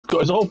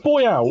got his old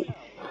boy out.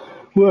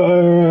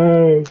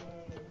 Whoa!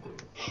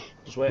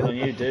 Just waiting on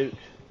you, Duke.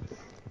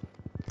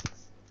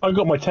 I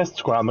got my test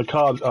squad on the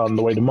car on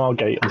the way to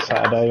Margate on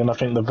Saturday, and I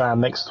think the van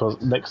next to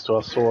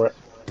us saw it.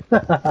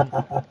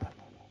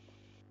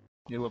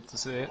 You love to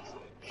see it.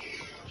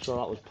 So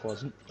that was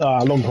pleasant.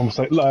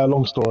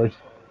 Long story.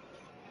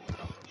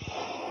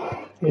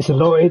 It's a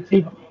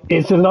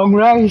long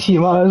race.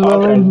 You might as well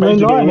learn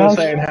Basically, right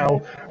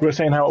we were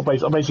saying how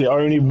basically I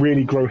only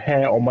really grow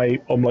hair on my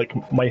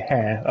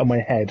hair on my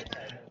head.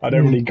 I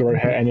don't really grow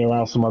hair anywhere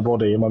else on my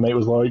body. And my mate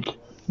was like,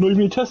 "Not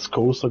even your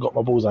testicles," so I got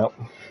my balls out.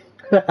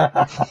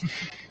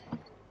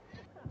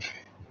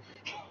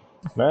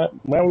 Well,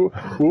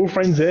 we're all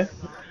friends here.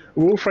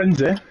 We're all friends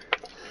here.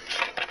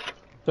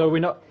 So we're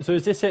not. So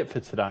is this it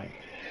for tonight?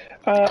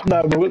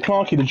 No, we've got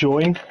Clarky to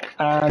join,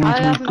 and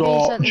we've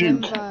got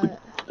Duke.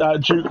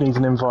 Duke needs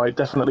an invite,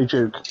 definitely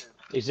Duke.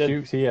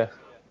 Duke's here.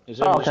 He's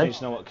in, just needs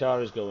to know what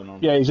car is going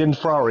on. Yeah, he's in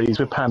Ferrari, he's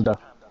with Panda.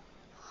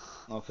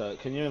 Okay,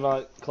 can you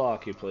invite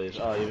Clarky, please?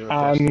 Oh, you've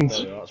requested. There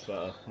we go, that's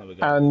better. There we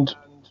go. And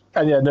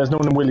yeah, there's no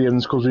one in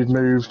Williams because we've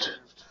moved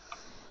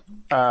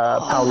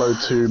Paolo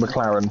to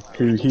McLaren,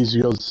 who he's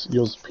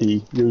yours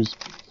P.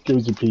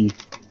 P.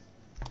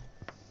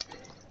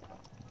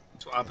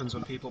 That's what happens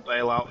when people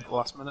bail out at the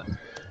last minute.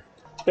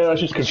 Yeah,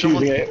 that's just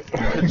confusing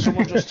Can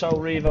someone just tell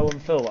Revo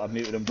and Phil that I've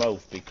muted them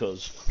both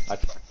because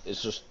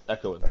it's just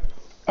echoing?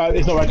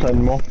 It's not echoing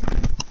anymore.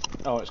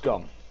 Oh, it's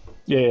gone.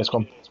 Yeah, it's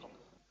gone.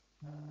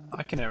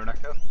 I can hear an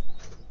echo.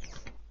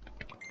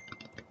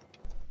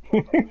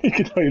 You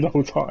can tell you the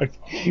whole time.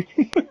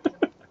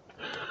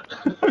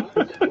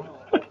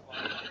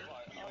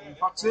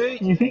 How's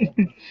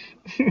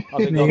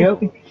it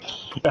going?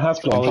 It has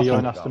gone. Ollie, you're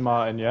an Aston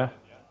Martin, yeah?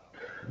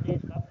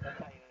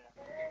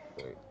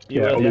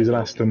 Yeah, Ollie's an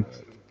Aston.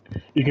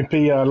 You can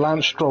be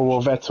Lance Stroll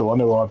or Vettel, I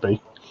know who I'd be.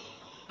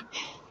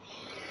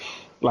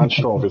 Lance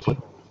Stroll, obviously.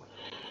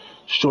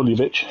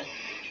 Stoljevic.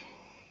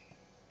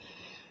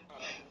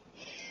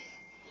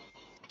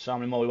 So how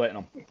many more are we waiting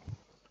on?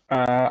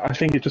 I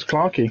think it's just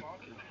Clarky.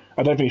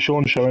 I don't think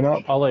Sean's showing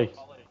up. Ollie.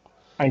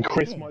 And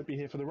Chris might be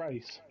here for the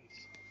race.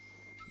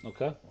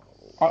 Okay.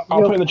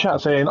 I'll put in the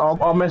chat saying,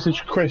 I'll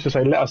message Chris to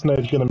say, let us know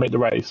if you're going to make the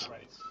race.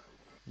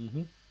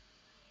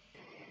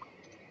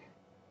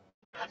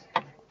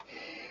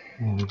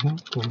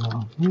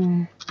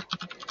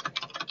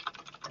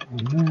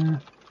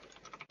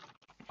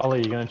 Ollie,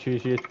 you going to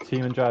choose your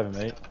team and driver,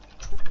 mate?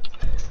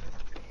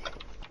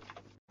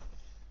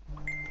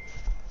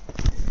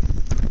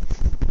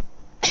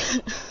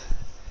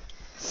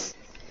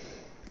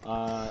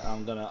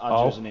 I'm going to add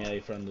you as an EA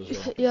friend as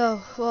well. Yo,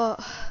 what?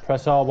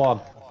 Press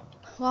R1.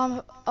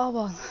 Well, I'm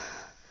R1.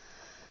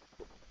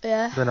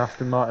 Yeah. Then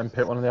Aston Martin,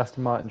 pick one of the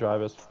Aston Martin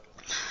drivers.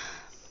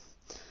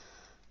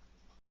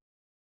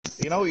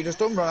 You know what you just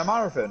done, run a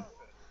marathon?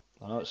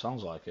 I know, it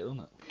sounds like it,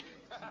 doesn't it?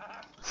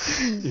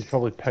 He's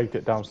probably pegged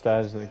it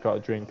downstairs and he got a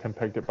drink and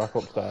pegged it back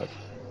upstairs.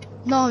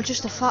 No, I'm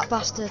just a fat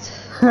bastard.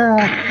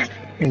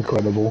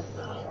 Incredible.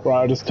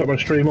 Right, I'll just turn my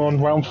stream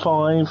on. Round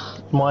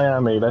 5,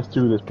 Miami. Let's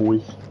do this,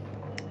 boys.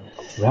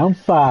 Round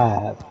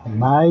 5,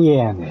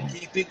 Miami.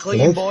 Keep it clean,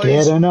 Let's boys.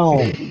 get it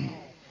on.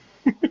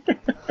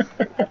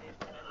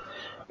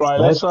 Right,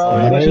 let's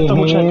just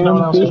double check no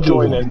one else is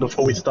joining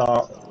before we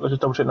start. Let's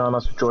just double check no one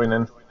else is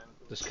joining.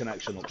 This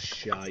connection looks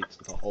shite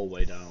the whole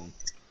way down.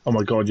 Oh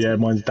my god, yeah,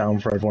 mine's down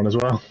for everyone as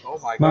well. Oh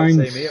my god, Mine's,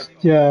 same here.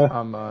 yeah.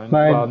 And mine.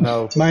 Mine, Well,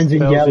 no. Mine's in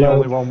Phil's yellow. the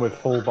only one with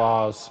full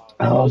bars.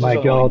 Oh my Yours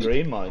is god. only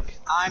green, Mike.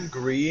 I'm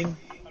green.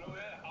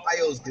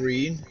 Kyle's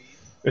green.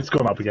 It's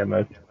gone up again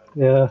though.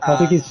 Yeah, I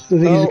think it's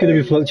going to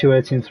be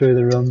fluctuating through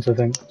the runs, I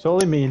think. It's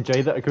only me and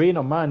Jay that are green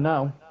on mine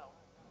now.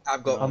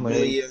 I've got I'm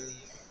Liam,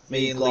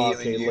 me and Liam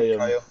and you, Liam,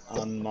 Kyle.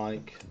 and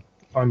Mike.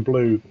 I'm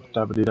blue,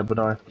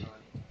 dabba-dee-dabba-die.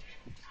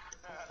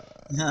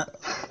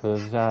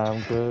 Cause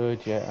I'm good,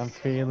 yeah, I'm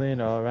feeling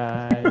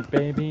alright.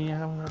 Baby,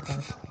 I'm the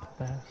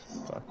best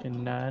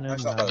fucking 9 of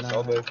That's not bad at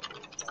all, my babe.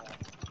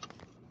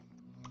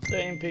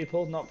 Same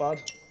people, not bad.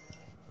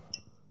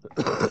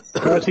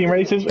 13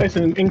 races, it's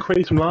an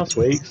increase from last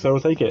week, so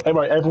we'll take it.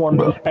 Anyway,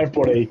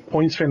 everybody,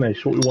 points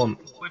finished, what we want.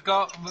 We've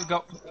got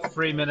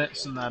 3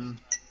 minutes and then.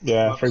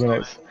 Yeah, 3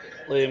 minutes.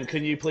 Liam,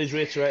 can you please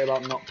reiterate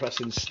about not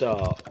pressing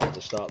start at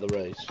the start of the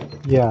race?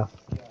 Yeah.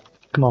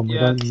 Come on, we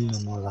Yeah. don't need no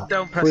more of that.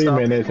 Don't press 3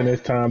 start. minutes and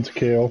it's time to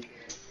kill.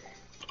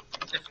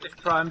 If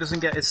Prime doesn't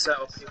get his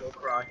setup, he will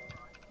cry.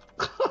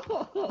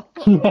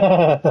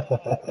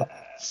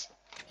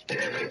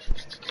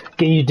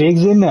 Get your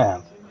digs in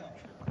there.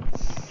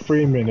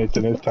 3 minutes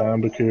and it's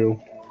time to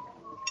kill.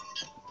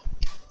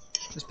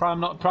 Has Prime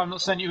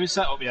not sent you his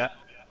setup yet?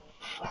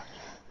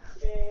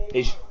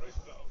 He's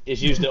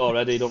used it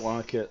already, don't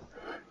like it.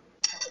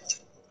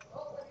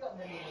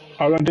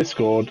 I'm on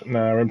Discord, no,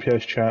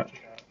 MPS chat.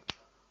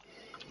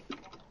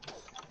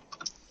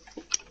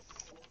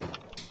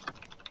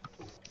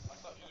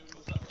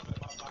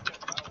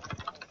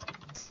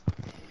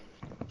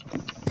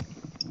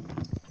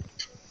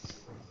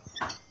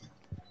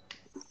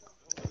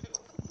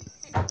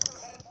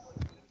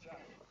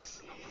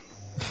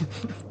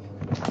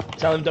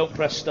 Tell him don't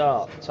press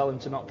start. Tell him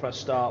to not press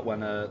start when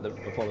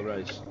before the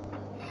race.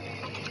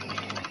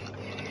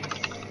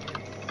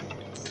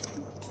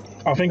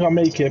 I think I'll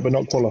make it, but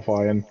not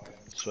qualifying.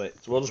 Sweet.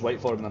 So we'll just wait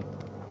for him then.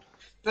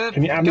 The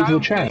Can you add me guy to the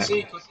on chat?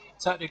 PC could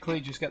technically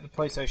just get the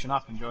PlayStation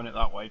app and join it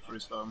that way for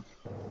his phone.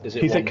 Is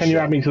it He said, one "Can you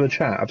shot? add me to the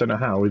chat?" I don't know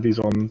how. If he's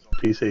on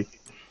PC.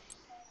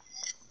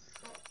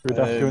 We'd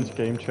have to go into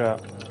game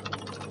chat.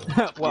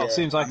 Well, Yeah,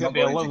 seems like I'm it'll not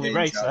be a going to lonely game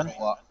race chat, then.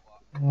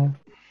 but what?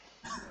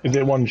 Is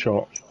it one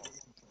shot?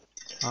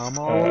 I'm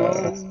all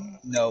alone.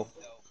 No.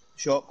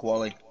 Short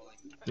quali.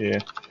 Yeah.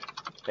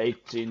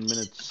 18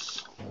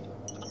 minutes.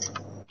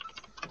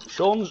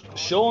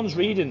 Sean's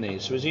reading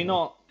these, so is he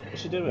not?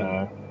 What's he doing?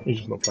 No, he's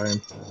just not playing.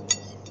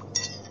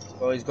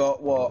 So he's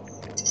got, what?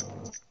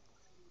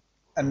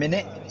 A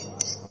minute?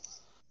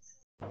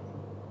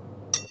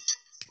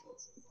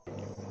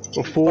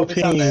 Well,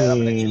 14.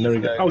 There we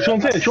go. Oh,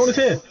 Sean's here. Sean is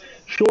here.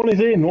 Sean is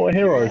in. What a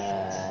hero.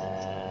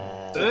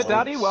 Sir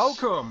Daddy,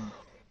 welcome.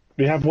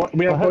 We have what?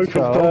 We have Let's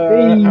both of go. the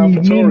Hey, Mean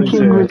AlphaTauris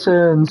King here.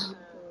 returns.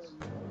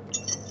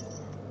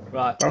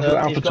 Right. Both of the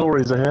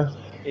AlphaTauris are here.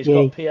 He's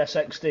Yay. got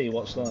PSXD.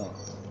 What's that?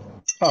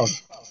 Oh,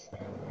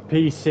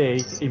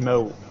 PC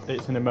emote.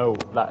 It's an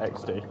emote, that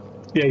XD.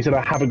 yeah. He said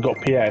I haven't got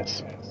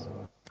PS.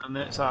 And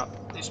it's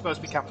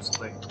supposed to be capital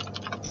T.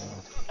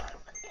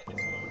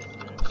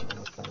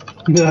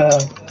 Yeah.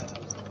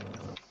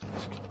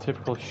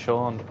 Typical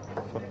Sean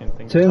fucking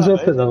thing. Turns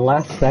up at the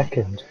last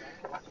second.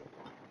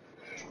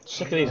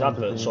 Sick of these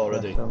adverts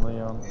already.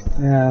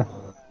 Yeah.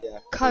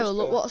 Kyle,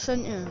 look what I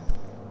sent you.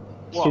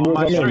 So What, what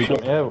my does that mean? stream?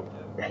 We've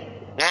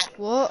got-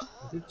 What?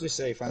 Just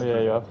say Oh, thank yeah,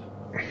 you. you have.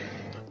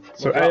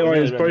 So Look, that AI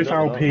really is both rendered up,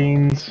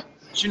 Alpines.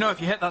 Do you know if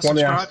you hit that One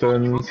of the subscribe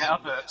button, you won't Astons. get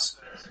adverts?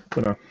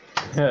 Don't know.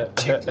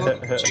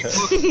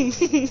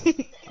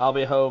 I'll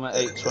be home at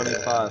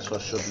 8:25, so I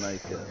should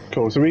make it.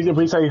 Cool. So if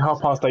we say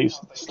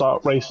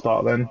 8:30 race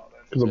start then,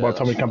 because by the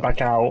time we come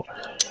back out,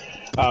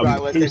 Right,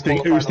 let's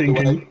take Oosting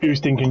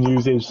qualifying can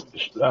use his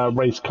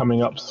race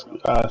coming up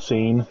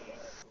scene,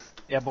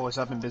 Yeah, boys,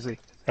 I've been busy.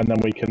 and then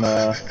we can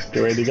get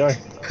ready to go.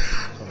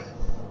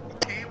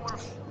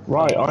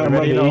 Right, I am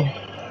ready ready.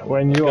 now?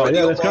 When you are. Ready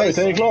Yeah, up, let's go. boys? It's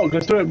 8 o'clock.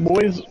 Let's do it,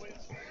 boys.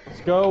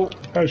 Let's go.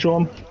 Go,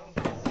 Sean.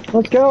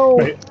 Let's go!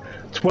 Wait,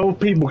 12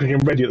 people getting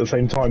ready at the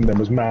same time then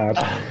was mad.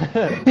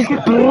 Do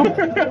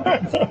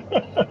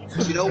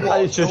you know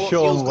what? It's Do you just know what feels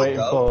Sean good, waiting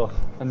though? for,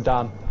 and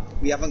Dan.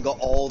 We haven't got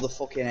all the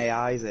fucking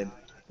AIs in. Yeah,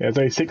 there's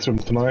only 6 of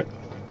them tonight.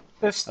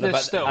 There's And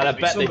still. I bet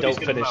they somebody's don't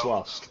gonna finish vote.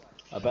 last.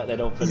 I bet they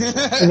don't finish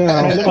last. No, look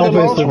at the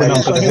obviously we're not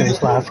last going to race.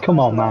 finish last. Come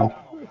on, man.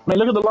 Mate,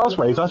 look at the last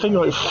race. I think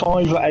like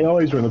 5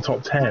 AIs were in the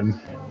top 10.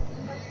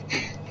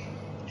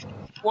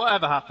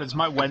 Whatever happens,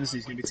 my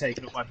Wednesday's going to be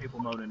taken up by people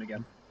moaning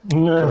again. You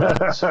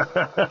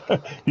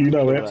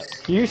know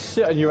it. You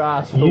sit on your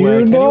ass for You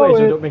work know anyway,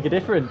 so it. it don't make a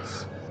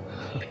difference.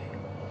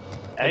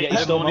 Hey, Yeah, he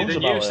still money moans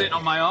than about you it. sitting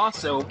on my arse,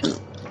 so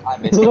I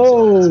missed it.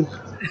 Whoa!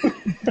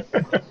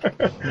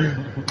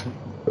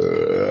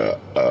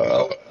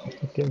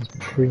 Getting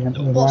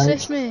preempted What's right.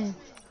 this mean?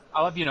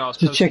 I'll have you know I was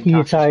Just posting checking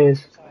your cash.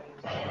 tyres.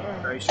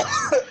 Very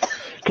stressful.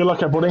 Good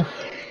luck, everybody.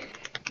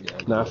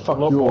 Nah, fuck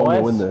Look, you, I'm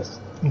gonna boys. win this.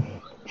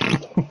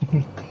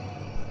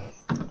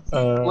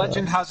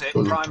 Legend has it,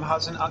 Prime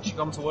hasn't actually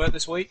gone to work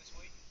this week.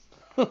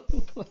 We've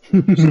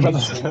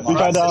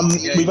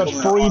had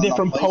 3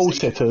 different pole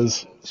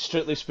sitters.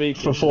 Strictly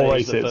speaking, For 4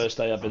 today's the races. first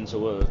day I've been to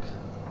work.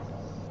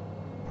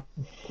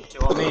 Do you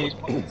know what I mean? He's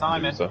put the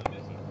time in.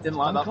 Didn't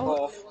like that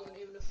fourth.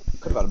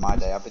 Could have had my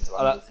day. I've been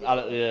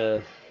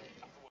to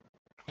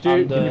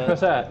Can you And,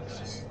 press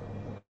X?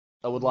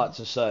 I would like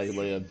to say,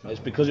 Liam, it's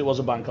because it was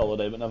a bank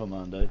holiday, but never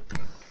mind, eh?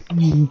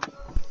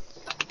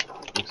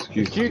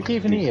 Excuses. Do you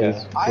keep an ear?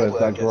 excuses. Where's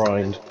that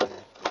grind?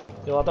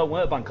 You know, I don't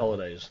work bank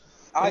holidays.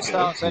 It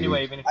starts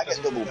anyway, even if I it get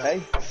doesn't. double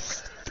pay.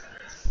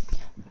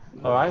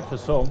 Alright, for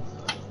some.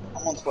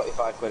 I'm on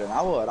 25 quid an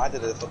hour, and I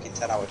did a fucking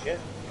 10-hour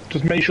shift.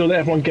 Just make sure that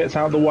everyone gets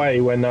out of the way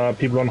when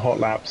people are on hot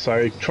laps.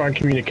 So try and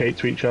communicate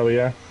to each other,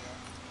 yeah?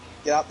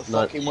 Get out the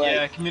fucking way.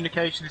 Yeah,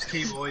 communication is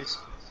key, boys.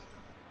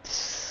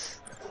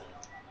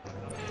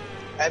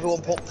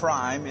 Everyone put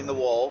Prime in the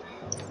wall.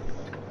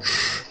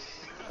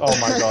 Oh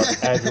my god,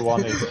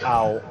 everyone is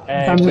out.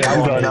 I'm I'm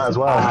Everyone going is out as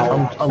well.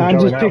 out. I'm I'm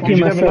going just out. picking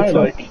You never know,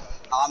 myself up. like,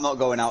 I'm not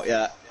going out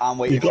yet. I'm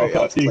waiting you've for it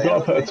all got to clear.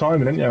 to put a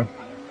time in, haven't you?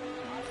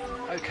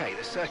 Okay,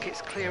 the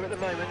circuit's clear at the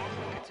moment.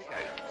 Good to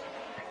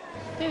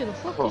go. Who the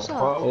fuck is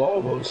Quite a that? lot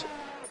of us.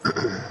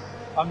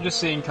 I'm just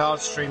seeing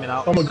cars streaming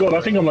out. Oh my god,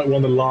 I think I'm like one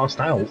of the last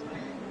out.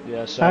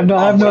 Yeah, so I've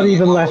not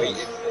even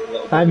left.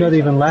 I've not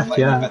even left Like,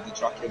 yet. at the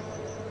tracking.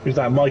 Who's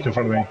that mic in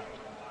front of me?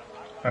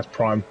 That's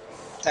Prime.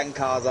 10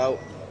 cars out.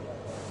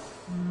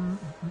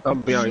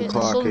 I'm behind Shit,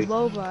 the sun's Clarky.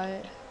 low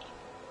bright.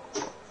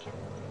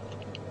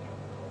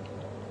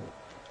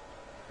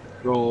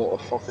 You're a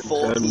fucking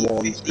turn 14,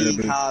 one's gonna 15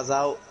 be. cars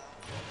out.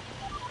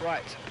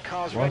 Right, the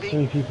car's Why ready.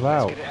 3 people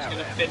Let's out? get it out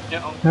Gonna there. fit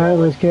it on. Alright,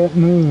 let's get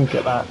moved.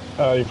 Get that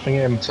thing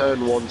in.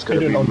 Turn one's gonna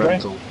How you be doing, Andre?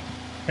 mental.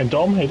 And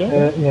Dom, how you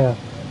doing? Yeah.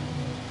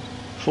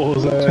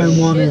 Forza. Turn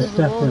 1 Shit, is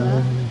there's a wall there.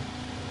 definitely.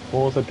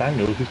 Forza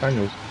Daniels. Who's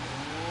Daniels?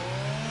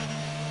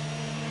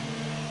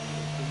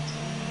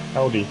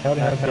 Howdy.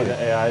 The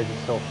AI is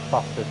just so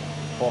fast as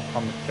fuck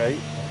on the straight.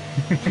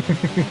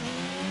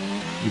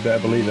 You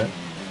better believe it.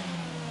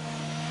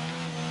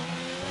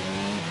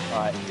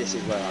 Right, this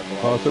is where I go.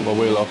 Oh, I took my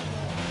wheel off.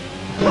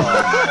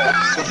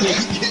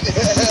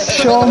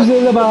 Sean's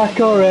in the back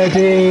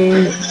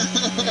already.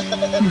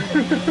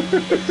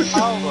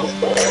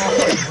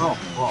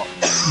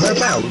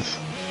 Whereabouts?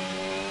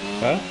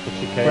 Huh?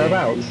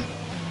 Whereabouts?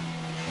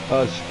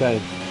 Oh,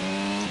 chicane.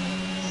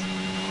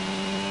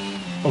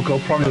 Oh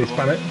god, probably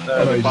span it.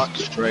 Oh no, back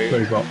he's straight. no,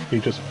 he's not.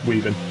 He's just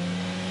weaving.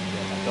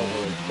 Don't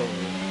worry.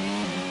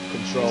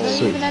 Control. Is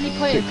there even any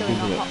players going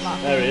on hot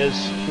lap? There he is.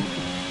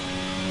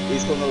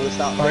 He's coming over the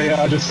start. Oh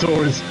yeah, I just saw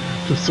his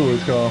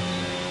car.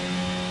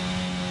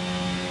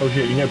 Oh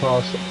shit, you can go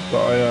past,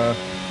 but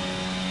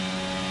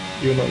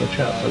you're not in the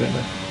chat, so I don't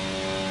know.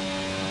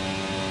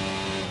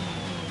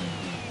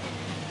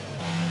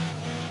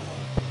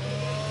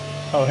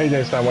 Oh, hey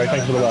there, Stanway,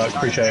 thanks for the like,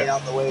 appreciate Stay it.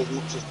 out the way as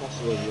much as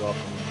possible as you are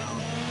coming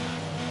down.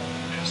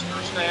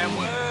 Stay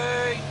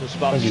away. Just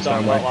about Thank to you,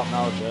 start Stanway. that lap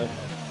now, Jay.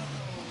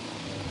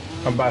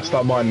 I'm about to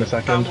start mine in a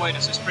second. Stanway,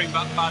 does this bring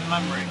back bad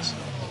memories?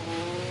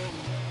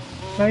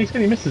 No, he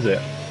said he misses it.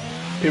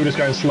 People just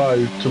going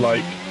slow to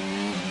like...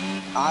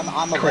 I'm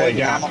Create a avoiding,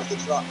 gap. I'm off the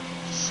track.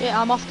 Shit,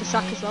 I'm off the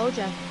track as well,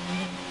 Jay.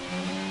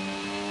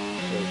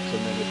 So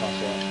maybe pass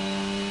that.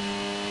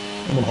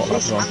 I'm on hot lap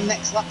This as well. and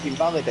next lap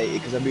invalidated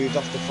because I moved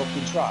off the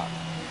fucking track.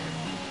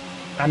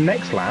 And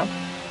next lap?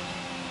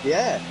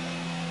 Yeah.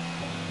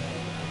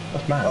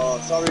 That's mad. Oh,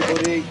 sorry,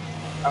 buddy.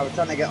 I was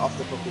trying to get off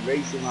the fucking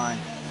racing line.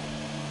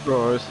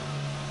 Right.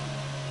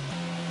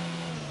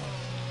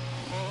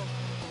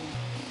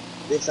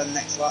 This and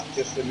next lap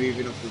just for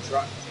moving off the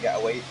track to get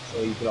away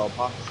so you could all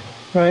pass.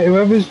 Right,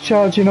 whoever's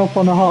charging up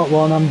on a hot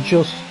one, I'm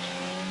just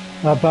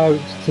about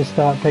to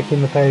start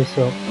picking the pace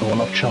up. Oh, I'm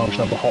not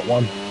charging up a hot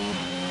one.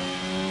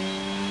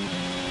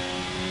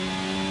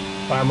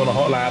 I am on a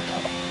hot lap,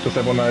 just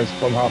everyone knows,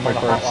 I'm halfway I'm on a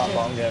through. hot lap,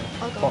 but I'm getting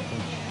I'll go.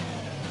 fucking...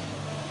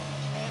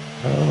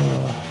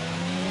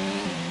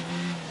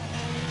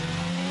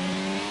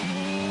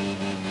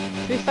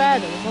 To be fair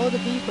though, with all the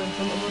people in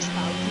front of us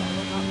now, it's not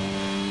that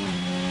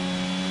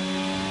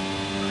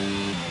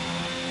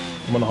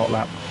I'm on a hot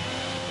lap.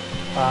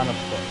 And I'm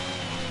stuck.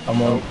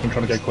 I'm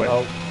trying to go quick.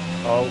 Oh.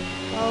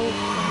 Oh,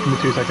 Give me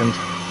 2 seconds.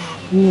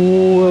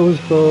 Ooh, that was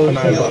close, I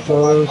know, that was but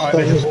close, I that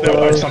was I'm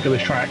close. stuck at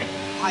this track.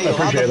 Hi, I how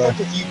appreciate the that.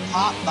 fuck have you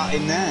parked that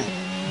in there?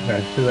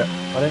 Okay, do it.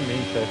 I didn't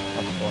mean to.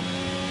 That's fun.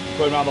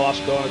 Going around the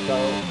last corner,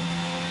 Kyle.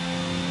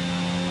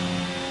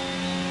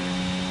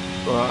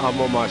 Right, I'm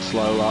on my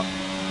slow lap.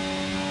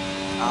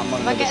 I'm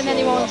on if I get in another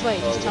anyone's slow way,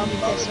 lap, just so tell me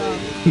piss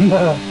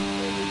off.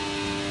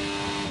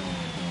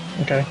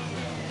 Okay.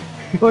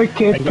 Oi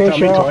kid, You got to piss tell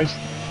me off. twice.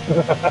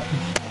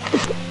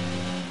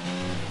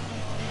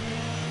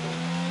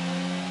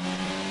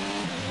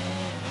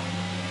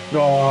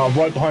 Oh,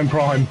 right behind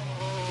Prime.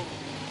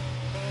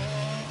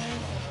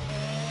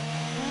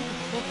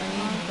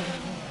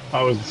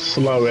 I was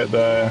slow at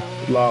the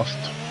last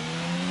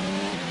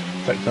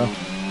sector.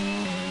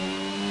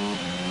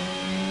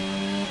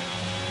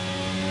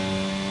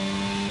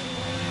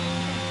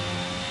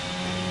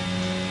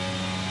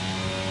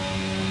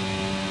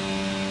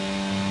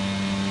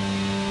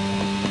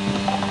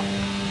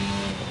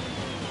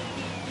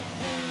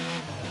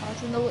 I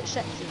don't know which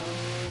section.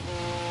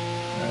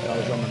 I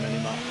was on the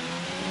mini map.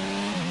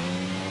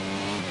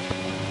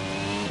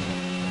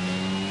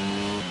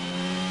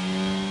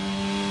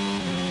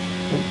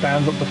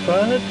 Dan's up the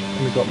third,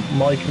 and we've got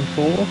Mike in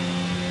fourth.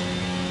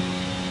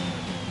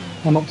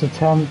 I'm up to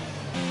 10th.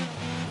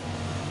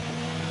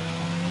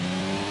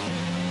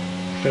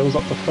 Phil's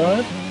up the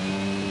third.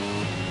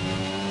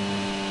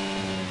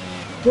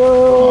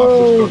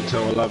 Whoa! I've just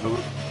got to 11.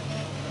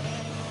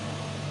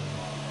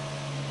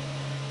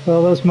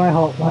 Well, that's my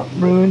hot lap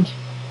ruined.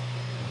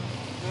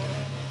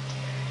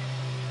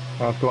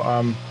 I've got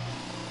Are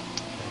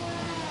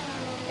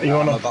you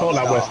on a hot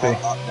lap, Westy?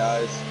 Hot lap,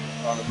 guys.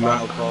 We're on the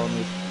final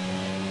corners.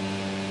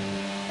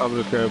 I'm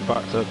just going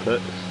back to the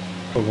pits.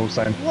 Oh, all the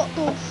same. What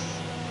the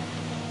f...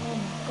 Oh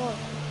my god.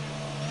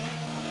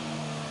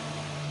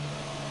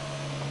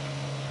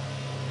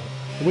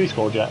 Have we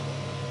scored yet?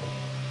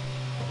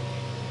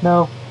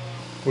 No,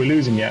 Are we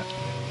losing yet?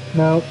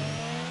 no.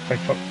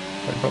 Thank fuck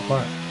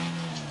that.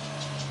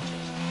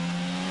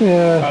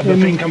 Yeah, The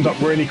thing comes up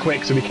really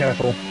quick, so be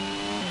careful.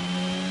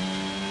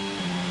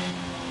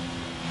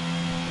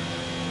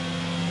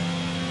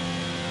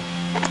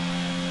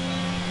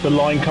 The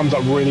line comes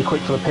up really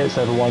quick for the pits,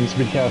 everyone, so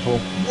be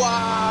careful.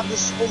 Wow,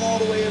 just spun all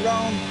the way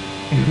around.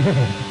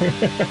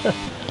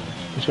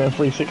 Just going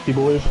 360,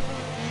 boys.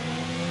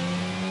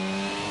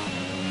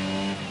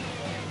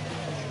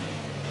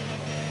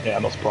 Yeah,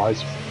 I'm not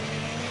surprised.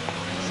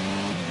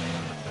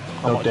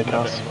 They'll dick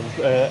us.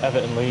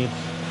 Everton Leeds.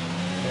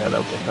 Yeah,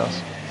 they'll dick us.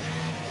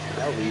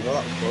 Hell, Lever,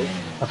 that was close.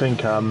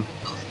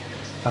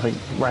 I think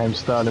Raheem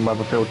Sterling will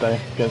have a field day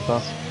against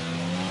us.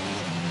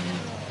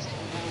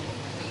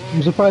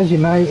 I'm surprised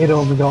United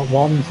only got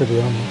one, to be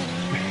honest.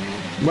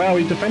 Well,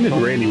 he defended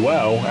really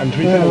well, and to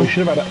be fair, we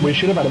should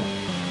have had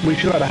We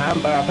should have had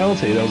a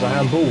penalty. There was a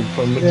handball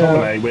from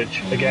McTominay,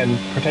 which, again,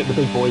 protect the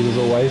big boys as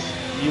always.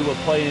 You were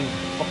playing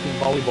fucking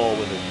volleyball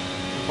with him.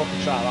 You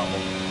fucking try that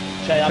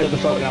one. Che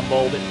Adams fucking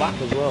handballed it back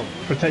as well.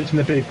 Protecting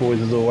the big boys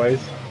as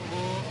always.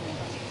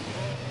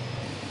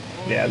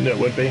 Yeah, I knew it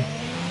would be.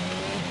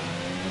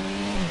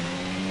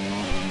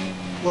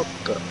 What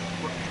the?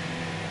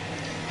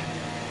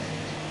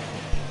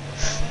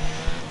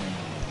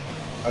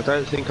 I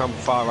don't think I'm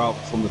far out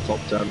from the top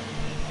 10. And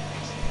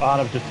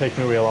I've just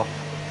taken the wheel off.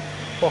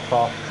 Fuck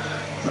off.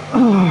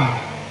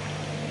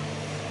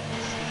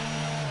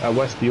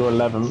 West, you're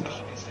 11th.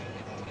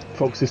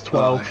 Fox is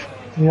 12th.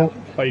 Yep.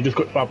 Oh, you just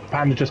got.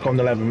 Panda just gone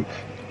 11th.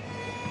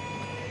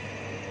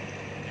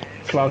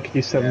 Clark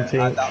is 17th.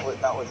 Yeah,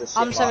 that was a shit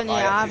I'm lap. 17. I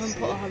had haven't to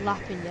put see. a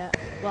lap in yet.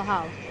 Well,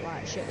 how?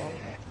 Like, shit one.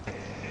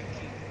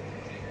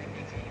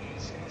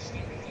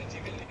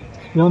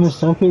 To be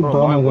honest, I think Oh, my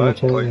Barney will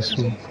take workplace this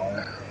is one. on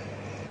fire.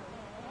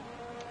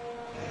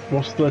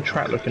 What's the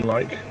track looking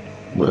like?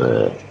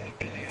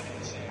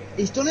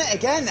 He's done it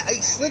again.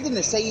 He slid in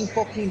the same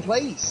fucking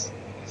place.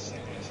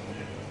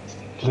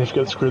 Does he have to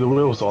get screw the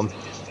wheels on?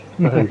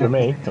 For who? For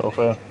me? Or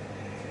for...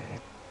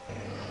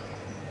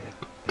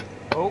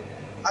 Oh,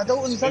 I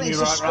don't understand. Spin It's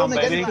you just right round,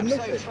 spun again baby. for So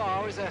nothing.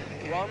 far is a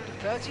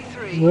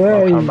 1:33.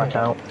 I'll Way. come back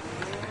out.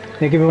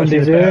 Think everyone I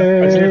just need a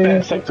better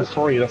deserves. sector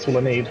 3, that's all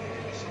I need.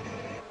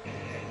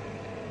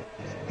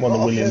 One of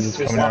the Williams is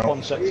It's coming lap out.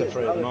 on sector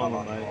 3 at the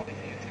moment, mate.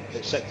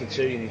 It's sector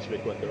 2 you need to be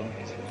quicker on.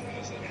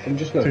 I'm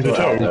just going to Two throw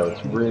to it out two? there,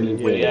 it's really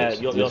weird.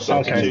 Yeah, your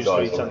sector Okay.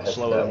 2's 3 tenths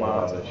slower than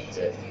mine.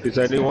 Is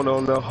anyone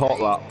on the hot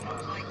lap?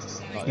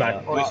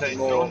 No. what is it,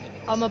 John?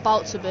 I'm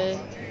about to be.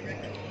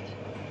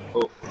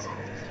 Oh.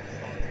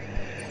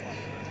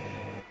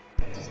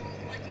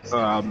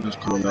 I'm just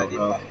coming out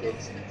now.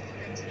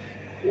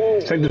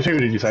 Sector 2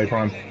 did you say,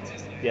 Prime?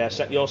 Yeah,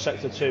 your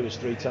sector 2 is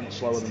 3 tenths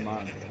slower than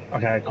mine.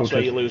 Okay, cool. That's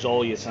where you lose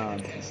all your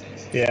time.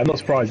 Yeah, I'm not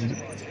surprised.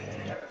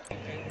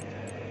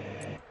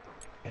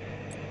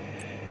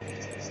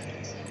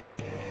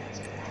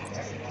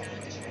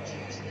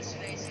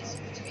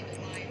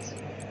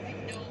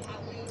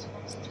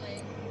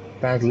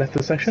 Dad left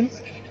the session?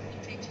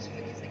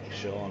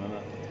 Sean,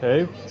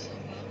 innit? Who?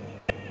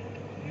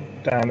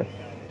 Dan.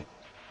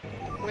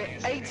 We're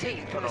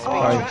 18th on the speed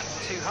Oh. trap,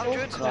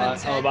 210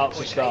 Right, I'm about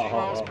to start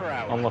miles hot per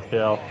hour. Unlucky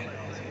hell.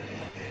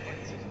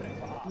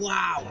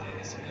 Wow.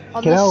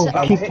 On Get the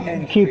out,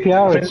 se- keep your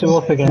arrow two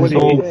up against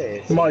all.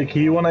 Mike,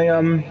 you want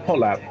a hot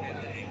lap?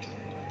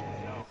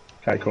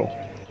 Okay, cool.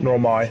 Nor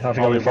am I. I think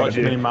I'm Ollie, in front watch of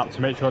your you. mini-map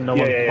to make sure no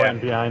Yeah, one's yeah, pointing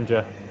yeah. behind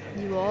you.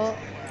 You what?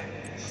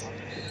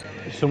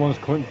 If someone's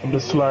coming, I'm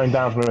just slowing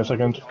down for a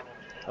second.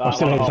 I'm Right,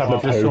 still here just having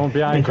a There's poo. someone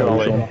behind you, Incredible,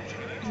 Ollie.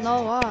 Sean.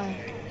 No, why?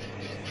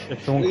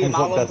 If someone Liam comes up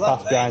dead Allen's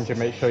fast left behind you,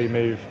 make sure you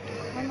move.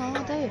 I know,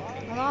 I do.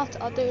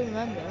 I do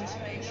remember.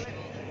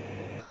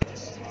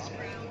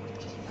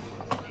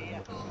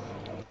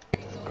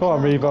 Come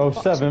on, Revo,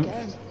 Box 7th.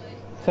 again.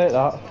 Take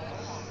that.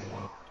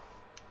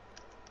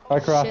 I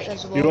Shit, crashed.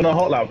 there's a You want a wall.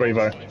 hot lap,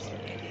 Revo?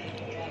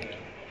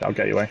 I'll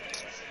get you away.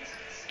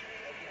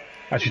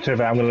 Actually, to be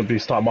fair, I'm going to be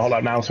starting my hot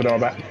lap now, so don't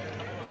worry about it.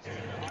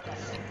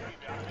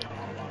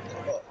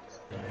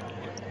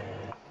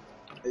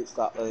 It's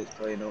that that it's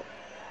playing up.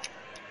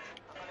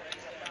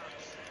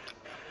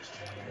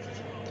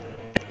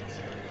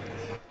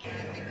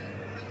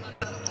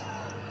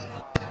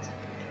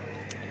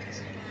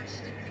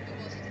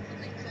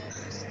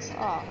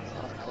 Oh,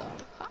 fuck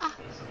off.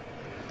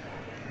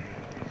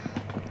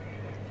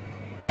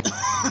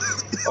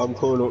 I'm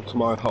coming up to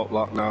my hot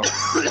lap now.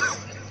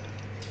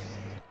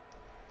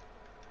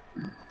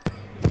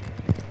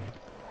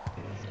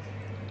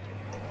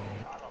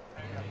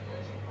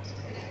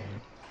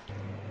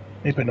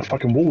 He's putting a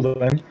fucking wall there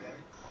then.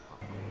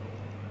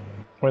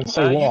 Went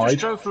so You just wide.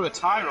 drove through a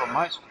tyre on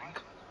my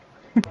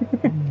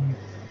screen.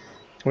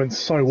 Went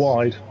so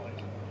wide.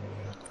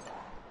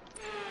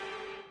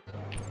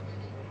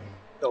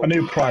 I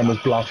knew Prime was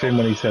bluffing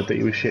when he said that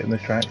he was shit in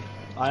this track.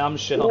 I am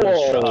shit on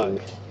this track.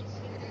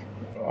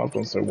 I've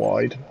gone so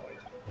wide.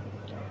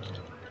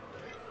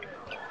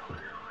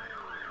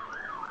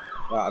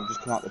 Right, I've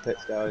just come out the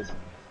pits, guys.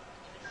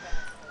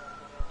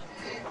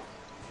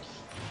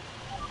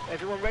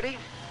 Everyone ready?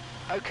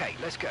 Okay,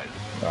 let's go.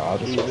 I'll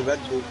just The red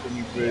bull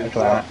coming through. Yeah, so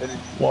clear. I finished.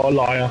 What a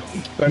liar.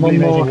 Don't One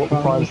believe more anything what the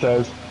try. Prime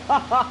says.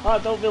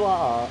 Don't be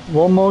like that.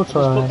 One more Just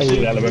try. put Easy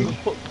two, element.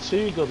 just put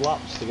 2 good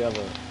laps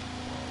together.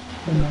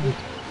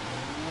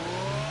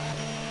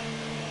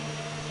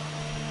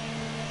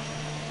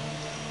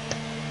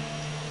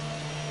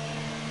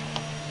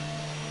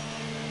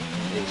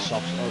 It's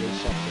soft,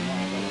 it's soft in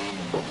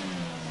that.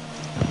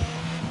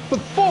 For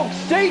fuck's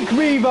sake,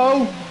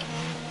 Revo!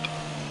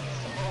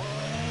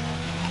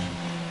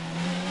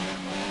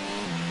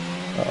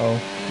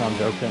 Uh-oh. No, I'm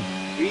joking.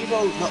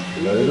 Revo's not.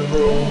 You know the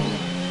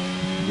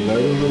rules. You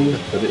know the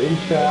rules. Put it in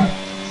chat.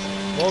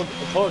 The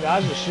poor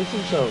guys will shit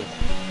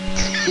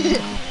himself.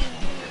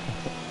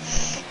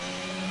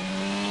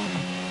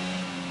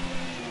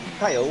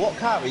 Kyle, what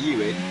car are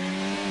you in?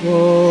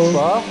 Whoa.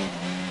 What?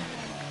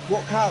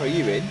 What car are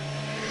you in?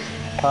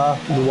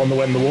 The one that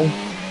went in the wall.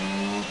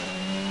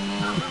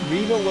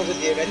 Revo wasn't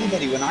near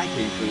anybody when I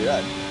came through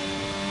then.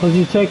 Because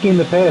you're taking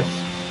the piss.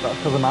 That's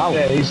because I'm out.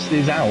 Yeah,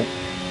 he's out.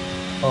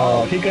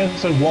 Oh, I keep going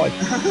so wide.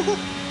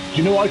 Do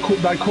you know what I call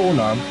that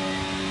corner?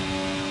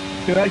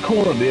 See that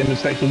corner at the end of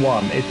section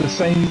 1? It's the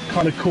same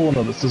kind of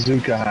corner that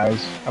Suzuka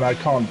has, and I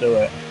can't do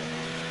it.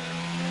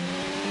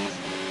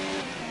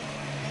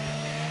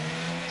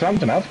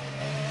 Southampton have?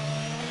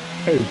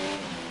 Who?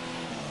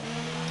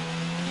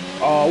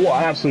 Oh, what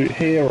an absolute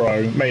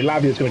hero. Mate,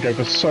 Lavia's going to go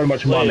for so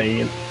much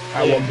money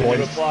at one point.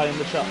 Reply in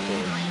the chat for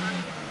us.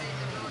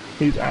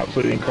 He's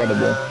absolutely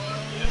incredible.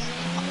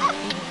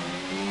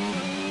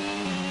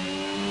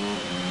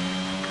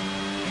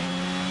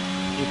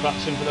 You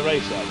practicing for the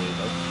race, are you,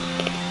 though?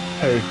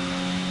 Who?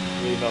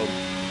 Revo.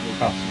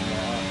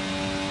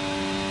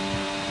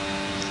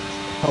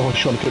 Oh,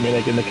 he's trying to put me an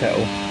egg in the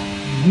kettle.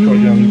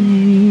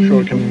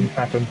 Sure it can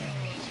happen.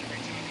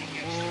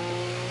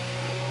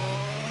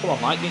 Come on,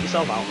 Mike, get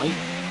yourself out, mate.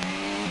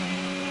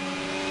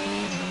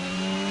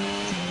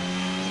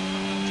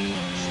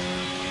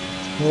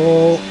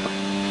 Oh.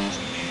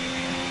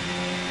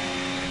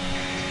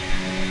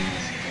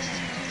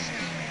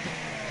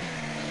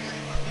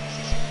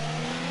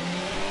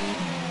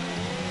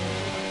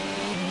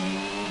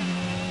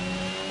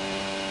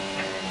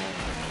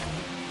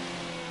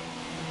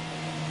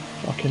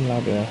 Fucking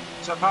Lavia.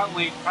 So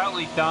apparently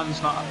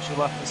Dan's not actually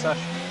left the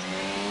session.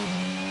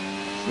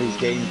 These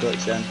game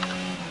glitch then.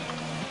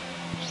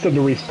 Still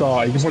to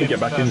restart, you can probably get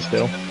back in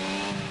still.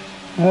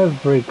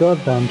 Every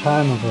goddamn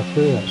time I go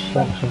through that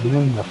section,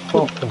 in the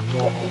fucking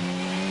wall.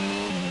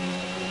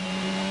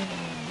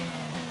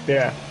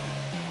 Yeah.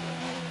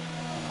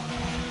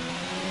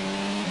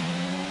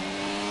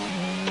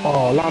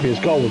 Oh, Lavia's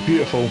goal was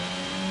beautiful.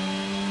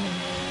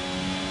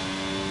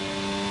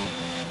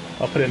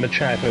 I'll put it in the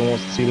chat if anyone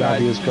wants to see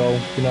Lavia's goal.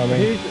 You know what I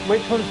mean?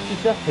 Which one's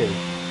Giuseppe?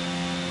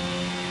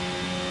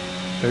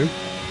 Who?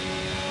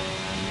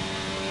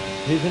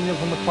 Who's in the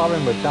other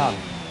McLaren with Dan?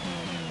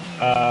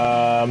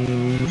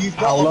 You've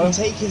got to be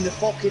taking the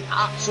fucking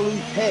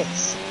absolute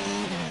piss.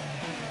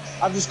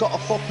 I've just got a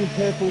fucking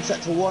purple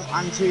sector 1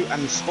 and 2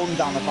 and spun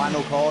down the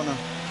final corner.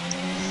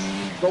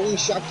 Go and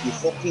shag your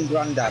fucking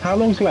granddad. How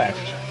long's left?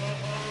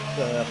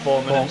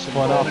 4 minutes and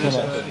 4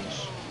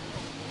 minutes.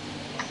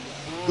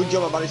 Good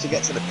job I managed to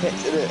get to the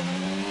pits, didn't it?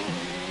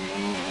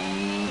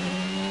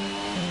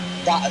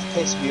 That has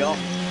pissed me off.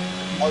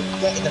 I'm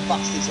getting the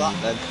fastest lap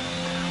then.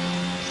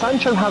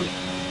 Sancho has...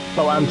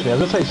 Oh, Anthony, I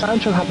was going to say,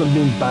 Sancho hasn't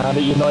been bad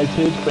at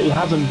United, but he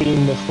hasn't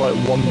been this, like,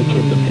 wonder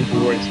kid that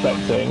people were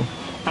expecting.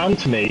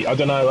 Anthony, I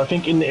don't know, I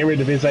think in the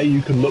Eredivisie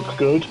you can look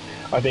good.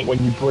 I think when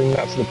you bring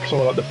that to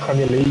somewhere like the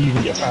Premier League, you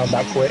can get found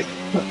that quick.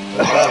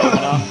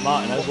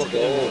 Martinez, look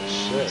at him,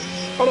 shit.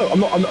 Oh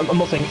no, I'm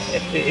not saying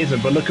it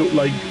isn't, but look at,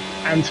 like,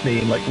 Anthony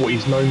and, like, what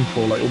he's known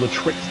for, like, all the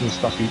tricks and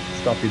stuff he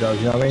does,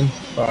 you know what I mean?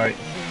 Like...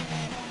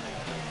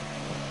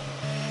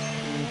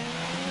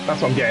 That's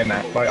what I'm getting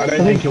at. Like, I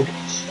don't think you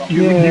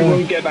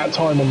won't get that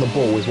time on the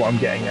ball, is what I'm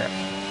getting at.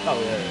 Oh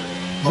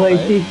yeah. Like,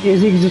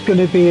 is he just going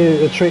to be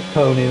a trick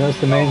pony? That's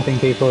the main thing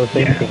people are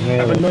thinking,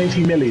 yeah. really. For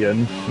 90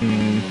 million,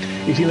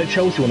 you see that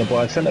Chelsea want to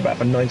buy a centre-back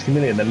for 90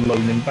 million, then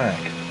loan him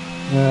back.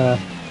 Yeah.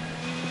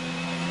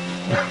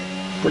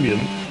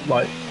 Brilliant.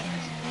 Like,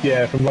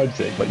 yeah, from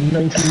Leipzig. Like,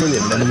 90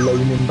 million, then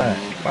loan him back.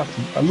 That's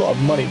a lot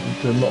of money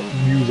to not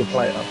use a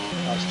player.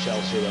 That's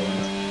Chelsea, though, isn't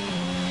it?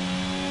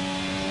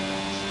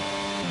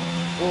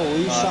 Oh,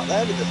 he's sat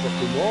there with the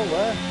fucking wall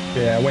there.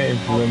 Yeah, waiting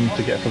for them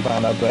to get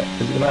Savannah, but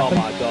is it going to happen?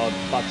 Oh my god,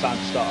 bad time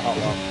to start a hot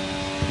lap.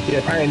 Yeah,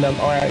 apparently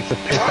I had to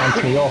piss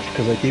Anthony off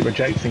because they keep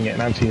rejecting it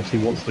and Anthony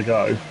obviously wants to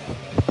go.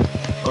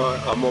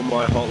 Alright, I'm on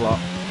my hot lap.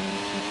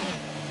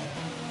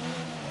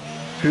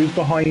 Who's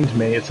behind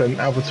me? It's an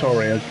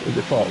AlphaTauri. Is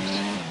it Fox?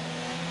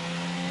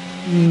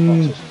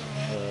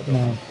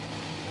 No.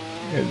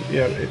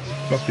 Yeah, it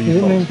must be you,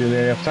 Fox. You're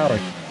the AlphaTauri.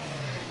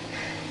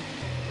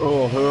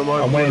 Oh, who am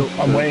I?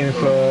 I'm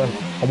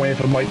waiting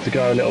for Mike to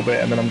go a little bit,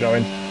 and then I'm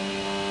going.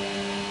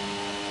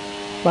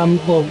 I'm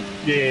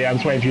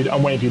just waiting for you.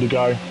 I'm waiting for you to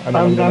go. And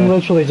then I'm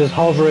literally just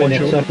hovering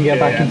it so I can get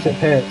back into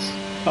pits.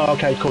 Oh,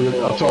 okay, cool.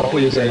 I thought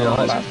you were saying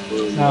that.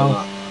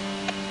 No.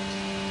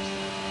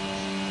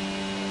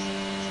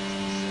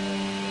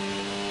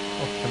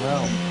 Fucking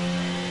hell.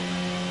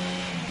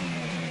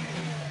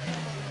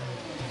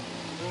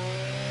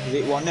 Is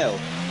it 1-0?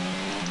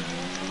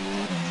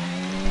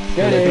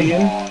 Who are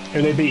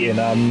they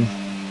beating?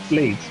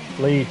 Leeds.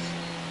 Leeds.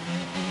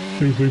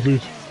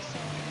 Leeds.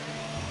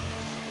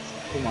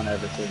 Come on,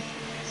 Everton.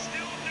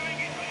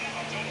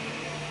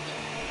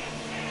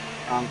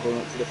 I'm going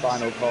up to the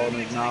final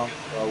corners now,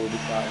 so I will be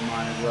starting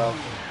mine as well.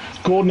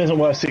 Gordon isn't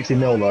worth 60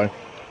 mil though.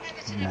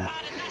 Nah.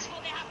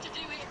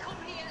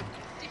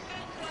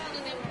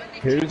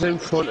 Who's in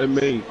front of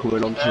me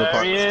coming onto the back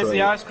There he is,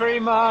 the ice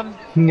cream man.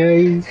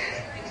 Yay.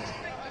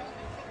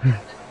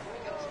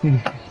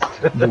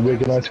 The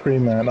Wigan ice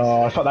cream man.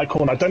 Oh, I thought that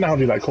corner. I don't know how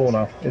to do that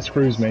corner. It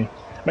screws me.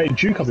 Mate,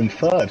 Duke up in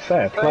third.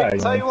 Fair play.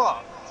 Tell you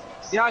what,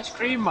 The ice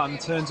cream man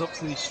turns up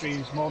to these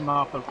streams more than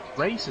half the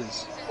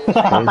races.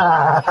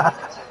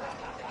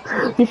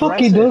 He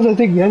fucking does. I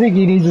think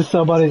he needs a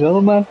sub on his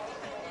own, man.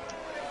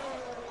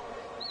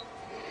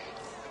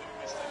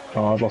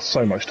 Oh, I've lost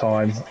so much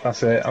time.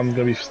 That's it. I'm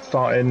going to be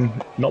starting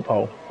not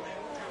pole.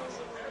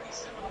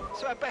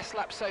 So our best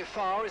lap so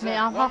far is Mate,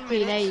 at I'm 1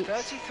 happy in minute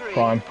 8th.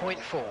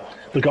 33.4.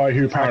 The guy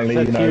who apparently,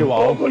 you know,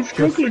 I'm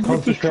struggling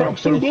with this track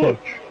so much.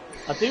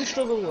 I do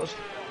struggle with.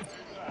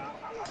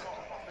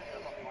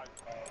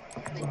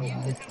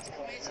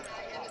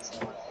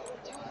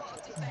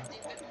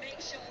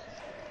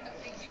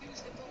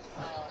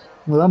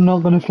 Well, I'm not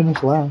going to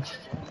finish last.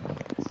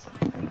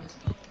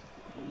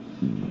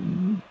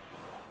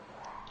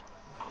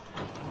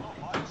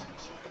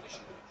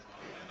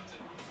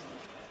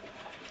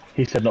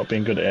 He said not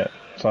being good at it,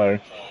 so...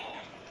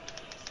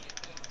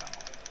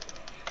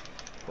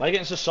 Why are you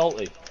getting so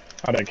salty?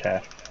 I don't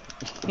care.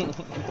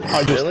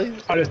 Really?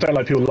 I just don't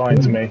like people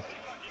lying to me.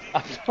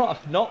 I'm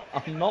not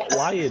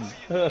lying.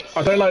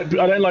 I don't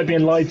like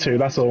being lied to,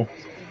 that's all.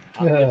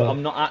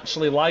 I'm not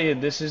actually lying,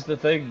 this is the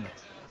thing.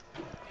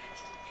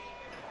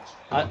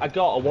 I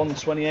got a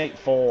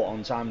 1:28.4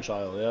 on time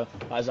trial, yeah?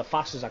 That is as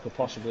fast as I could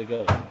possibly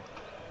go.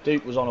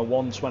 Duke was on a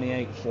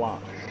 1:28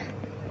 flat.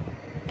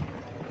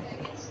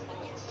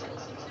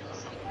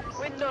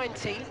 We're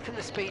 19th in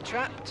the speed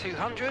trap,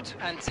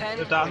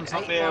 210.8 Dan's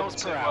not be able miles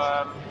per to.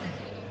 hour.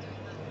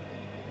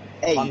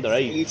 Hey, Under are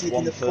 8, you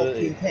taking the 1:30.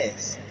 fucking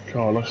piss?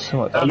 God,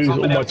 I lose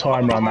all my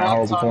time around that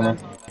horrible corner.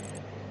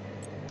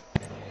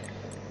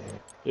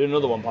 Do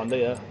another one, Panda,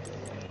 yeah?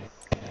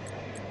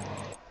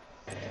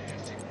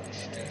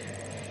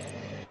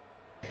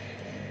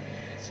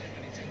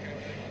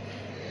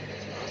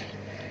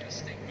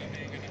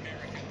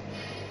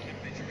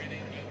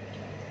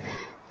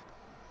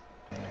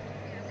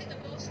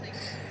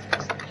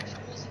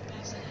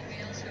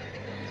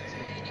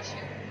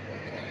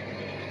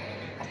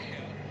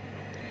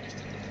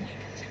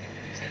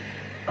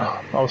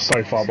 I was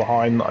so far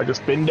behind that I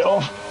just binned it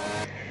off.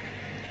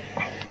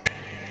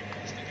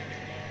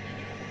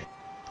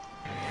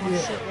 Oh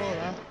shit, wall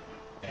there.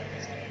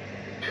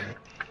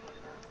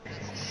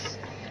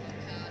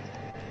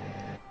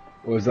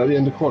 Well, is that the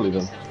end of quality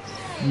then?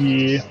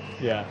 Yeah.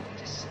 Yeah.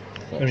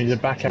 I need to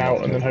back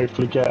out and then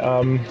hopefully get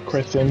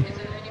Chris in.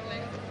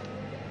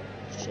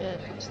 Shit.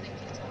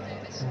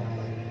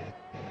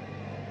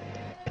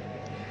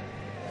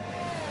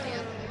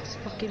 It's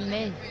fucking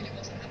me.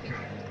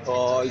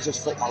 Oh, he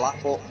just fucked my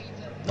lap up.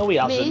 No, he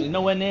hasn't. Me? He's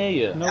nowhere near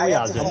you. No, he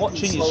hasn't. I'm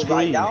watching your Slow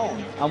right screen.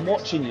 down. I'm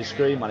watching your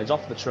screen, man. He's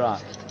off the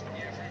track.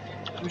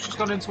 We've just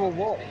gone into a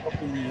wall.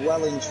 Fucking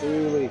well and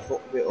truly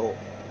fucked it up.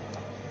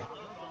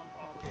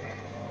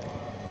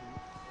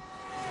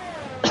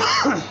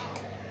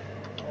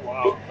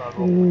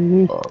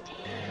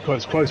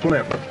 Close, wasn't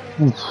it?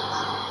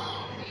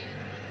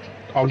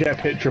 I'll get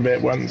a picture of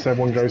it once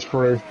everyone goes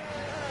through.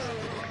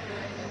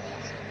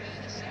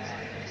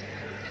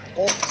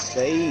 Fuck's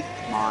sake,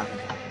 man.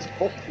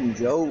 Fucking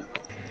joke.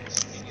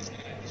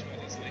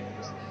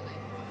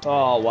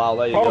 Oh, wow,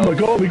 there you go. Oh my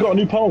god, we got a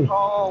new pole!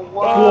 Oh,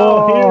 wow!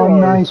 Oh, Hero.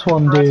 nice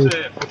one,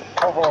 dude.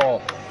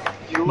 Oh,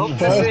 you love to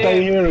First see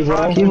day it. here as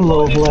well. Fucking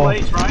lovely.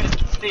 Place right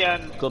at the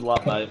end. Good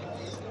luck, mate.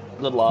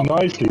 Good luck.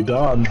 Nicely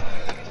done.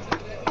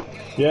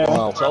 Yeah.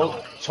 Wow.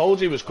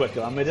 Told you he was quicker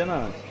than me, didn't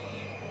I?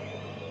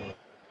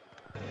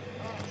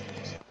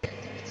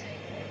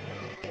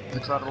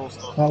 Incredible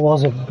stuff. That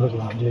was a good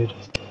lap, dude.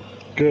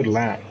 Good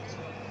lap.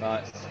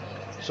 Right.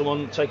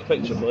 Someone take a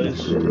picture,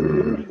 please.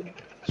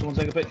 Someone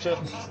take a picture.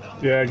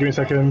 Yeah, give me a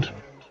second.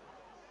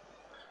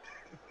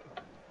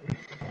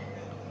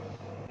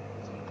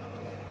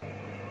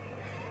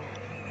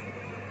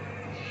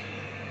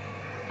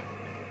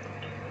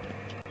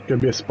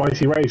 Gonna be a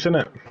spicy race, isn't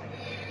it?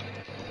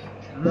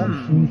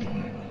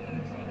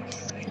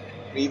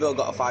 Revo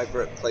got a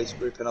 5 place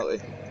group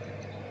penalty.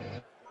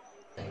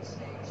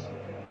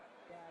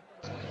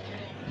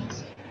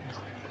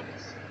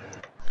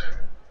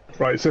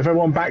 Right, so if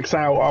everyone backs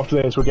out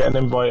after this, we'll get an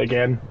invite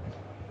again.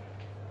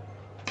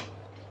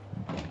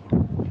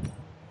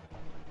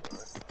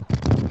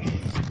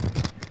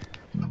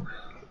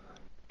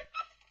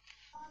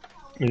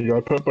 There you go,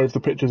 I put both the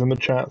pictures in the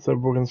chat so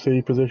everyone can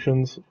see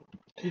positions.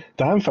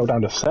 Dan fell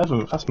down to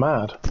 7th, that's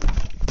mad.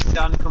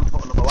 Dan can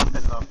put another lap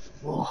in though.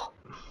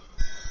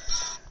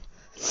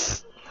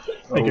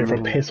 I go for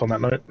a piss on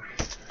that note.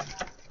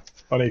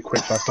 I need a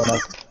quick fast on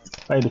that.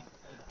 Hey, can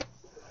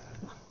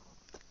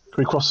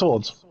we cross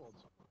swords?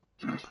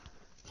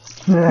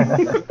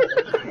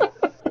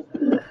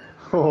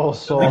 Oh,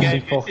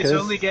 saucy fuckers. It's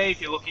only gay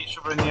if you look each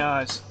other in the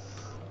eyes.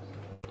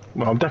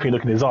 Well, I'm definitely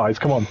looking in his eyes,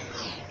 come on.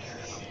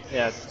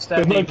 Yeah,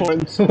 There's no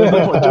point doing it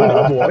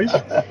otherwise.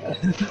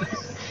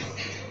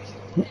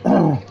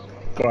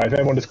 Right, if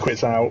everyone just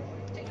quits out.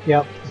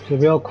 Yep, so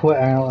we all quit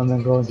out and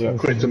then go into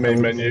quit the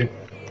main menu.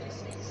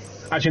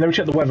 Actually, let me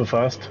check the weather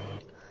first.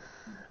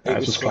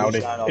 It's just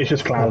cloudy. It's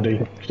just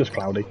cloudy. It's just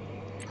cloudy.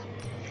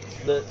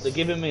 They're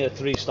giving me a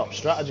 3-stop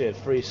strategy,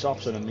 3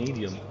 softs and a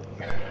medium.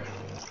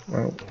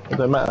 Well, it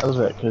don't matter, does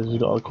it? Because you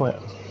got to quit.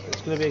 It's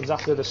it's going to be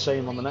exactly the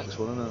same on the next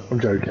one, isn't it? I'm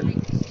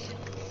joking.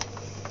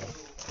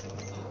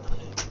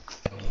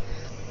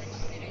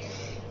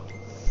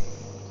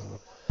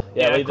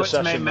 Yeah, leave the click to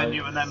session, main mate.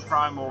 menu and then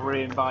Prime will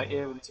re-invite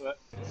you into it.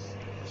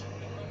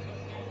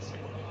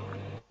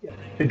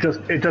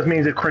 It just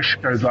means if Chris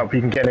shows up, he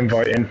can get an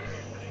invite in.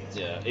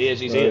 Yeah, he's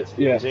here.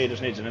 Yeah. He's here,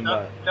 just needs an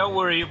invite. Don't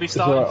worry, you'll be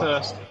starting alright.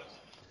 first.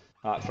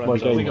 Alright, My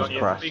friends game only. just you.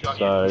 crashed, We got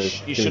so...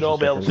 You should all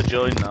be able to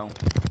join now.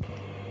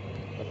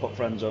 I put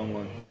friends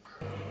only.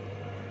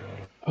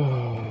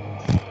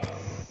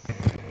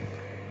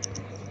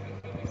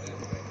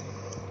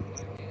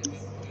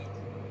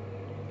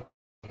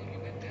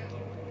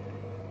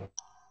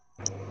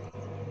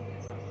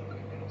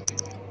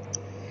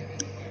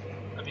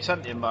 Have you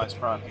sent the invites,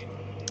 Prime?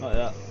 Not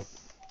yet.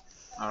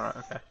 Alright,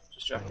 okay.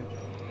 Just checking.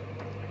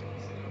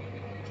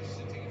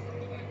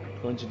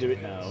 Going to do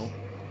it now.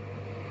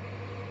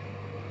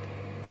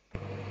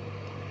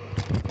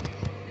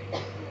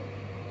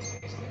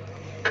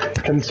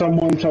 Can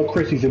someone tell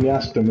Chris he's in the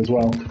Aston as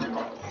well?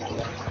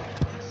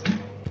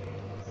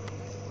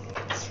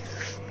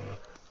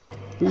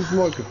 Whose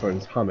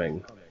microphone's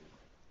humming?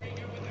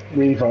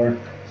 Revo.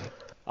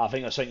 I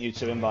think I sent you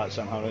 2 invites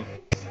then, Harry.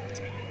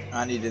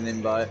 I need an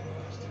invite.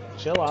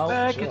 Chill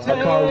out. Chill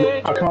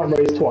I out. can't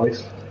raise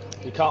twice.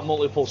 You can't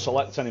multiple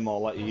select anymore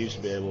like you used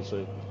to be able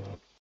to.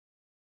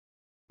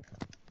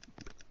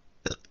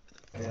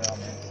 Yeah,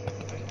 man.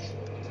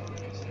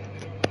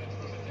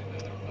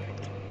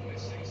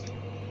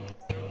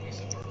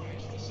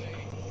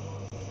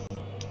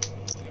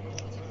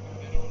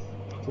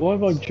 Why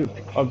have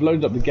I've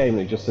loaded up the game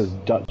and it just says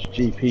Dutch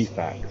GP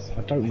facts.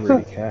 I don't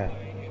really care.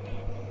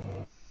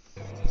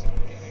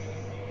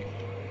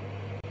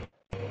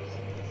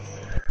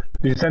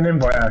 You send an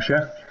invite, Ash,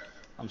 yeah?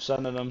 I'm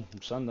sending them.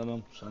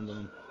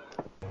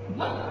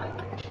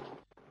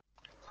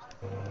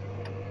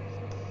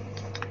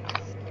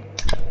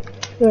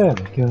 There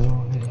we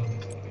go.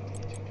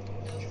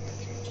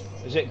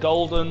 Is it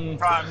golden?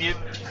 Prime, you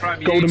Golden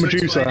need to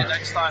Medusa. explain it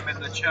next time in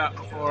the chat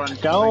before I'm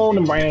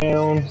Golden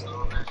brown.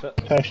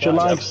 Test your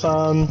like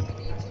sun.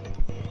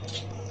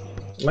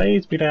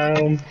 Lays me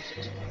down.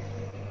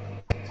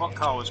 What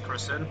car was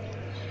Chris in?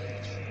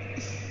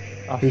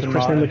 Who's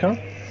Chris in the car?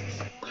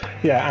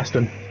 Yeah,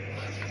 Aston.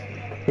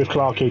 With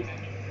Clarky.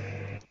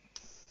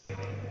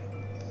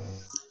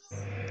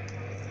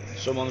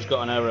 Someone's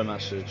got an error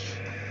message.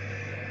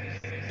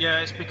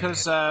 Yeah, it's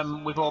because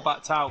we've all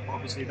backed out, but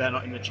obviously they're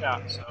not in the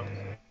chat, so...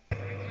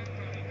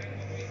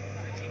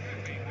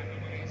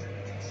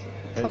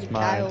 Probably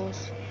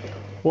Kyle's.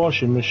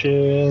 Washing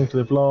machines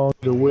live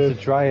longer with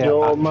dryer,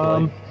 your actually.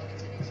 mum.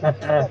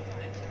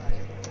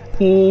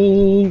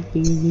 Mate,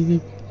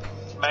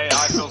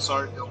 I feel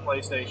sorry for your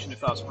PlayStation if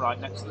that's right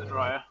next to the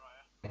dryer.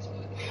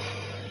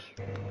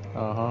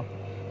 Uh-huh.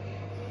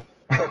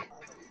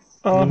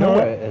 You know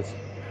where it is.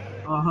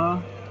 Uh-huh.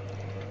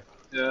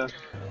 Yeah.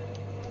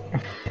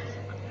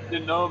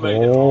 Didn't know, mate.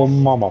 Oh,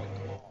 mama.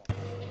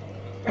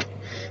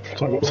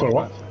 Sorry,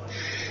 what?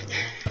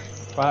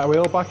 Right, are we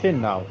all back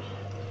in now?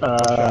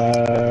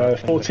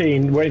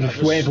 14, waiting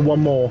for one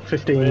more.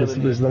 15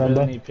 is the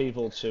number. Need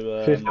people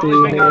to, 15 The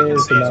only thing I can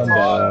is see the is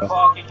number.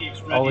 Clarky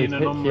keeps readying a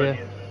number.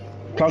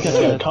 Clark has to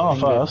get a car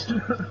first.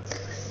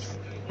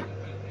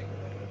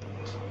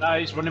 Nah,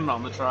 he's running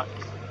around the track.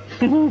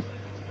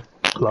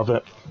 Love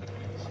it.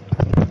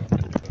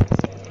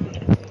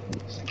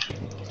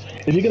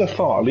 If you're gonna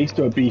fart, at least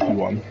do a beefy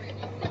one.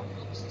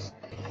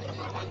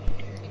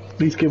 At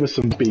least give us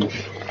some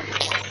beef.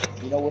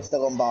 You know we're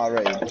still on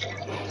Bahrain.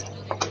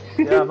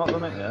 Yeah, I've not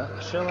done it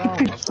yet. Chill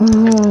out.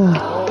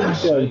 Oh,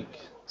 sake.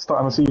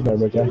 Starting the season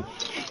over again.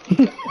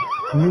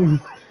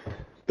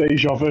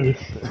 Deja vu.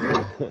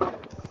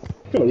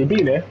 Hello, we've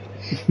been here.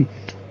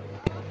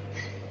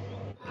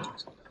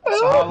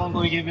 So how long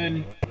are we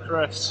giving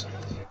Chris?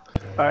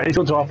 He's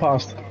got to our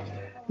past.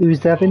 Who's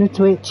having a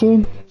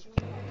twitching?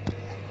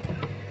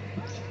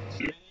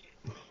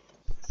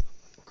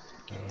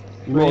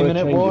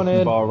 3-minute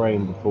warning.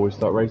 Bahrain before we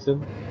start racing.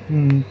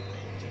 Hmm.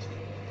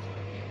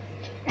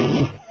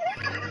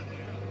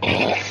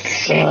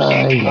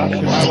 Actually,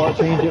 might want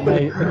to change it,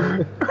 mate.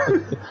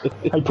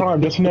 Hey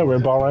Prime, just to know we're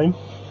in Bahrain.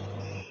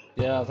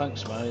 Yeah,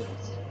 thanks, mate.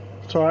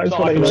 It's alright, It's it's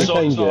not, like fine.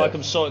 it's not like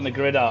I'm sorting the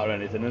grid out or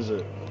anything, is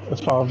it?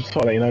 That's fine, just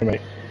thought I'd let you know,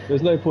 mate.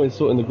 There's no point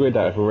sorting the grid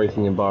out if we're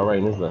racing in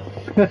Bahrain, is there?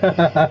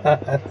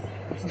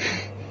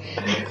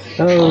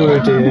 Oh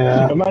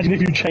dear. Imagine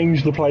if you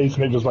changed the place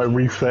and it just like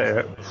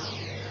reset it.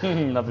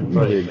 That'd be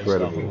pretty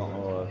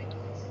incredible.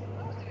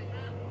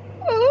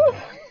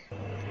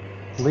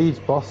 Leeds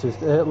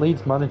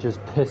manager's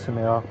pissing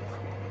me off.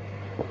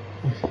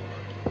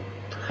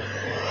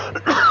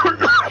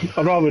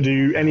 I'd rather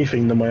do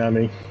anything than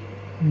Miami.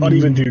 I'd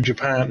even do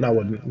Japan. No, I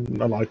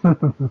wouldn't. I like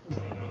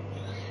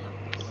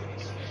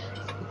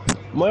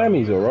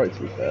Miami's alright,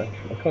 to be fair.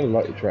 I kind of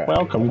like the track.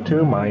 Welcome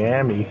to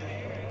Miami.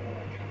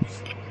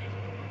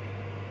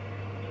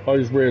 I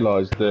just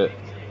realised that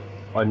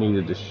I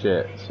needed a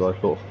shit, so I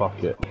thought,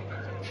 fuck it.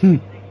 The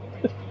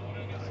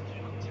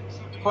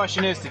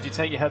question is, did you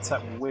take your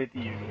headset with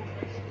you?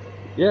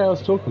 Yeah, I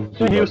was talking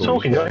to you. He was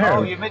talking, you don't hear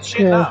Oh, him? you're mid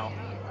shit Yeah. now.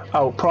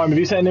 Oh, Prime, have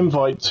you sent an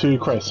invite to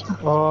Chris?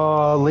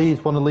 Oh,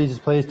 one of Leeds'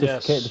 players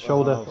dislocated the Yes,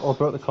 shoulder or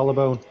broke the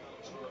collarbone.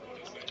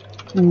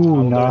 Ooh, I'll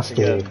do it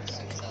nasty. again.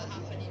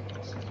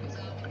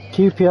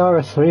 QPR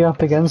are 3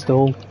 up against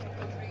Hull.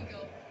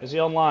 Is he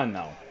online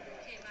now?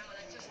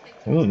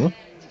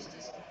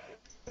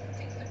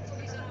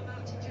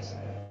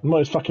 Not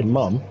his fucking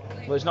mum.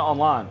 Well, he's not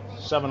online.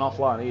 7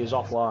 offline. He is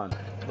offline.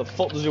 The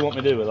fuck does he want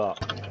me to do with that?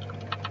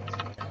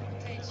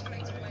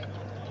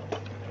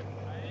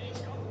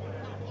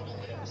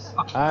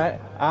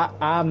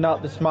 I'm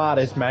not the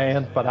smartest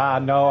man, but I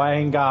know I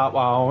ain't got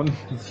one.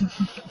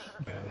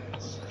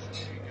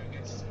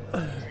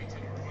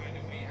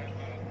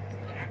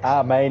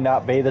 I may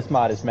not be the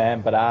smartest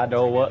man, but I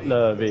know what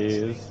love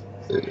is.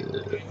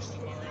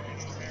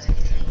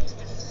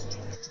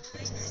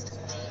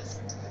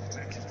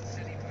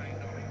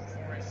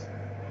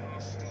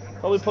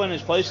 Probably playing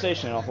his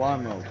PlayStation in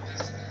offline mode.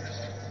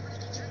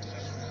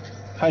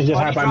 He said,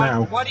 how about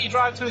now? Why do you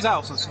drive to his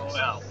house and sort it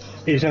out?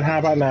 He said, how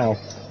about now?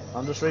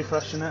 I'm just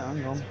refreshing it.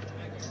 Hang on.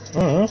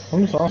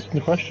 I'm just asking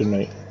the question,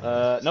 mate.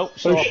 Nope,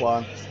 still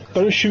offline.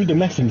 Don't shoot the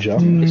messenger.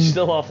 He's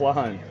still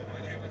offline.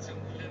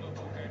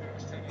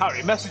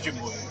 Harry, message him.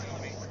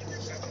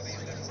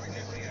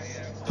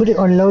 Put it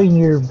online,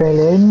 your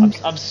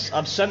bellend.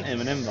 I've sent him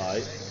an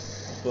invite,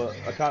 but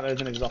I can't do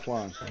anything because he's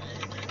offline.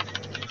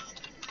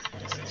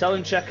 Tell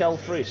him check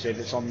L3, see if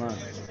it's on there.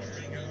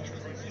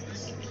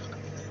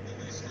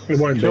 It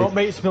won't Do you know be. what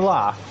makes me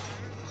laugh?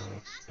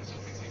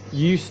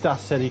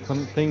 Eustace said he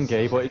couldn't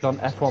thingy, but he's on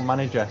F1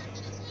 Manager.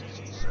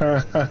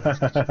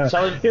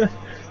 Tell him.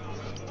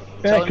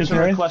 Tell him to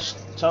request.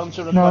 Tell him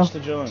to request to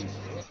join.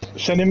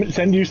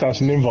 Send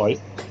Eustace an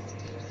invite.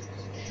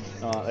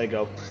 Alright, there you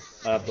go.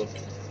 I have done.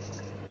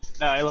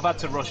 No, he'll have had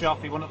to rush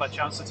off. He wouldn't have had a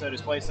chance to turn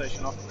his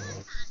PlayStation off.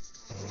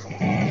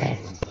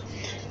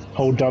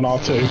 Hold down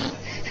R2.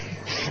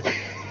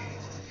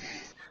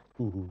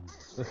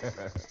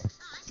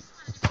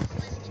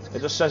 It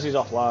just says he's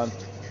offline.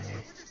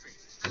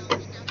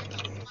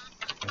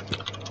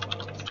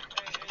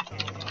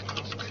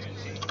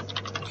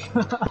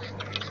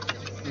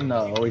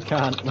 No, we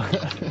can't.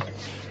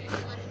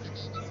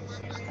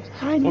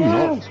 I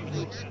know.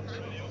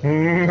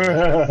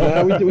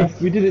 Yeah,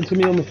 we did it to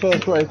me on the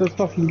first race. Let's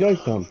fucking go,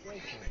 son.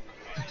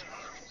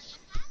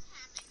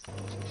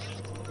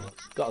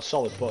 Got a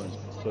solid point,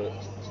 but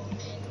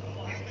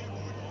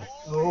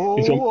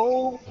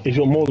He's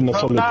got more than a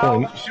solid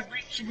point.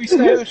 Should we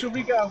stay or should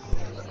we go?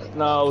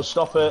 no,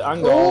 stop it.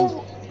 Hang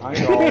on.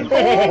 Hang on.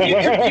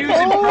 You're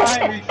confusing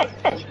Prime.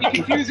 You're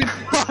confusing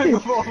Prime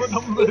with all the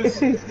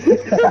numbers.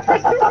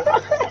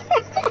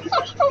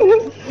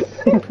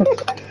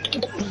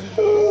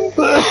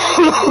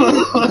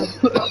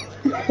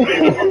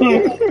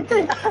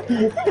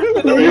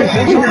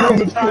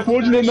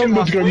 Watching the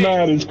numbers go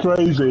mad is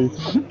crazy.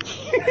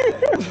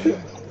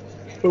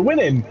 We're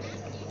winning.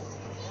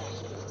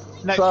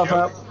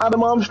 Southampton,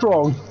 Adam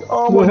Armstrong.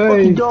 Oh my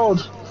fucking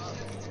god.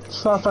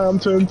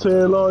 Southampton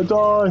till I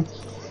die.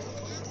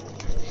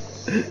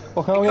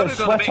 Well, can we get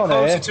sweat on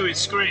closer here? to his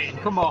screen.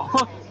 Come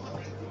on.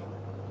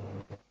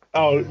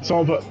 Oh,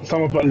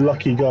 someone put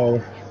lucky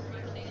goal.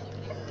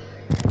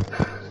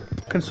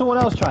 Can someone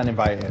else try and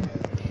invite him?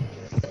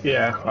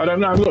 Yeah, I don't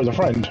know. I've got as a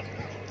friend.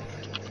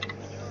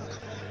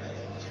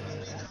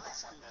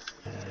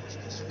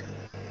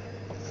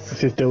 It's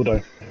his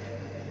dildo.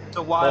 It's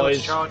a wireless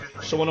Boys, charger.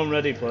 someone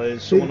unready,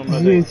 please. Someone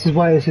unready. This is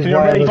why this is I'm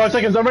why. ready. 5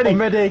 seconds. I'm ready. I'm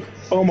ready.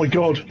 Oh my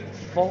god.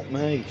 Fuck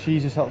me.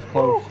 Jesus, that was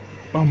close.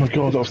 Oh my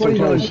god, that was so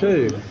close.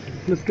 29-2.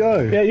 Let's go.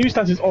 Yeah,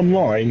 Eustace is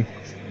online.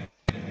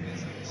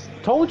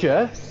 Told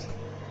you.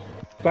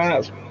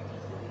 That's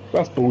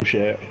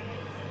bullshit.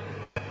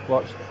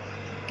 Watch.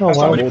 Oh wow.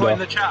 Somebody put in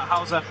the chat,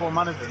 how's F1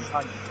 management?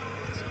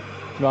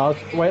 No,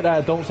 wait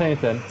there. Don't say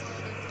anything.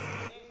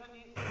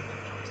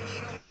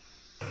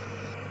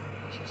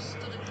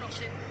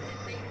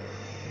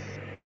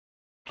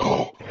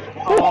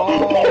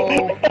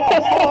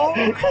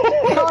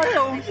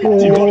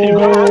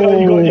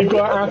 You've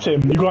got to at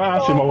him. You've got to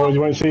at him, otherwise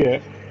you won't see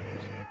it.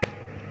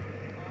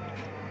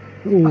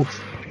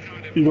 Oof.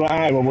 You've got to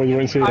at him, otherwise you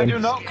won't see I him. do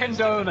not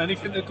condone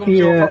anything that comes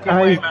your fucking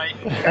way,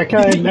 mate. I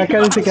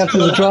can't think after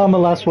the drama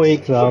last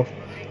week though,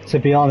 to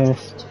be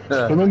honest.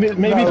 But maybe his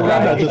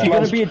granddad If just you're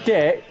loves. gonna be a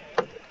dick,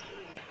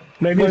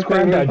 Maybe his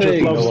granddad just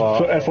thing, loves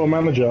or what? F1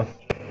 Manager.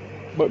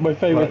 But my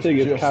favourite Right, thing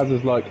is just- Kaz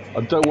is like,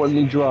 I don't want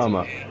any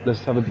drama. Let's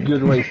have a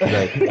good race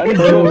today. And he's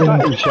all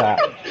that in chat.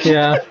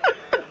 Yeah.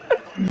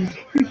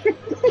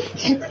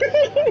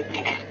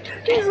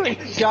 He's like,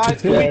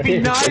 guys, can we be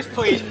nice,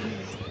 please?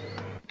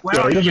 Where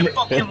Yeah, are he you, you doesn't-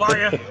 fucking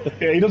liar?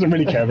 Yeah, he doesn't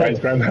really care about his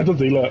granddad, does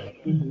he? Look,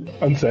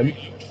 unsent.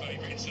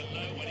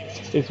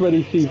 It's when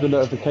he sees the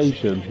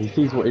notification, he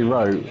sees what he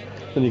wrote,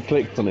 then he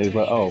clicks on it, he's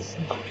like, oh.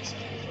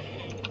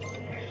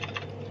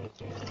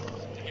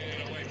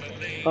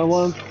 I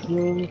want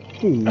your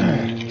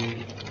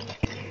food.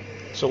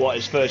 So what,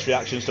 his first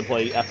reaction is to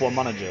play F1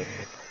 Manager?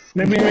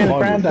 Maybe me and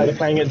Grandad are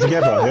playing it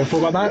together. You ever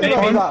thought about that? Maybe.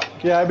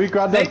 Yeah, my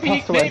granddad Maybe,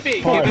 passed away.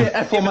 maybe, Fine. given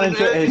F1 an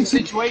manager urgent is.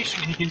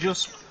 situation, he can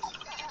just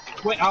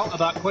quit out of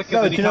that quicker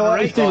No, than do he you can know a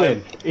what he's race.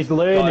 doing? He's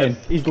learning.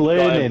 He's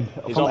learning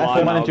He's from online F1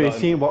 now, manager. got He's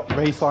him. seeing what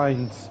race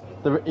lines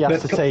he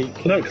has to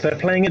take. Look, they're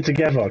playing it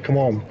together. Come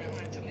on.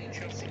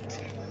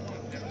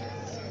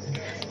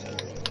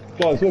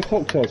 Guys, what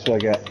cocktails should I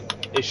get?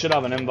 He should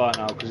have an invite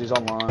now because he's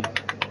online.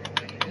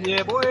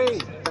 Yeah, boy.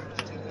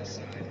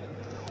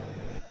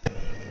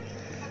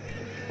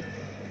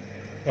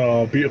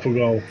 Oh, beautiful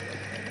goal.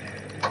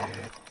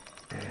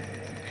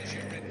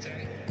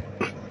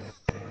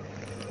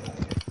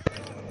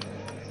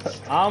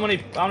 How many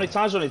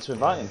times do I need to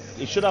invite him?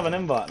 He should have an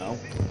invite now.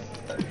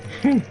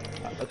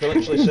 I can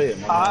literally see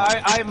him.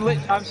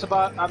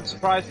 I'm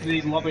surprised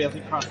the lobby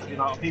hasn't crashed with the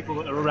amount of people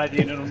that are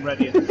ready and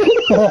unready.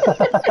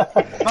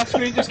 My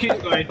screen just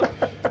keeps going.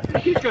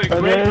 It keeps going.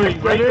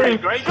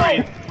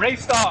 Great.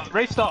 Race start.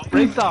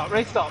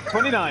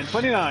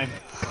 29.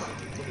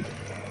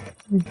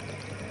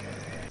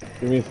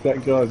 Give me a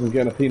sec, guys. I'm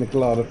getting a pina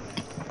colada.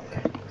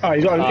 Oh,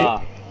 he's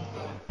got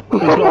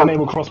to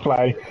enable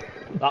crossplay.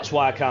 That's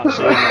why I can't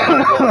see him.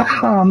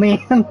 Oh man.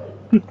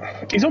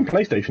 He's on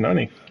PlayStation, isn't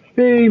he?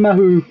 Hey,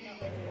 Mahoo.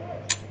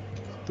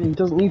 He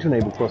doesn't need to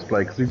enable crossplay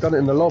because we've done it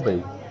in the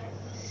lobby.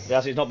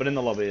 Yes, he's not been in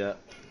the lobby yet.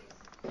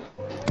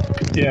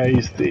 Yeah,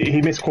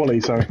 he missed quali,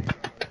 so.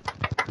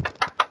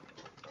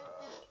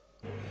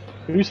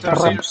 Who's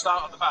So you just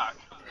start at the back.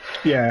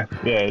 Yeah,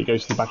 he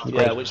goes to the back of the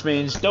grid. Yeah, which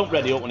means don't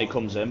ready up when he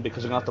comes in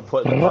because I'm going to have to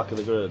put him in the back of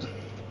the grid.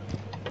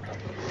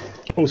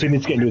 Also, he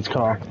needs to get into his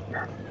car.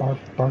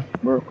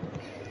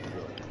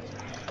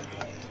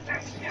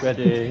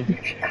 Ready.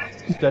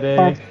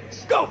 Steady.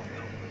 Go!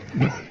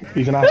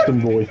 He's an Aston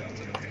boy.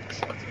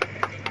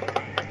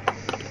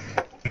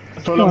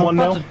 Full on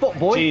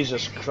 1-0.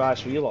 Jesus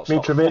Christ, will you lot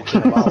stop Mitrovic.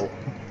 fucking about?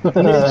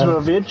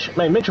 Mitrovic.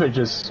 Mate, Mitrovic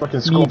has fucking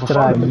scored for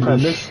fun in the Prem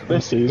this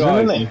season,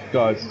 Guys, isn't he?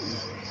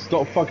 guys,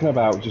 stop fucking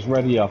about. Just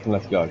ready up and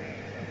let's go.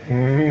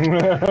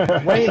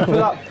 Wait for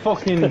that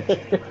fucking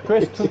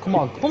Chris to come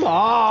on.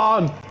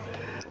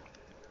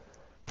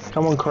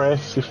 Come on,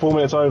 Chris. It's 4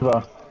 minutes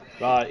over.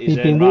 Right, he's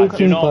You've in. been Right,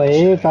 waiting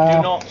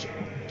forever.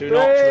 do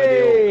not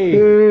ready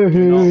up.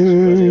 Do not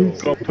ready up.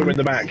 Got to put him in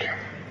the back.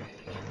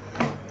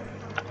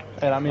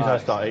 Hey, that means I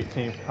start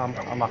 18th. I'm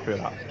happy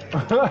with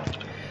that.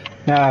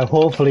 Now,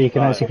 hopefully he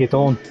can actually get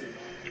on.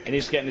 He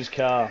needs to get in his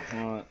car.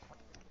 Right.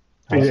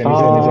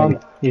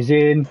 He's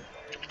in.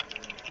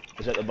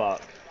 He's at the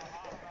back.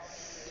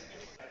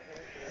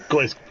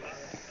 Got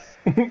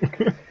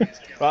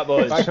Right,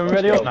 boys. Right, can we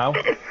ready up now?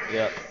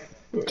 Yeah.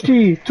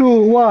 3,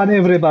 2, 1,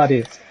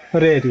 everybody.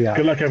 Ready up.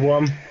 Good luck,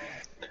 everyone.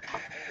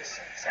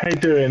 How you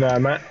doing,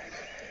 Matt?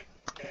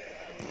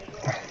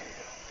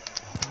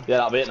 Yeah,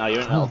 that'll be it now.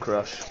 You're in that'll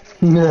crush.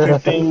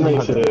 15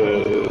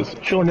 metres.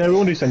 Sure, no, we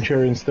want to do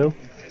Centurion still.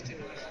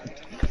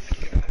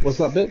 What's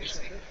that, bitch?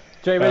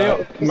 Jay,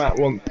 ready up? Matt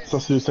wants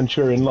us to do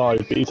Centurion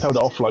live, but he's held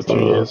it off for like 2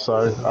 years,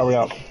 so hurry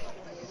up.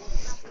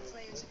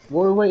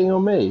 Why are we waiting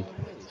on me?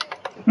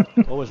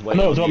 Always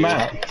waiting. No, it's on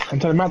not you. Matt. I'm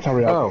telling Matt to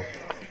hurry up. Oh.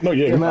 Not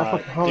you.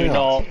 Right, do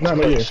not No, not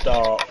click you.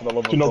 start for the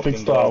love Do of not click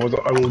fucking start, God.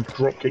 I will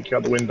drop kick you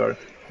out the window.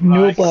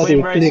 Nobody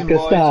clean racing, click a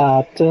boys.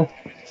 start.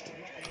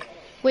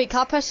 Wait,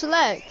 can't I press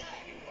select?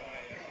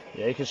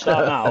 Yeah, you can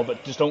start now,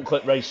 but just don't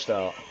click race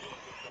start.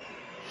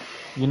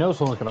 You know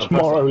someone's gonna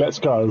Tomorrow, let's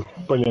go.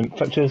 Brilliant.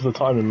 Cheers for the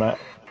timing, Matt.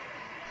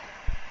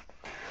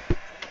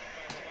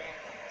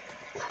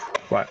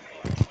 Right.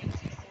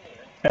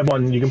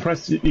 Everyone, you can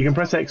press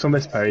X on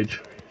this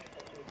page.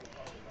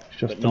 It's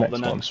just But the not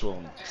next the one. next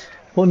one.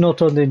 But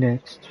not on the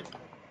next.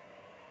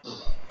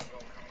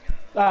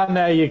 And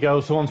there you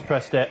go, someone's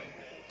pressed it.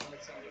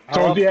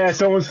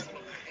 Someone's.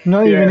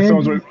 Not Yeah, even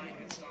someone's. in.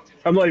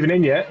 I'm not even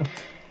in yet.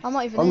 I'm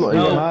not even I'm in.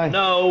 not even.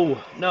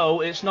 No,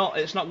 it's not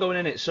going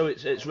in it, so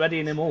it's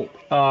readying him up.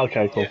 Oh,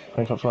 okay, cool.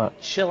 Thanks for that.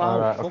 Chill out,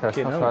 Alright, okay,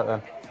 fucking that's hell. right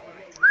then.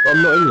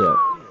 I'm not in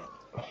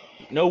yet.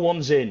 No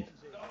one's in.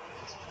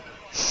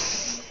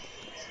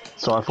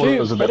 So I thought it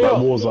was a bit like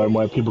Warzone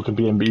where people can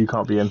be in, but you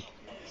can't be in.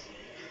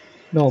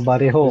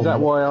 Nobody home. Is that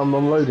why I'm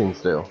unloading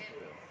still?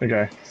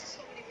 Okay.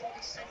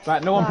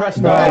 Right, no one pressed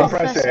Right. it.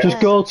 Press it.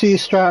 Just go to your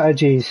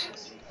strategies.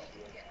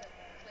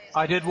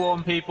 I did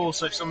warn people,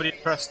 so if somebody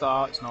press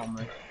start, it's not on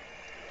me.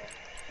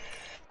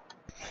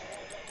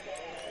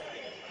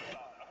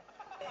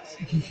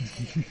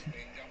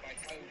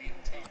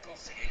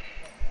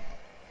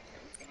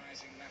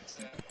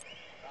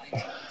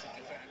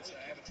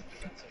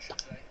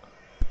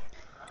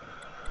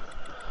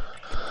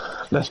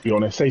 Let's be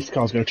honest, safety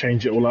car's going to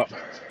change it all up.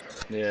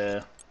 Yeah.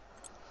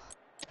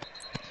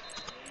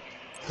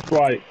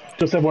 Right,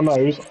 just so everyone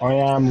knows, I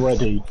am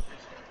ready.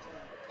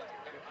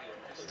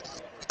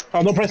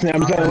 I'm not pressing it,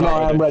 I'm saying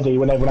I am ready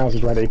when everyone else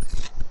is ready.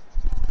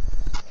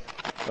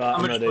 Right, I'm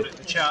I'm gonna ready. put it in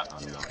the chat.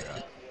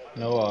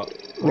 You know what?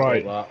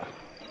 Right. That.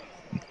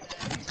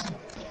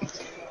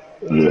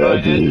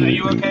 Right, are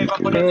you okay if I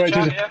put it in the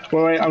chat, yeah?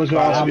 Wait, I was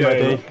going to ask I'm you.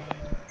 ready.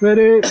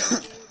 Ready?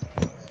 So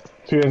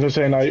you're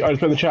saying, I was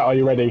put in the chat, are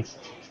you ready?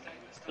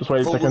 Just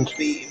wait a Fulham's second.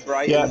 beating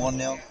Brighton Yeah.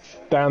 1-0.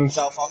 Dan's.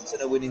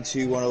 Southampton are winning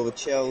 2-1 over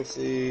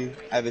Chelsea.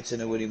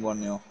 Everton are winning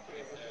 1-0.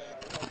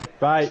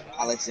 Right.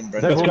 Palace in Is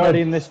Brentford. everyone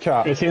ready in this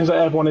chat? It seems that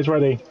everyone is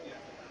ready.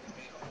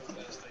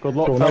 Good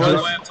luck, Cool,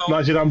 fellas.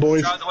 nicely done,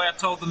 boys. Shout the way I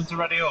told them to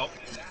ready up.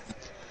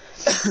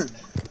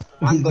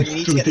 Hang on, you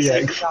need to get the DX.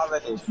 safety car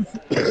ready.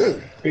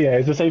 Yeah,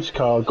 it's a safety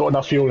car. Got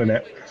enough fuel in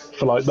it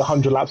for like the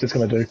 100 laps it's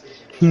going to do.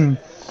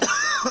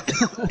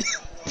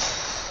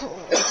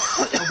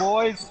 So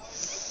boys.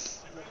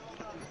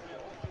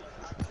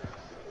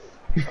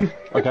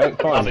 Okay,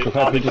 fine.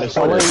 Prepare to be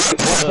Solly,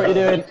 disappointed. what are you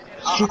doing?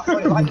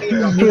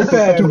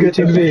 Prepare to get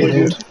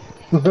invaded.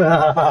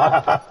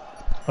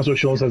 That's what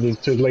Sean says to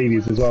his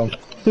ladies as well.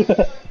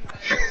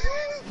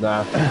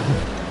 Nah.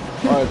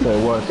 I'd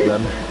say worse to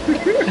them.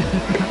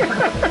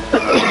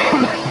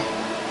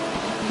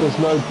 There's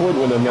no point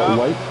when they're not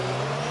awake.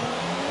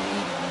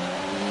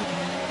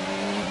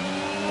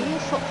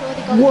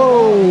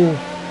 Whoa!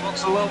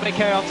 Looks a little bit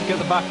chaotic at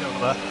the back over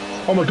there.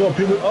 Oh my god,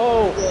 people.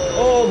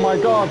 Oh my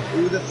god.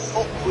 Who the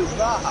fuck was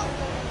that?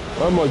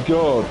 Oh my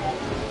god.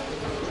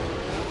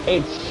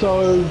 It's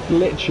so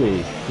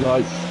glitchy.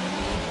 Like,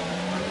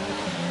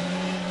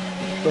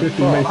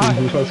 15 metres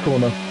into the first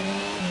corner.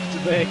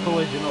 Severe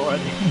collision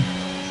already.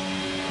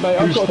 mate,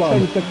 I've Who's got a spun?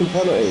 10-second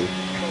penalty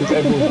because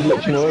everyone's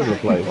glitching all over the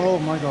place. Oh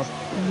my god.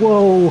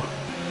 Whoa!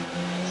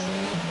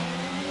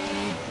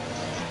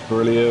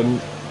 Brilliant.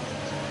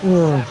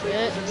 Ugh.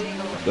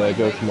 There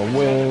goes my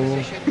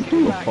wing.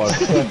 Got 5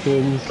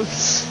 seconds.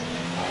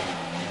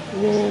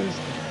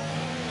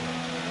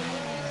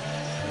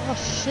 Oh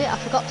shit, I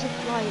forgot to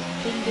like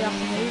bring the off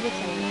and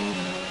overtake.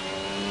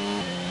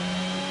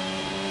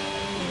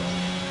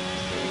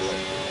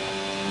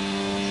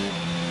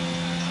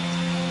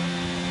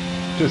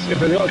 Just if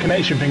they've got a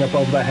connection thing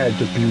above their head,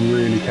 just be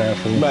really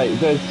careful. Mate,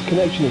 there's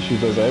connection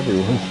issues over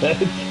everyone's head.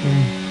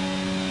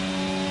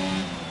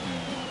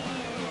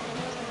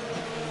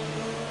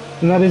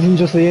 And that isn't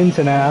just the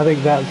internet, I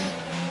think that's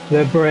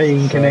their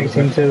brain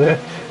connecting to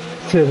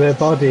their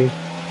body.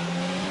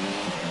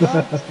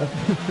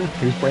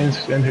 Whose brains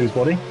and whose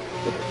body?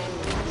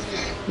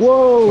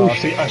 Whoa! Oh,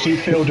 I see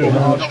Phil doing the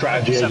hard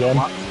strategy again.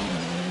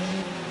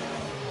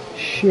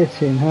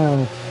 Shit in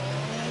hell.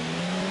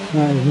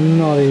 That is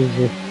not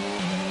easy.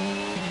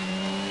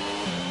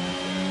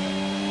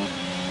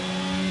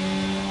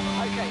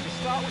 Okay, the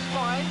start was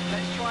fine.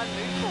 Let's try and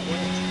move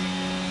forward.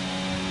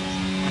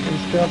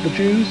 Let's grab the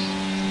Jews.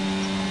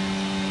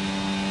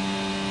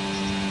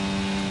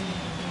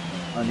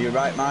 On your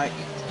right, Mike.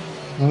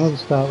 Oh, the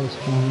start was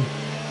fine.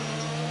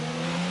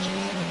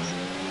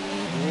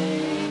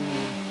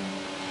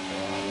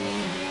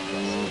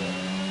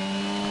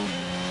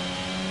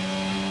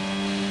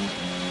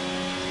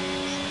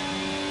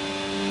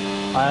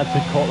 I had to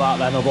cut that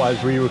then,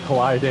 otherwise we were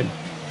colliding.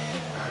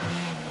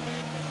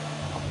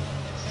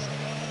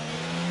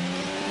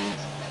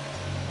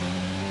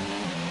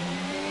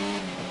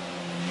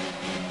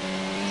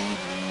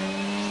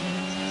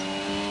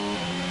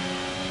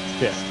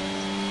 Yeah.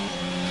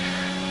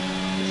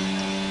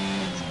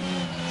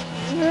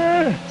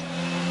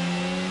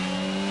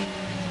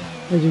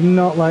 I do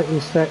not like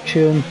this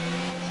section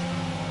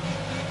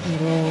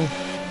at all. My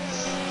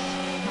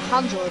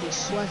hands are already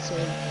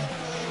sweating.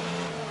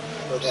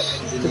 Go get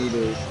pins and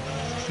needles.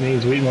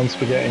 Needs wheat on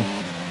spaghetti.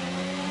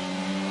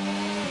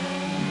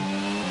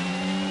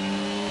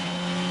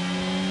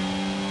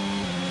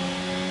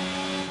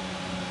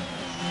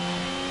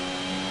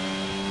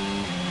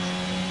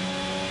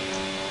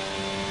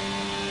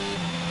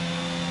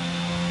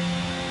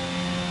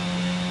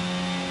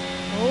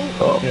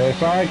 Oh, yellow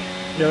flag.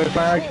 Yellow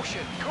flag.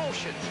 Caution,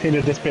 caution. He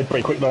did this bit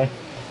pretty quick though.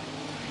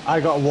 I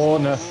got a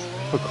warner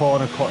for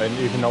corner cutting,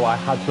 even though I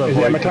had to Is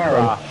it a avoid the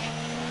McLaren?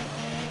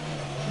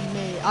 crash.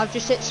 Me, I've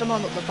just hit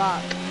someone at the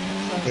back.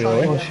 So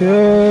Really?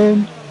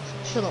 Caution!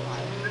 shut up,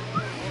 man.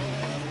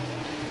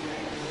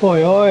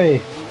 Oi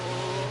oi!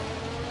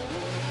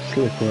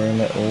 Slippery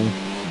little.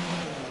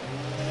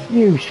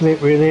 You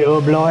slippery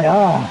little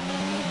blighter!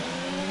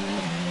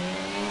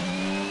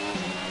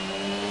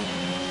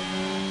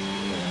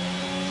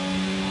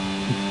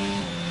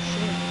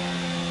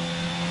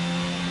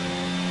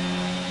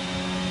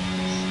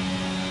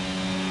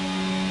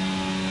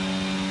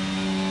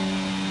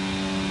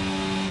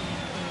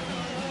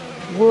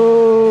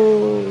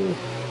 Whoa!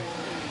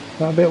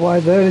 Got a bit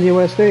wide there,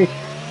 USD.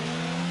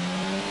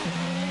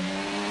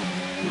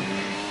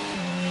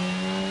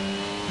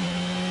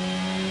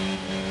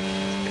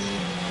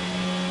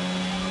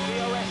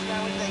 DRS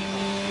now in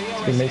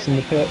Naples. Teammates in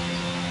the pit.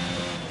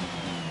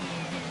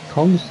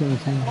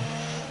 Constantine.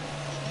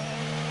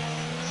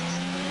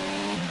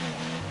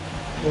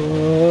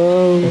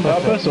 Whoa!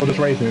 Purpose or just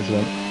racing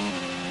incident?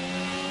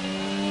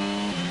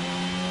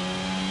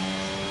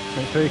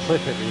 Make sure you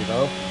clip it,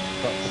 Revo.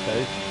 That's the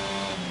case.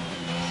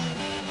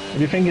 If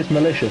you think it's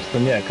malicious,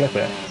 then yeah, clip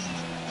it.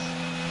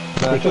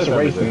 It's just a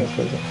racing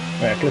incident.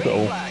 Yeah, clip it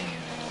all.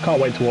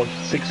 Can't wait to watch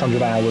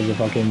 600 hours of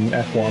fucking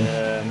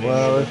F1.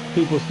 Well, if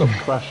people stop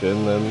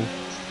crashing, then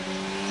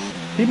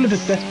People are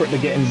just desperate to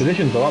get in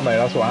positions, though, aren't they?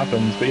 That's what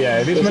happens. But yeah,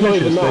 if it's It's not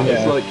even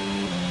malicious, that. then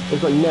yeah.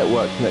 It's like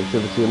network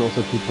connectivity and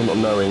also people not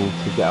knowing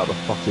to get out the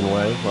fucking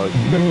way. Like,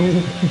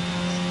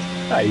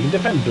 Hey, you can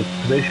defend the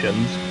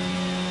positions.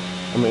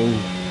 I mean,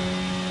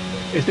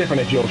 It's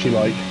different if you obviously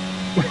like.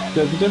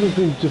 there's a difference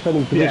between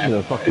defending position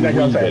and fucking that's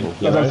what I'm saying. weaving.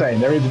 That's what I'm saying.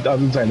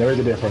 There is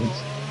a difference.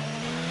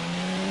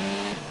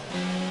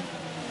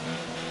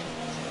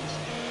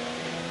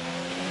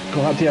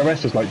 God, that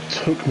DRS just like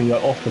took me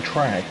like, off the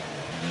track.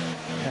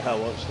 Yeah, I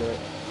watched it.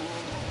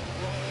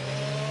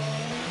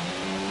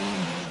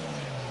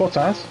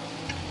 Bottas.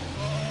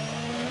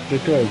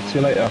 Good. See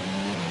you later.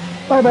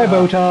 Bye bye,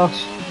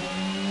 Bottas.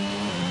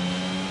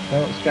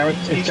 Well, it's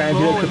guaranteed He's extra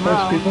rolling points,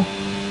 round. people.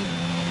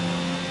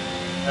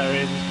 There he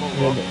is, he's put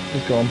Yeah, one. but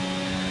he's gone.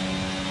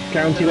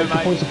 Guaranteed Hello, extra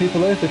mate. points for people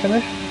though if they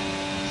finish.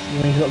 You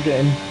mean he's not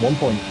getting 1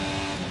 point.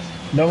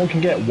 No one can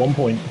get 1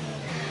 point.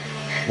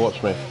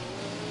 Watch me.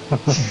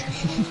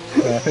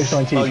 Finish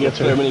 19. I'll get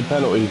so many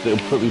penalties it'll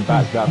put me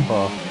back that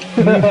far.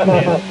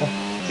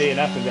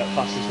 DNF and get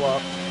fastest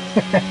lap.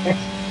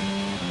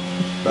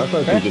 That's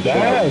actually a good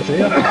shout. See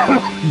ya.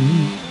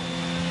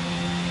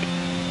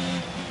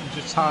 He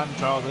just time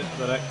trials it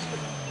for the next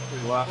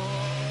 2 laps.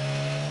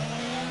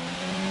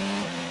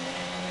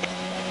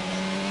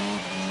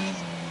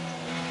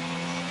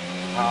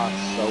 Ah,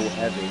 so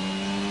heavy.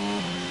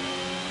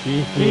 G.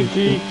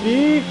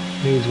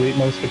 News week,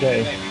 no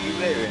spaghetti. Maybe you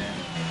later in it.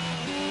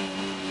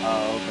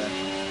 Oh, okay.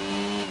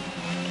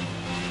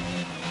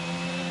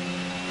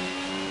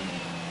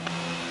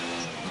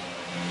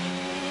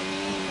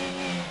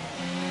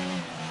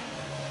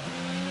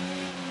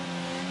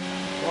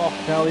 Oh,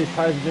 hell, these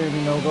tyres are doing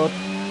me no good.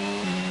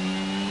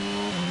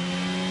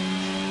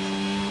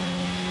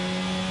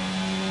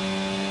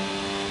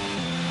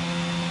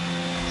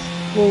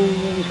 Oh,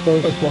 that was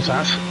close. What's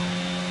that?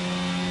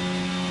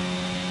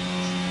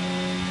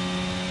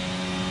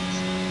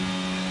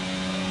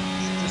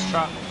 This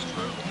track looks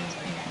brutal.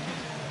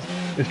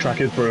 This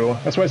track is brutal.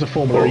 That's why it's a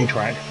Formula E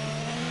track.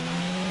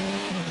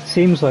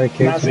 Seems like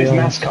it. It's to be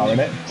honest. NASCAR, isn't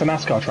it? It's a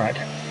NASCAR track.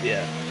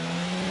 Yeah.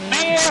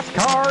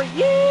 NASCAR,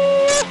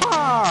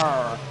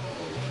 yeehaw!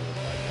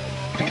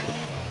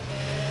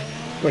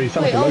 Well, you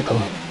sound Wait, like a hold local.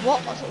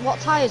 on. What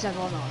tyres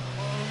everyone on?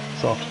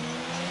 Soft.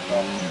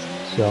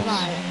 So,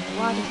 Right.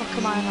 Why the fuck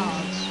am I on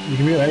hards? You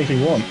can be on anything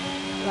you want.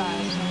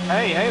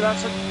 Right. Hey, that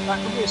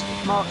could be a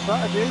smart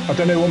strategy. I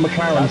don't know what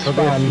McLaren's That could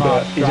be a fan,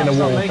 smart but he's in a strat.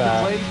 wall. Make a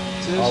fair. play. It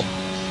is. Oh.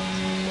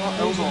 What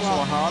Bill's is also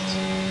on hard.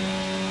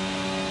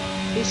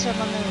 Who said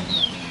my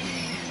news?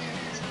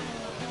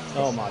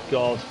 Oh my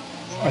god.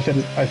 I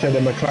said a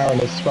McLaren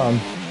is spun.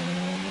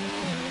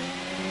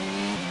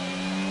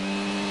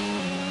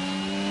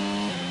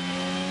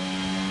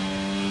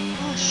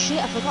 Oh shit,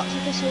 I forgot to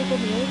disable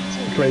my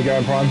aim Where you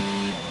going, Prime?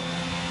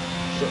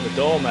 Shut the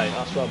door, mate.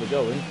 That's where we're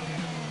going.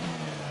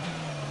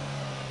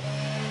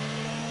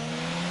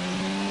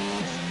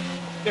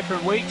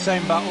 Different week,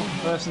 same battle for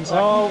first and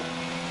second. Oh.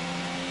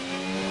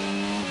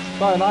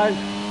 Sorry, mate.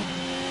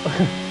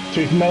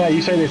 No,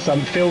 you say this,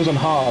 Phil's on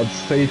hards,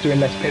 so he's doing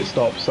less pit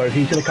stops, so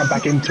he's going to come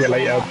back into it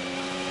later.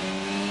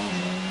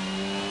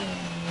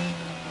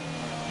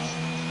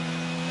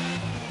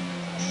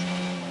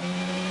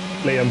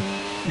 Liam.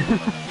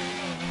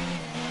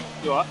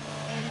 You what?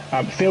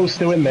 Phil's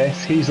still in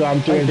this, he's doing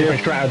a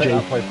different strategy.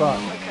 Play back.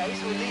 Okay,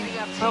 so we're leading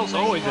up to Phil's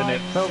always in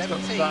it. Phil's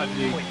got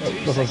strategy.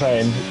 That's what I'm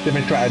saying, it's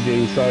different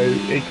strategy, so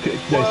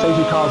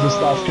safety cars and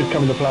stuff could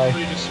come into play.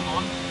 We just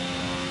spun.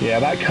 Yeah,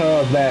 that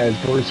curve there is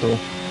brutal.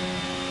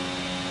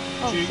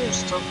 Oh, Duke shit.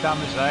 just took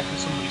damage there because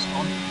somebody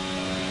spun.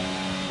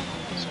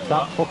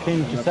 That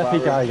fucking Giuseppe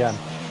guy again.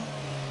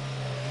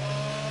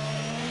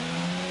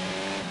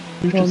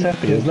 Who's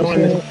Giuseppe? There's no one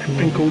in this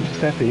thing called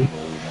Giuseppe.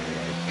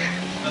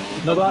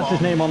 No, but that's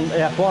his name on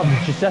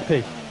F1,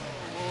 Giuseppe.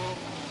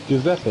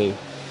 Giuseppe.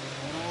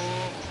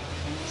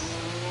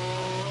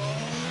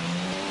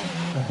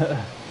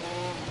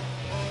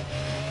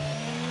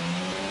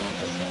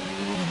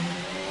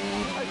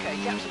 Okay,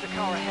 gap to the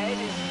car ahead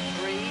is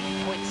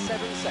 3.7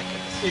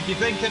 seconds. If you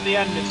think at the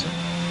end it's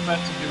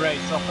meant to be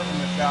raced, I'll put in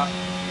the chat.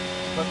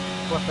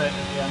 Flip it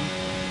at the end.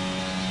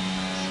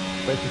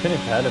 But if you finish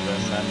ahead of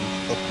him, then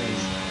fucking...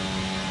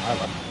 I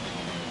left.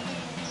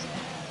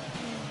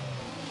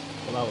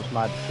 Well, that was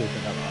my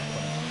decision at that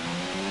point.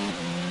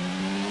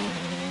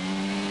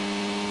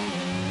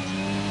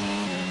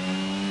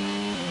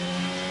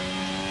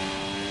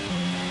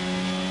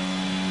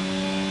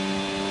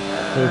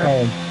 Who's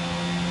home?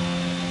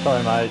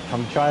 Sorry, mate.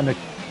 I'm trying to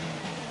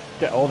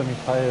get hold of my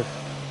tyres.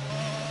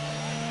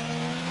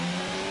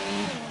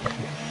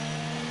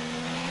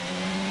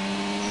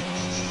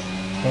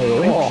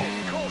 Oh,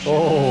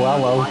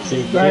 hello,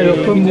 GG. right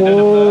up and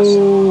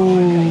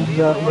whoa!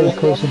 That was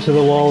close into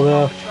the wall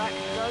there. Track,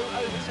 no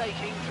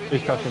overtaking through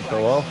He's the crashing for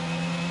a overtakes.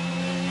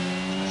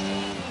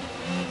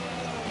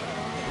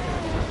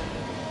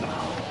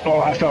 while.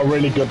 Oh, that felt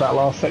really good, that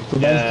last sector.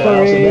 Yeah, That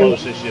that's the Sorry.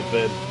 closest you've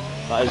been.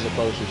 That is the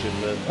closest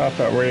you've been.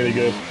 felt really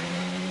good.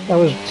 That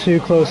was too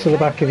close to the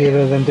back of you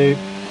there, then, Duke.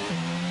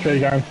 Where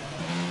you going?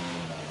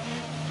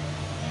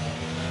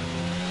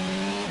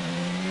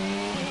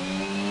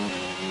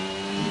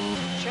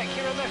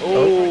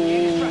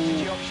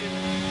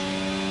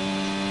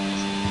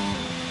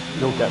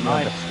 get me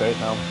on the straight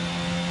now.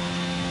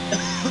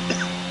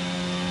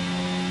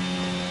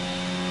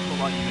 Look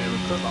like you nearly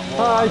cut that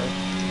wall. Hi.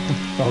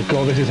 Oh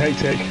god, this is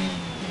hectic.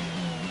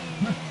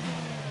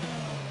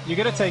 You're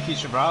gonna take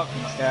each other out,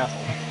 be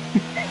careful.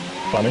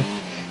 Funny.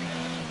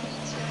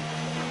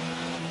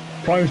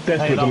 Prime's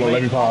desperate to not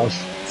let me pass.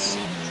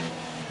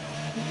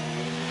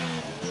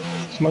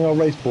 It's my old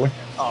race boy.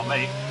 Oh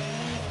mate,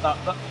 that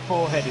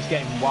forehead is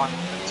getting white.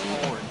 It's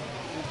pouring.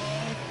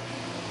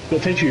 The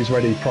tissue's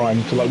ready,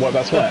 Prime, to like wipe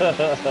that sweat.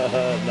 No,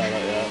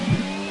 not yet.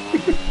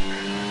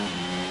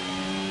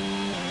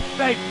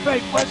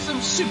 Babe, where's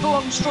some super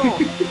long straw?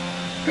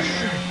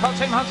 Can't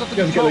take my hands off the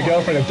You have to get the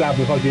girlfriend and dab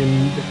the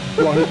fucking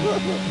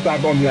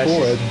dab on your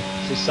forehead.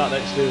 She's sat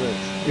next to it.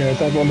 Yeah,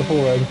 dab on the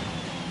forehead.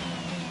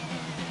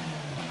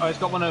 Oh, he's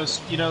got one of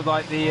those, you know,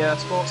 like the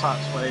sports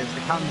hats where there's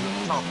the cans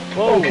at the top.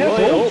 Whoa,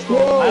 careful!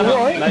 Whoa, hang on,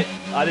 right. mate,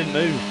 I didn't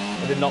move.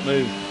 I did not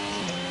move.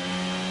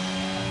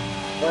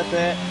 Worth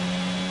it.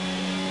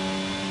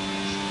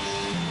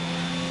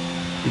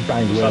 You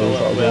banged Just had a wheels.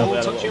 little that was bit, all. we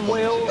had a Touching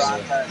little wheels.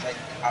 Trying to take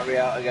Harry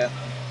out again.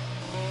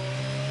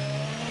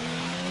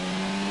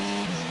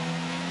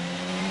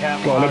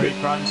 Careful, Go on, Harry, let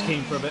me- Prime's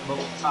keen for a bit of a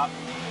little tap.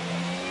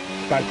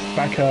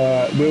 Back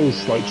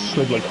wheels like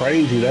slid like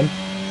crazy then.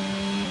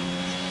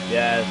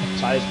 Yeah,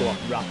 tyres go off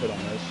rapid on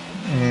this.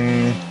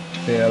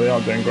 Yeah, they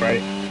aren't doing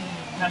great.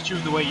 That's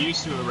just the way you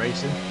used to a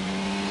racing.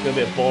 It's going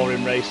to be a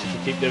boring race if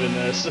we keep doing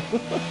this. Keep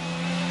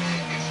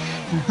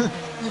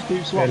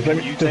Yeah, swapping,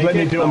 just let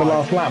me do it on the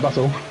last lap, that's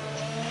all.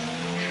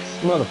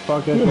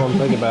 Motherfucker, come on,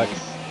 take it back.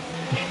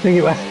 Take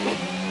it back.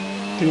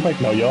 Take it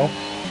back now, y'all.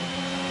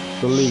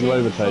 The legal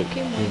overtake.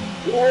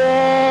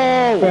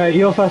 Right,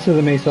 you're faster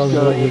than me, so I'll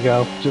just let you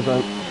go. Just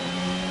like,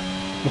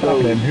 What's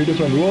happening? Who just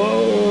went,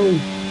 whoa?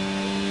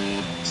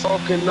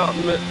 Fucking not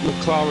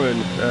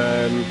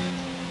McLaren.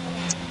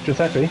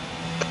 Giuseppe?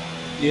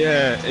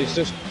 Yeah, it's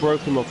just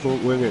broken my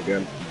front wing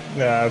again.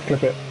 Yeah,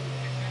 clip it.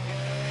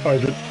 Oh,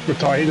 he's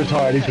retired, he's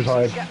retired, he's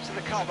retired. The gap to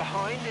the car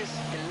behind is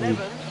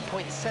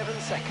 11.7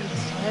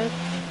 seconds.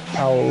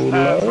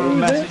 Paolo,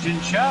 From a is it? message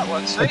in chat,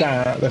 let's Oh, see.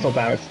 Dan, that's not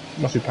Dan, it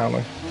must be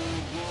Paolo.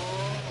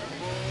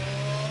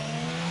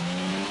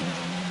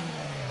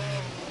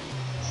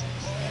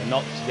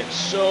 Not to get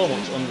so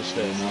much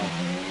understeer now.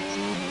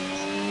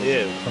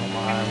 You.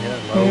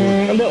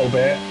 A little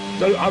bit.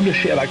 I'm just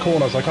shit at that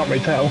corner, so I can't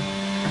really tell.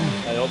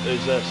 Hey, up,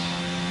 who's this?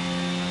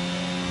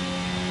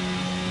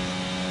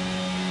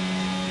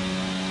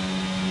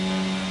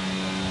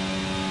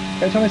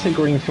 Every time I say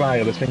green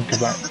flag, I just think of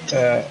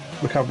that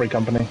recovery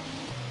company.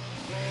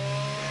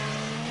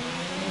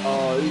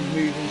 Oh, he's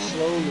moving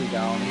slowly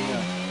down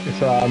here.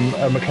 It's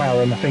a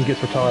McLaren, I think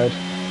it's retired.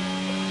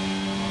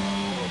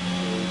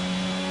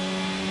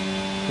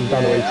 It's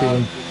down to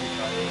 18.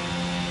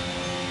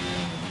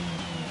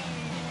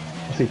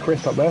 I see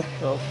Chris up there.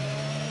 Oh.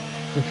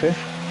 In fifth.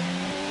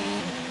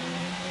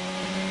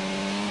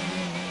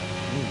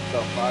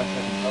 Got 5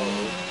 seconds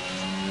total.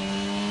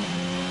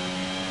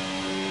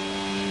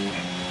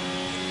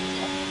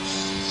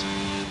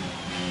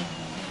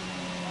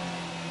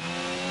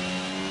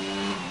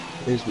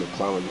 These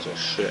McLarens are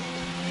shit.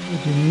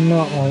 I do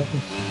not like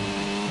this.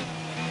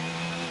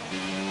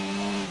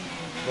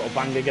 Got a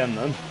bang again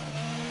then.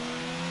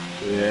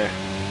 Yeah.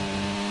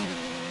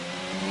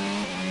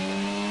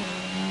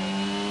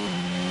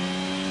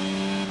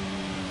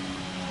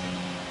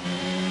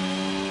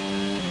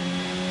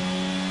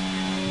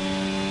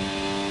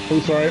 Oh,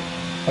 sorry.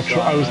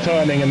 I was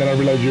turning and then I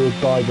realised you were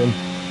diving.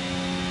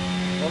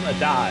 It wasn't a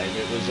dive,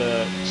 it was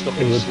stuck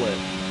It in was- slip.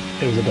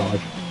 It was a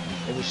dive.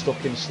 It was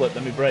stuck in slip,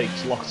 then my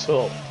brakes locked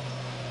up.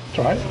 It's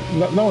alright.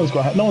 No one's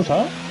hurt. No, it's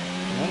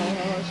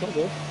all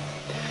good.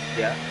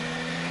 Yeah.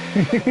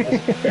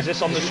 Is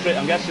this on the stream?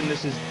 I'm guessing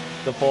this is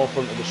the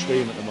forefront of the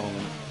stream at the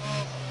moment.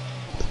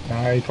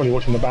 Nah, he's probably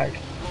watching the back.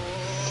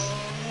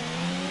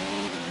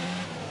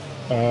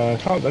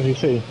 Can't actually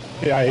see.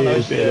 Yeah, he Oh, no,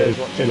 is. yeah, It he's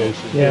is. watching It is.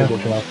 us. He Yeah. is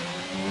watching us.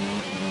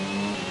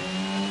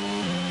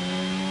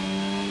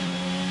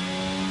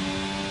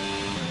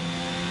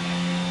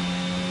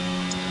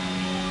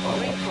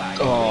 Green flag.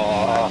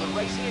 Oh.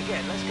 We're racing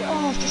again. Let's go.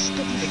 Oh, I've just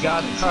stuck my The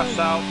guard fucking crashed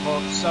toe. out,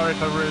 but sorry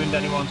if I ruined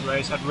anyone's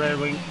race. Had rear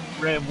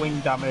wing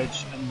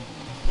damage and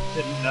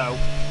didn't know.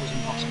 It was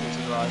impossible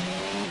to drive.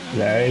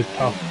 Yeah, it's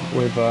tough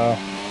with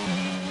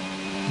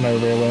no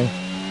rear wing.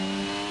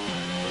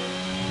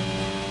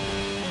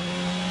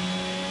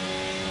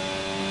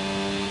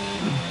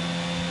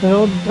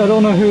 I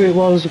don't know who it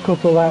was a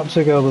couple of laps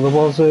ago, but there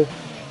was a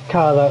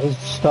car that was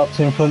stopped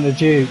in front of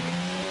Duke.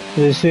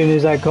 And as soon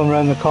as I come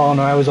round the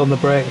corner, I was on the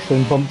brakes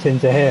and bumped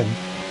into him.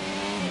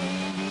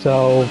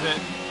 So I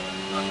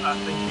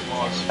think it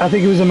was. I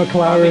think it was a I think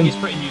McLaren. he's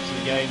pretty new to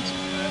the game, to be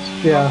fair,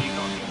 so Yeah. you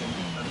can't give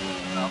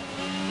him no.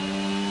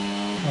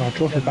 Oh,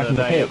 Josh is End back of in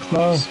the the day, pits.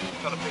 No. he's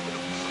got to pick it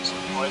up at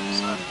some point,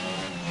 so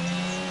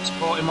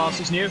support him whilst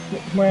he's new.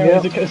 Well,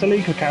 Yeah. it's a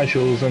league of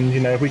casuals, and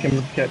you know, if we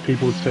can get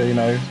people to, you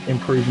know,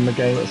 improve in the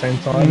game at the same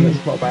time,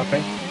 it's not a bad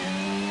thing.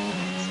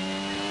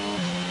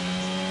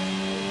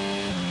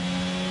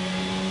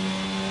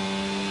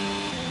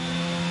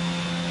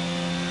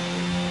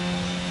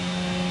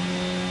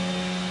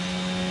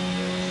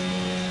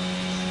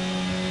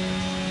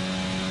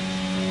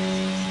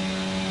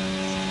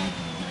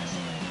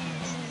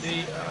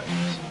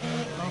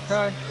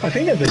 Okay. I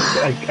think there's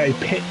a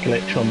pit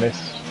glitch on this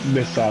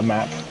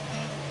map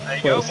There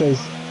you where go. it says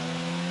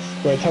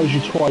where it tells you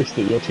twice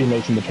that your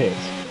teammate's in the pits.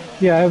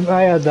 Yeah,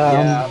 I had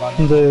that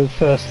on the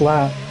first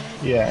lap.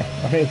 Yeah,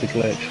 I think it's a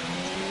glitch.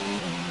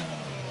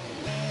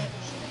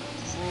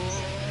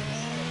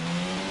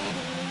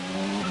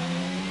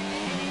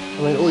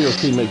 I mean, all your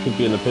teammates could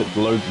be in the pits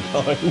loads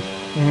of times.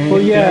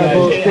 Well, yeah,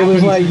 but it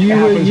was like you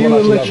were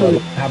literally.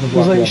 It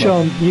was like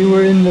Sean, you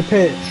were in the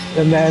pits,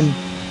 and then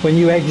when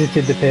you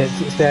exited the pits,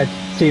 it said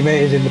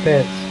teammate is in the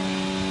pits.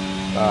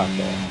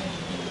 Okay.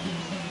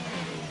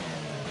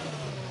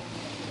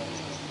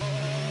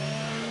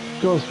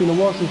 God, it's been a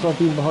while since I've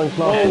been behind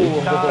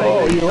classes.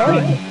 Oh, you're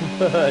right.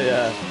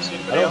 Yeah.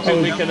 I don't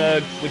think we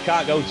can. We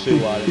can't go too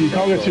wide. You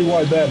can't go too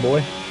wide there,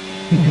 boy.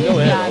 Go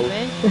Yeah,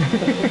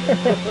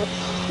 ahead,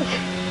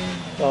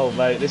 oh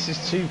mate, this is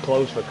too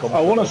close for comfort.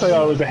 I want to say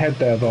I was ahead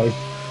there though.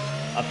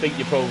 I think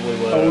you probably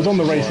were. I was on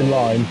the racing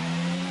line.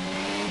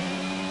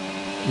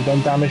 You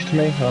done damage to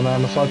me? Oh no,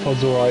 my side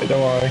pod's alright,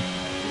 don't worry.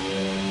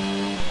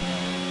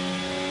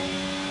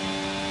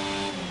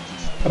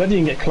 I don't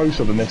even get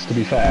closer than this, to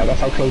be fair. That's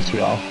how close we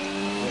are.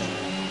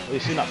 Well, you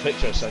seen that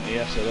picture I sent you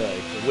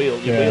yesterday? Your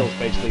wheel's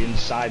basically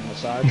inside my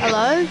side.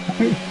 Hello?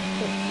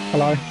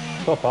 Hello?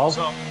 Stop,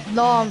 Al.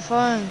 No, I'm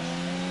fine.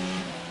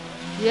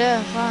 Yeah,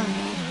 I'm fine.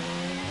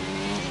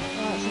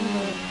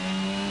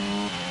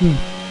 Right,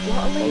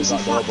 what a lazy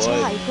that door, fat boy?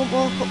 twat, he couldn't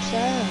walk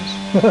upstairs.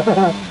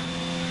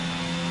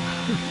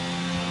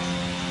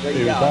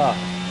 Who's that?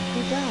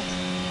 Your dad.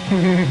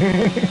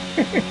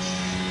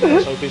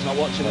 Let's hope he's not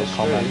watching this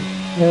comment.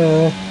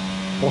 stream.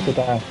 What's a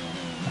dad?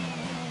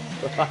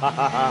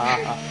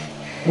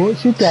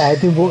 What's your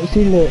dad and what's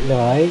he look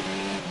like?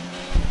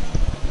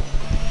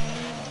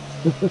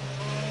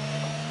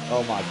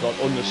 Oh my god,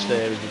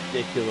 understeer is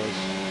ridiculous.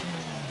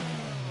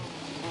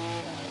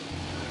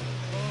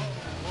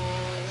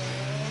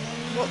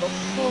 What the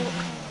fuck?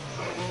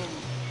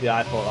 Yeah,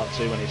 I thought that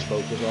too when he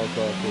spoke as well,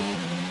 Corky.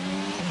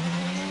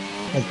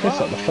 And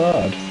Chris at the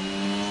third.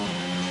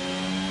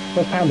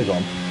 Where's Panda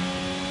gone?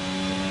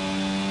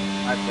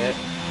 That's it.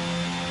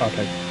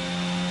 Okay.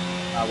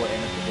 I went in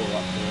to do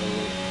that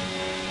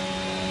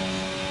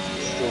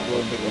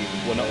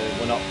we're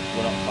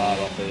not far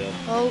off here.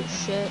 Oh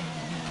shit.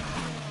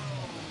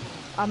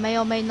 I may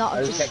or may not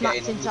have just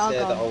smacked into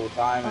Argon. the whole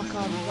time and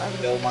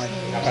Bill managed to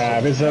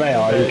have This is an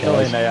AI, who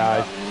cares?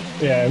 AI.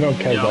 Yeah, no one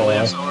cares about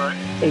AI.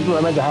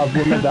 We're meant to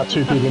have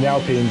two people in the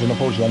Alpines and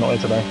unfortunately they're not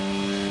here today.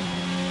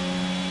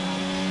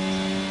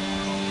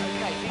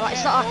 Like,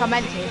 it's not like I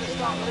meant to.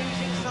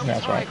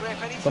 That's right.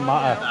 Doesn't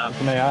matter.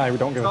 It's an AI. We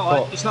don't give a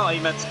fuck. It's not like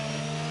you meant to.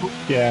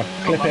 Yeah,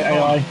 clip it,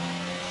 AI.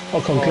 Oh,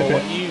 come on, clip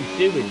What it. are you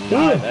doing?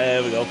 Right,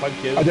 there we go,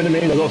 thank you. I didn't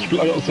mean I got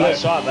slip.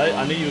 That's right, mate.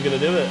 I knew you were going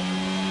to do it.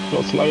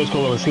 Got slow, it's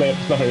called a slip.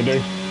 It's nothing to do.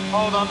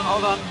 Hold on.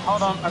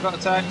 I got a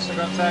text.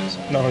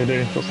 Nothing to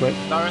do. Got slip.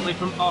 Directly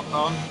from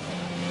Ocon.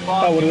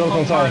 Oh, what did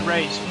Ocon say?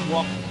 Race.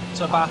 What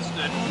a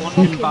bastard. Want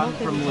him banned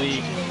from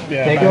league.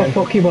 Yeah, There you go,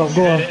 fuck him up,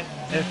 go on.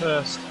 Here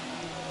first.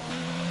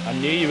 I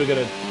knew you were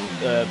going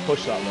to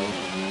push that though.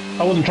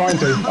 I wasn't trying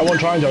to.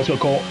 I just got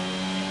caught.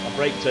 I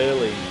braked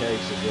early in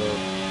case as well.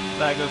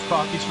 There goes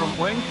Parky's front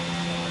wing.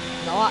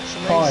 No,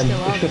 actually, Fine,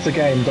 still on. it's just a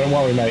game. Don't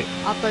worry, mate.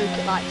 I broke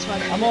it like 20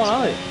 minutes. I'm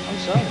alright. I'm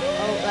sorry.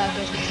 Oh, there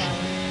goes my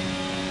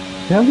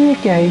tire. Don't be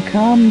gay,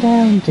 calm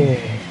down,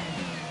 dear.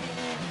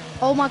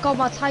 Oh my god,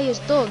 my tire's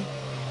done.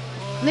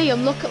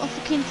 Liam, look at my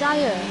fucking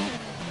tire.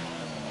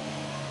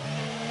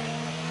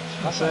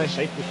 That's a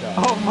safety car.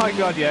 Oh my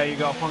god, yeah, you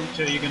got a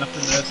puncture. You're going to have to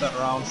nurse that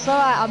around. It's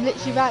alright, I'm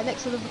literally right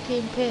next to the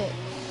fucking pit.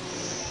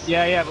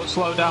 Yeah, but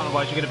slow down,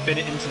 otherwise you're going to bin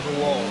it into the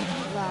wall.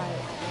 Right.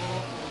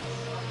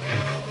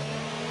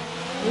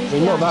 I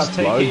mean, not that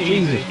slow. Take it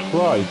Jesus easy.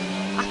 Christ.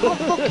 I can't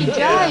fucking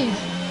drive.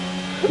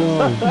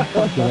 God,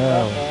 fucking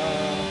hell.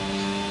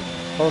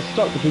 I was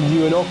stuck between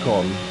you and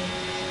Ocon.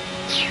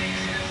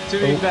 To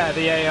be fair,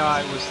 the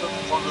AI was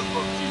one of the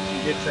books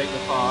you did take the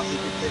part, you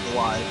did take the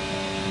wide.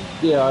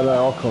 Yeah, I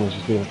know. Ocon's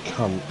just being a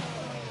cunt.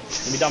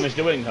 Any damage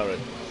doing, Harry?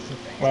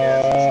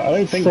 I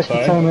don't think so.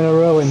 Second time in a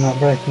row in that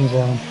braking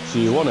zone. Do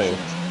you want to?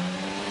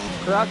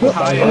 Correct.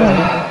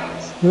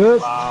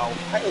 Whoop. Wow.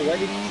 Hey, where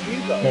did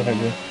you go? No,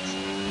 thank you.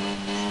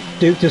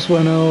 Duke just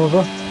went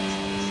over.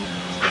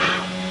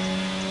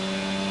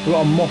 I've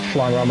got a moth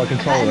flying around my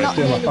controller. Better It's not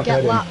doing my nearly fucking get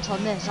head in. lapped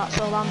on this, that's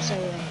all I'm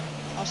saying.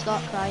 I'll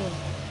start crying.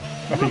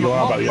 I think you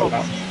are about to get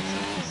that.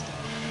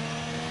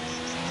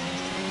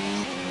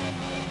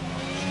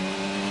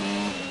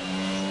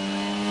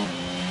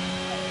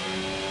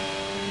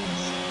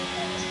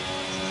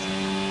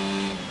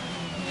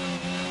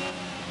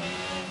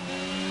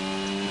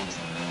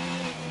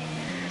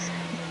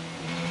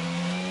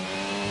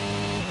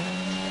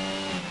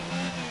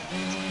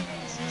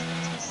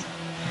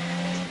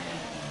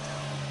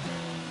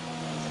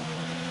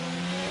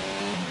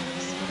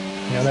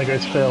 Yeah, there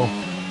goes Phil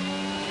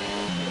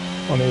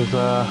on his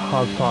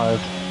hard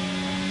tyres.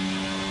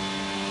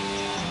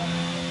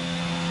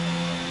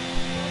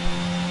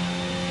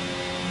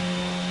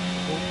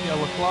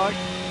 Yellow flag.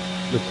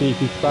 Latifi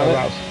Oh, Spanish.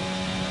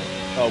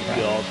 that's Oh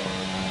god.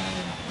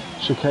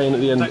 Chicane at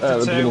the end, Sector at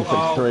the 2, beginning of sector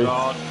oh 3.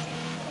 god.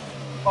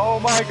 Oh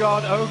my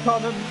god,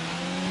 Ocon and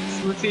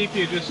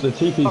Latifi are just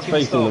Latifi's fucking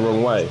facing stuck. the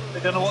wrong way. They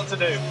don't know what to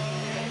do.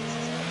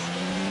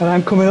 And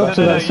I'm coming up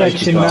to No, that you should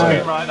section be now.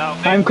 screen right now.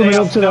 I'm coming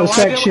up to that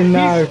section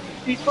now.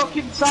 He's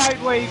fucking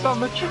sideways on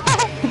the track.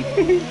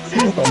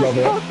 I love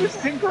it. This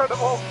is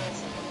incredible.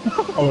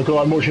 Oh my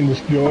god, I'm watching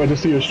this, I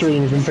just see your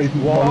streams and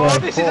facing one Oh, way.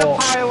 this is a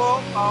pile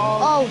up.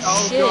 Oh,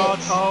 Oh, shit. God.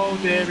 Oh,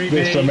 dearie me.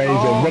 This is amazing.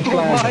 Oh, Red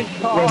flag. my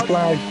God. Red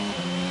flag.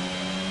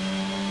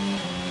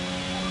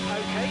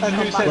 Okay, And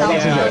who so said Well,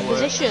 that's yeah, it.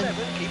 Position.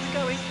 keep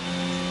going.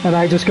 And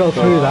I just got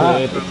through that.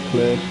 Cleared, it's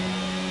cleared.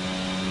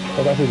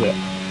 Oh, that is it.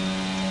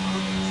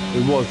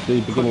 It was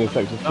the beginning of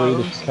sector 3,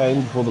 the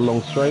chicane before the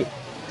long straight.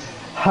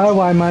 How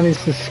I managed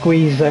to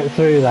squeeze that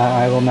through that,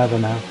 I will never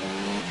know.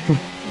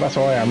 That's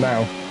where I am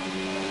now.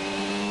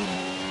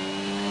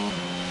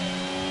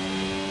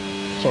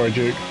 Sorry,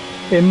 Duke.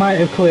 It might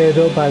have cleared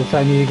up by the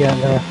time you get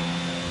there.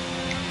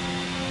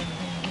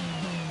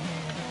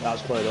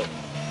 That's cleared up.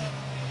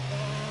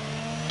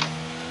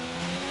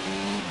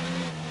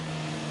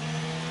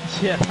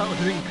 Yeah, that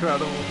was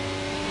incredible.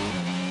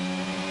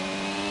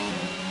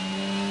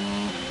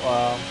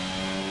 Wow.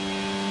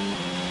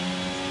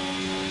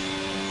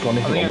 God, I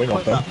he's think got I a wing off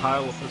clicked there. that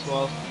pile up as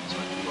well. So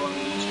I can go on the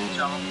YouTube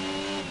channel.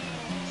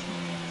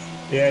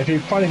 Yeah, if you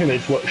find anything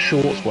that's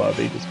shorts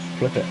worthy, just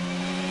flip it.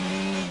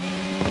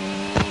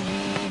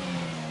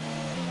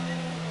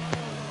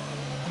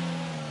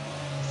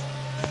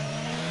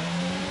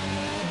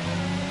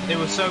 They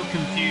were so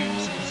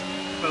confused because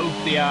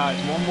both the eyes,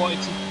 one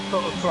wanted to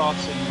cut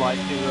across and like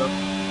do a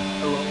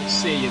little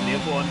C, and the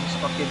other one just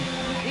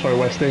fucking Sorry,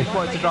 Westy.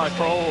 wanted to drive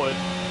forward.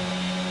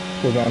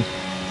 Good man.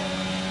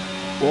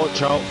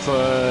 Watch out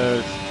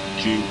for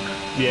Duke.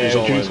 Yeah, He's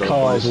all Duke's over the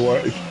cars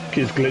place.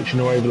 is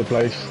glitching all over the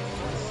place.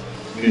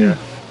 Yeah.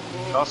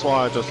 That's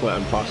why I just let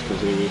him pass,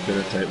 because he was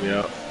going to take me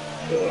out.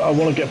 I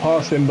want to get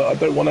past him, but I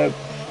don't want to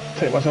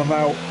take myself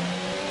out.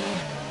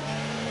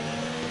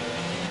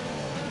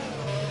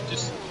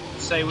 Just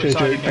say which Cheers,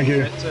 side Duke. Thank you.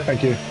 get to.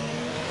 Thank you.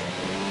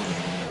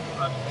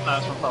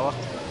 Nice one, fella.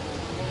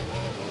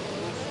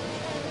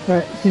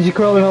 Right, since you're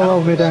crawling all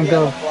over me, then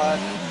go.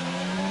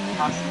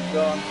 Passing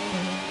gone.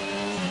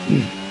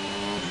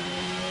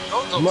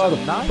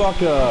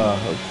 Motherfucker!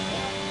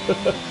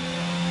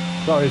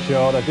 Sorry,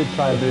 Sean, I did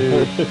try and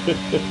do.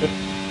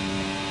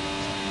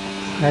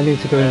 I need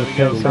to go in the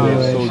pits It's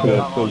anyway. all so- good,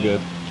 it's all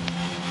good.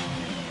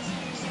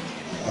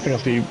 I think I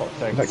see. Is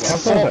that Casper?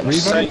 Is that Revo?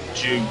 Sake,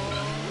 Duke.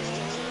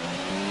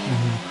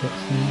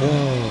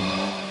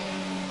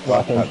 Well,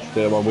 I can't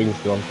steer, my wing's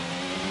gone.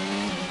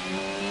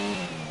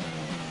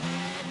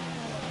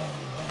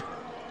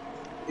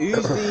 Who's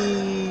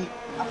the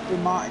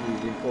Aston Martin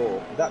who's in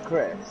fourth? Is that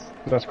Chris?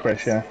 That's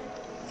Chris, yeah.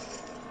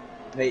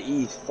 Mate,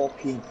 he's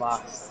fucking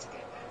fast.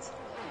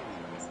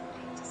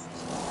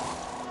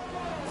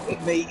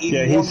 Mate, in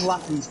Yeah, one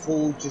lap he's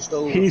pulled just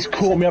over. He's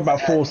caught me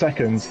about 4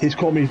 seconds. He's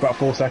caught me about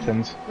 4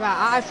 seconds.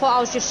 Right, I thought I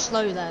was just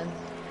slow then.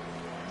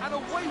 And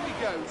away we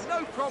go.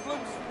 No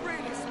problems. Really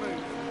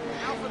smooth.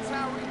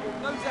 AlphaTauri will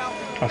no doubt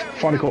be I very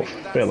finally caught happy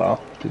with that Phil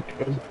up.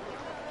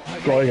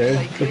 Go on, Okay, go.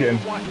 stay Look clear at him.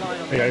 of the white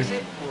line on There the you go.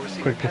 exit. We'll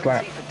receive Quick a penalty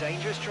flat. for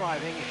dangerous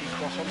driving if you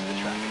cross onto the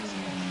track.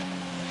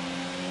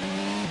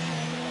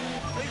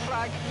 Blue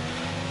flag.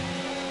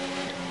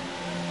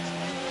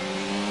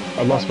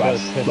 I lost about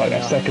like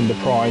a second to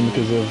prime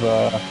because of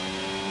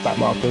back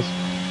markers.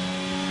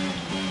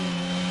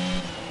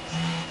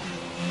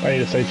 I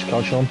need a safety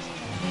car, Sean.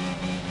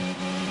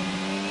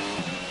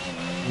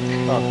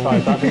 Oh, sorry,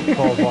 that didn't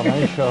cause one,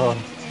 eh, Sean?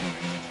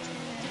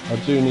 I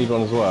do need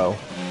one as well.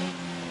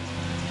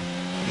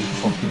 You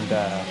fucking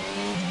dare.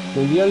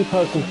 The only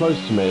person close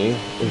to me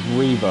is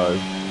Revo.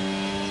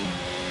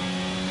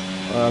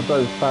 I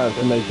don't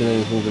fancy making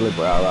anything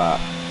deliberate out of that.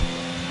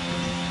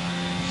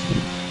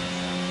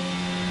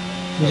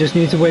 You just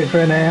need to wait for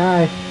an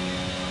AI.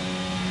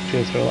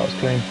 Cheers, Phil. That was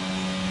clean.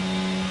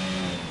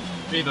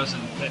 Revo's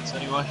in the pits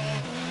anyway.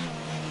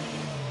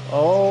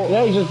 Oh,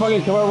 yeah, he just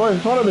fucking come right in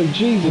front of me.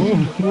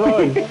 Jesus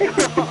Christ.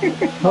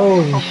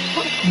 Holy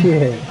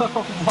shit.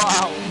 Oh,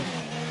 wow.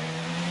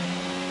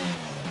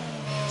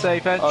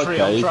 Safe entry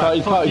Okay, on he track.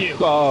 can't, Fuck he you.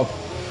 can't,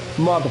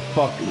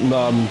 motherfucking,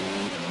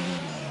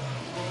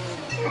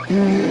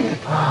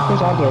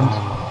 What's happened?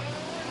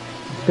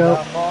 Go.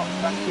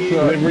 Thank you.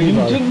 you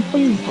didn't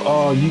move,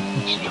 oh, you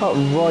just cut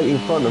right in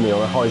front of me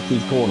on a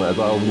high-speed corner as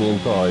I was on the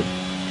inside.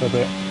 A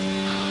bit.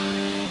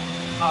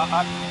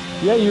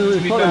 Yeah, you were To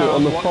in be front of fair, me I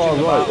on was the watching far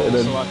the right, battle, and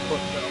then... so I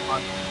clicked it on my...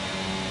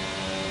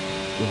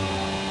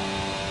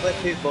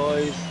 Flip it,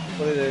 boys.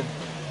 Put it in.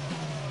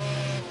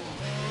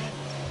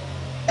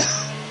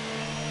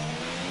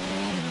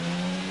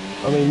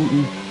 I mean,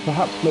 you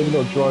perhaps maybe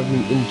not drive me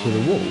into the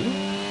wall.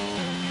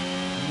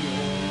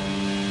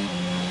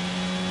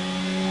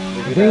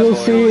 We will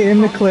see it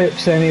in the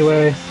clips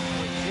anyway.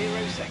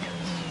 0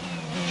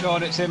 seconds.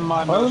 Sean, it's in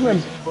my I most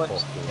remember- recent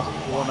clips. If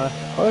you wanna...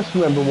 I just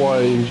remember why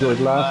I enjoyed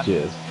last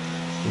year's.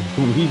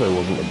 Revo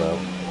wasn't about.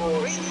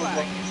 Oh, it's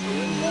like it's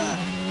in there.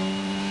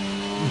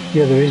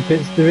 Yeah, there is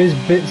bits. There is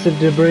bits of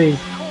debris.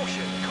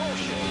 Caution,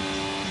 caution.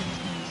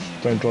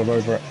 Don't drive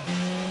over it.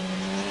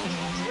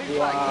 Green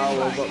flag,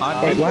 Wow, green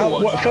I've flag. got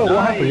Wait, what, Phil,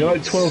 what happened? You're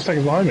like 12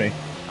 seconds behind me. I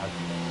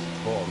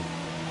spawned.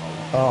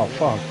 Oh,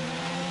 fuck.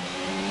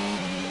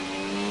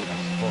 I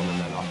spawned and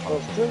then off.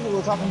 Well,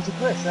 what's happened to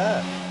Chris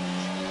there? I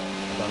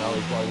don't know,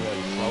 he's going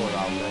really slow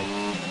around me.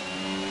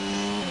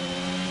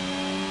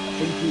 I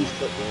think he's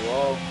took the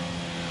wall.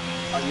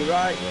 Oh, you're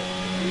right.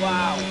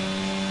 Wow.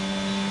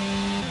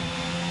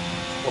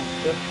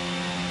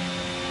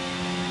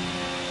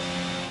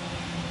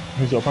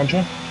 Who's got a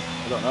puncher?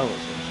 I don't know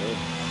what's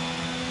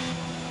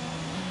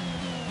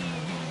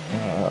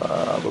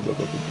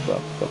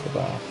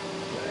up,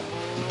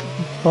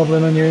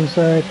 Bobbling on your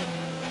inside.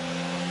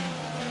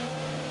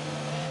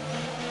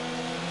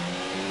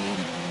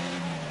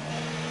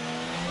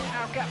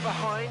 Our gap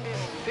behind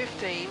is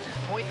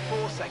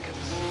 15.4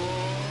 seconds.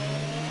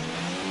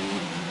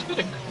 It's been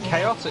a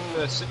chaotic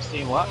first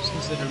 16 laps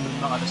considering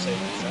we've not had a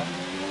safety set.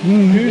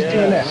 Who's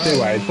DNF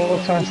anyway?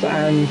 Bottas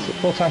and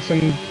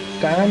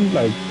Dan?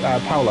 No,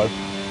 Paolo.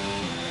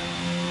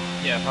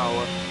 Yeah,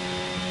 Paolo.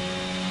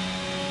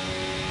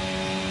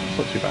 It's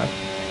not too bad.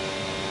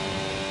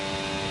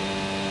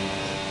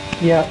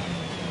 Yeah.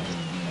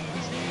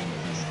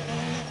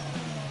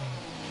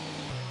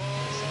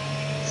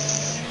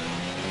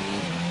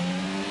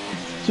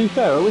 To be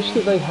fair, I wish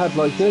that they had,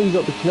 like, you know, you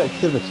got the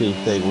connectivity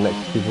thing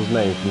next to people's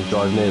names when you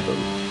drive near them.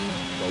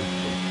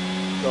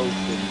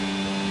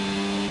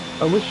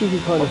 I wish you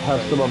could kind of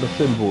have some other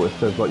symbol that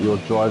says, like, your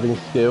driving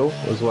skill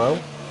as well.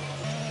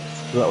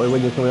 So that way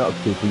when you're coming up to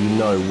people, you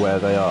know where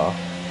they are.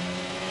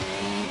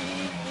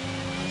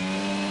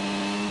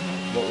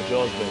 What would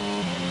yours be?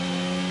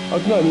 I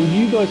don't know, I mean,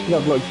 you guys can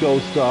have, like,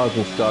 gold stars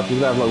and stuff. You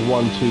can have, like,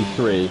 1, 2,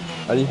 3.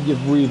 And you can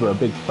give Reba a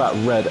big fat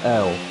red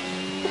L.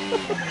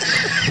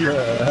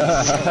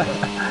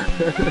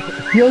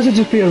 Yours would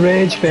just be a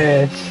rage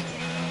face.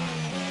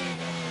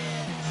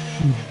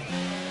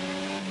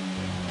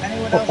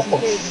 Anyone else is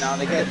here now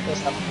and again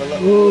just have a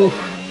little. Oof.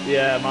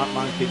 Yeah,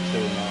 mine keeps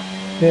doing that.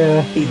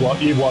 Yeah.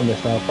 You've won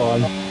this now,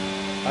 fine.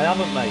 I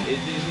haven't, mate.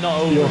 It's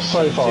not over. You're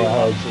so far 17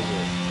 ahead. laps, is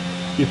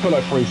it? You put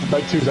like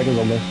 2 seconds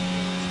on me.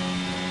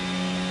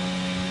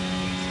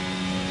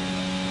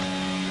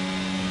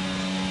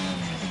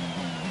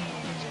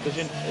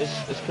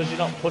 It's because you're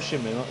not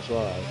pushing me, that's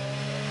why.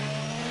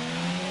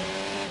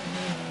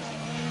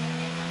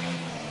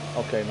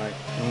 Okay, mate.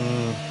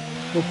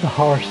 With the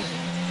horse.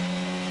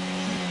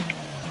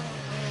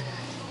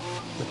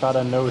 If I had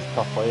a nose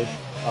properly,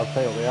 I'd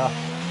tail the ass.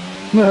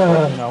 You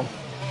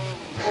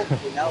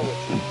know.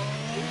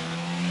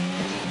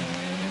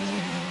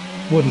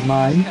 Wouldn't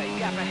mind. Okay,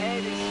 gap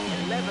ahead is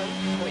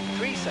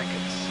 11.3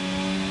 seconds.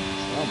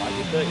 Oh, mate,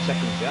 you're 30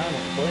 seconds behind.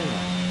 What are you playing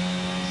at?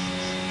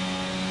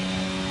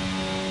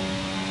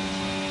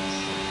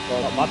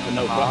 Well, not bad for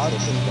no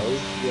practice, I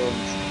suppose. You're on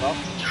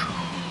the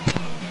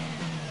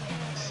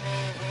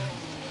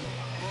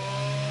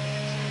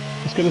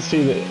It's good to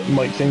see that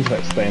Mike's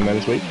internet's staying there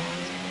this week.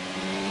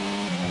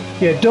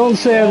 Yeah, don't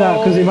say that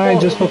because he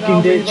might just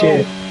fucking ditch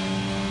you.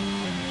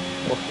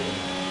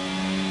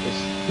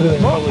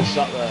 It's probably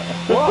sat there.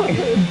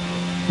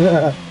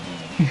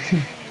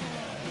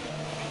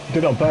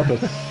 Did it on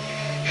purpose.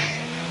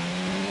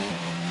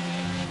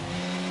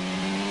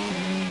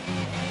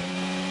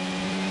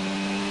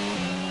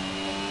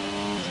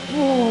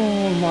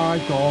 Oh my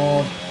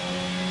god.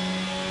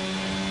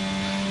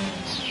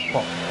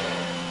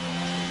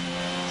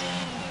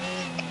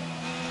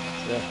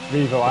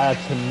 Revo, I had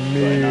to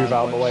move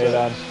out the way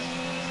then.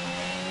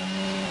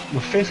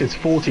 Well, Fifth is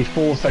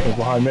 44 seconds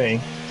behind me.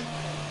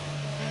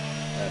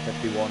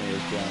 51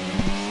 years behind.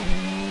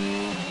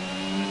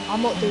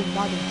 I'm not doing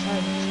bad in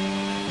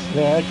 10.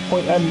 Yeah,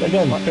 point,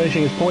 again,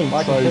 finishing his points.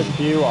 Like I said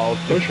to you, I'll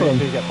push just for him. make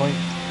sure you get points.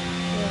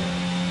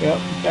 Yeah,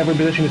 every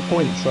position is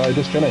points, so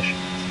just finish.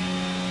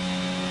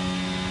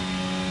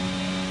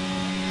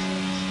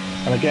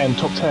 And again,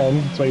 top 10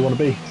 is where you want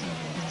to be.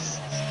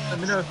 Let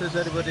me know if there's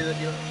anybody that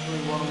you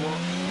actually want to watch.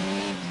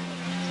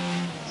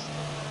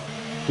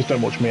 Just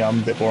don't watch me, I'm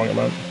a bit boring at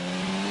the moment.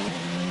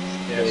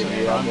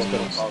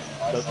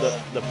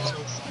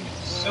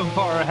 So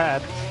far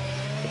ahead.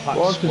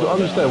 Well, I'm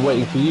just there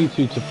waiting for you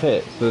two to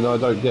pit, so then I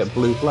don't get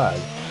blue flag.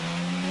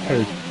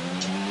 Who?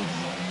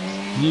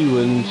 You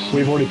and...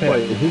 We've already picked.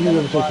 Wait, who have you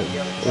ever taken?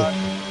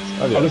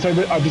 Oh, yeah.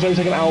 I've just only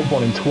taken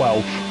Albon in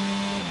 12th.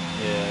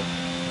 Yeah.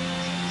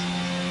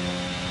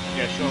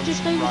 Yeah, sure. You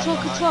just over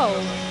talk at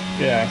 12?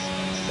 Yeah.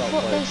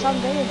 What this I'm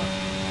doing?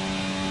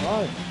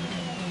 Right.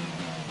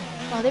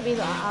 Oh, I didn't mean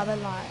that. I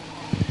meant like.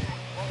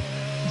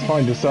 It's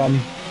fine, just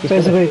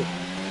Basically,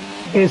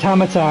 it's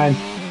hammer time.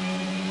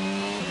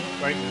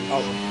 Right.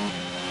 Oh.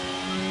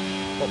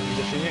 What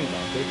position are you in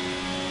now, dude?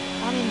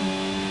 I'm in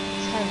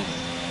 10th.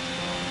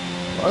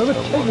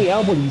 Overtake me,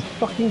 Albon, you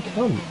fucking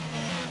cunt.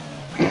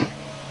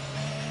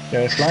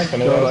 Yeah, it's like, I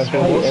know God, that's I hate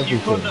what it was. everything.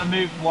 You couldn't have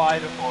moved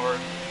wider for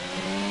him.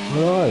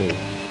 Right.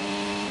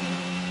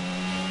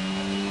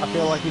 I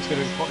feel like he's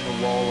going to be putting a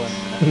wall in a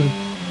minute.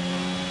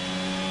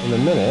 In a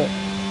minute.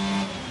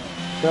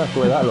 Don't have to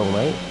wait that long,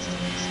 mate.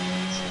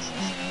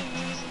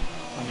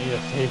 I need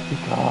a safety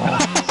car.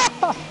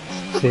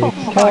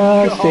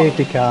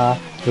 Safety car.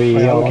 We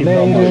Hey, all look, he's need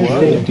not a much work.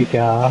 safety I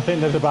car.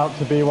 think there's about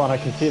to be one. I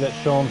can see that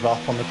Sean's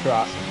off on the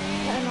track.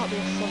 Better not be a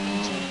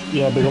fucking safety.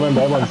 Yeah, but remember,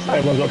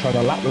 everyone's got trying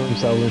to lap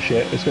themselves and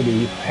shit. It's going to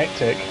be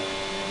hectic.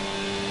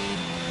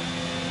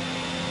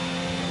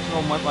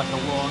 Someone went like a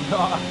lawn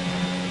dart.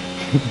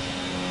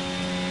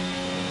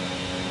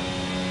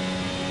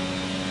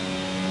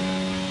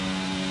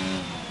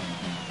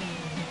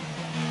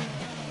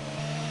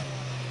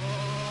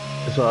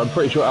 So I'm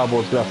pretty sure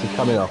Albor's going to have to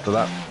come in after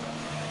that.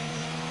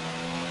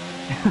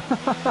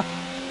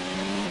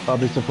 I'll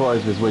be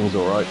surprised if his wing's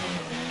alright.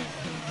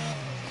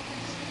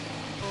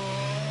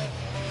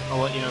 I'll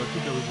let you know if he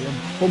goes in.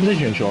 What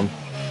position, Sean?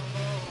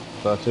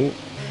 13.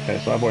 Okay,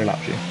 so I've already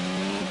lapped you.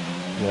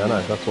 Yeah, I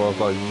know, that's why I was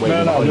like waiting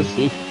No, behind just...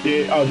 you.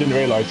 Yeah, I didn't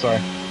realise, sorry.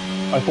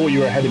 I thought you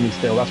were ahead of me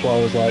still, that's why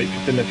I was like,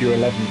 didn't know if you were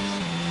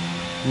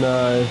 11th.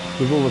 No,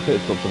 with all the pit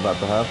stops I'm about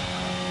to have.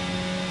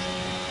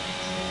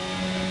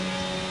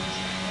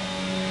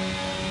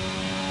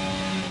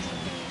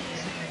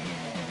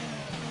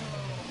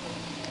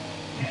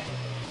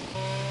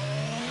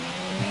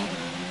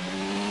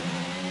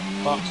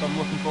 Fox, I'm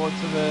looking forward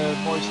to the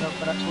voice note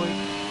for next week.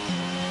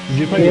 Did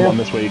you play the one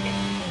this week?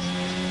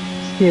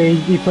 Yeah,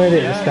 you played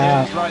it at the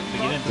Yeah, start. it's right at the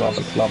beginning.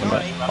 Loving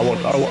it.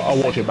 I'll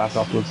watch it back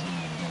afterwards.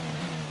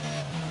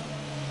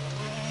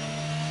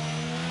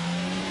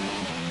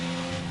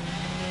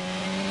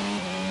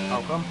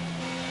 How come?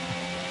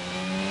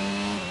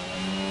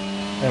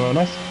 Anyone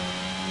nice?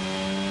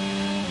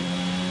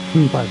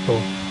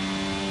 Blackpool.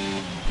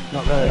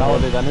 Not very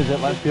holiday then, is it?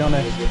 Let's be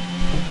honest.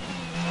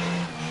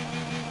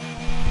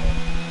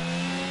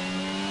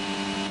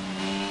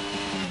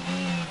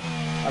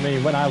 I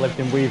mean, when I lived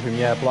in Weaving,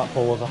 yeah,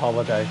 Blackpool was a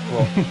holiday.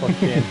 But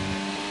fucking...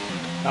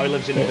 Now he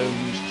lives in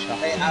Holmes.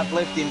 Hey, I've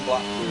lived in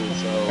Blackpool,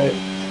 so... Hey,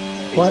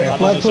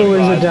 Blackpool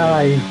is a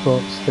dive,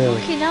 but still.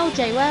 Fucking hell,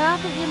 Jay, where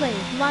haven't you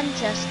lived?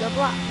 Manchester,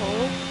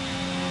 Blackpool.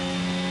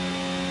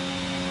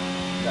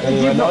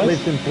 You've not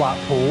lived in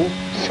Blackpool.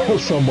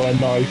 Somewhere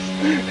nice.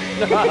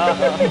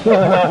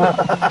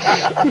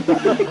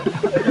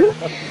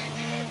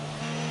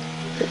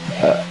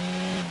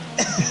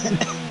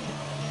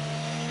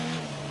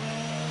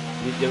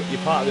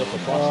 You're part of the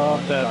upper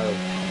class.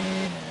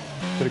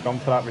 Should have gone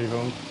for that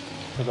rebound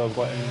because I was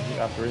letting you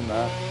after in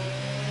there.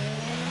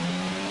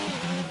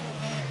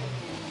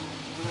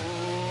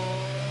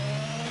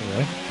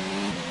 Anyway.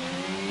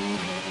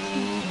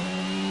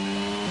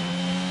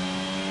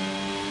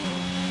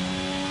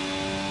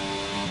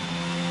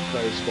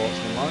 Very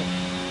sportsmanlike.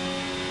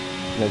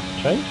 Needs to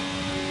change?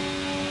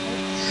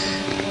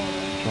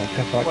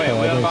 Wait,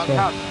 are we on about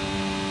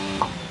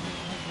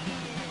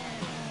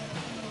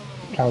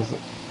Kaz?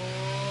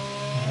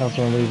 How's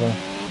my lever?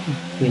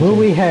 Will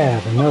we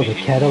have another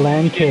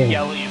Catalan King?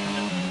 Yell at you for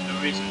the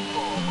reason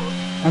before,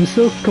 but... I'm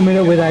still coming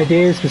up with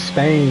ideas for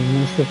Spain,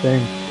 that's the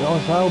thing. Oh,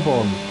 it's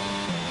Albon.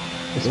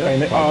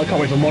 Spain. Oh, I can't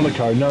wait for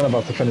Monaco. None of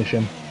us are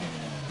finishing.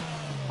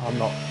 I'm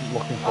not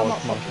looking forward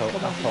to Monaco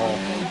at all.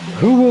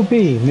 Who will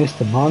be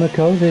Mr.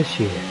 Monaco this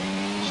year?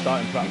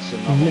 Starting practicing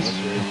that one this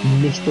week.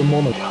 Mr.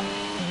 Monaco.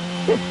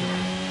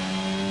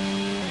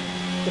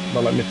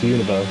 Not like Mr.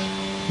 Universe.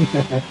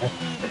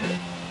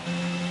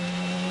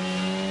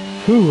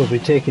 Who will be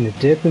taking a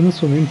dip in the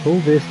swimming pool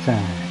this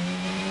time?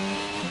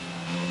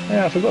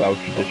 Yeah, I forgot that was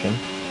tradition.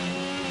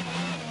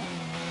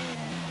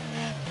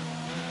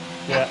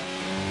 Yeah.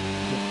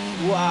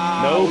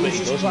 Wow, No, but he's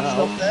he just doesn't crashed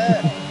help. up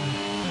there.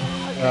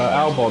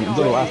 Albon, I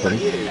don't know what happened.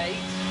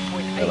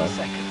 8.8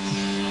 seconds.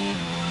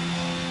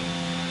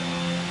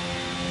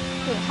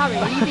 Harry,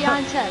 are you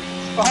behind 10?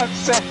 5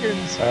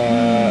 seconds! No,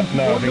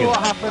 I Wonder think what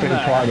it's happened pretty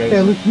there. prime Yeah,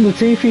 is.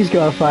 Latifi's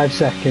got a 5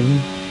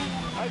 second.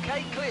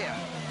 Okay, clear.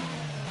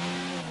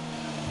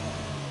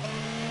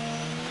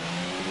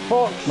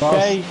 Fuck's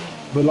sake.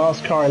 The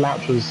last car I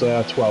lapped was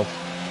 12th.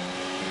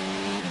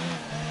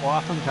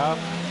 What happened, Kaz?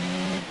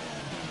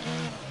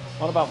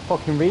 What about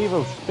fucking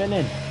Revo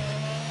spinning?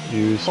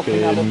 You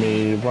Fucking had a spin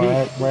me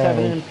right P7 round.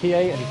 and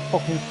P8 and he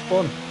fucking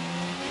spun.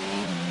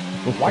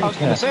 I was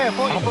going to say, I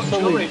thought you put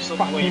Absolute jewelry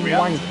something when you fucking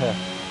reacted. wanker.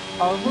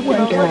 I was looking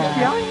right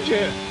behind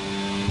you.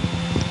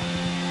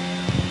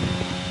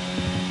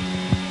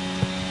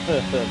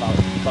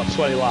 About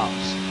 20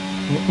 laps.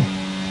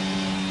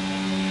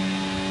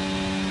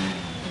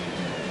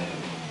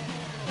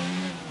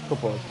 Good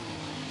boy.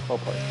 Well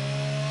played.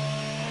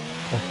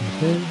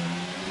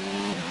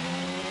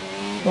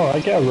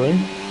 Alright, get a room.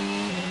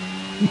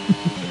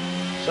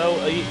 So,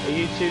 are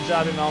you two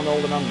driving around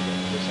Oldham Angel?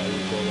 Is this how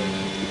you call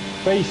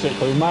it?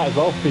 Basically, we might as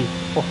well be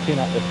fucking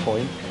at this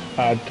point.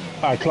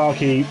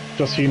 Clarky,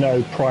 just so you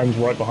know, Prime's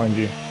right behind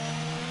you.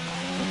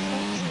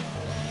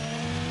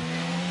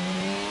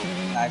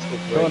 Nice good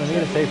Go on, I break.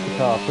 need a safety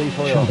car. Please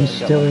hurry up. I'm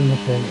still in the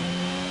pit.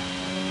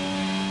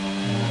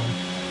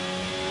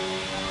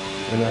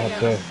 We're going to have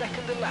to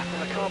Second and lap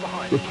and the car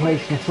behind.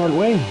 replace the front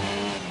wing.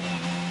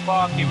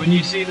 Barky, when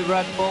you see the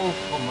Red Bull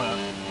come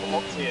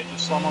up to you,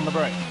 just slam on the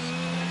brakes.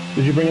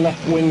 Did you bring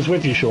enough wings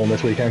with you, Sean,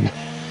 this weekend?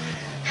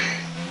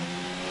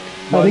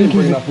 Well, I think didn't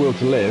bring he's- enough will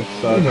to live,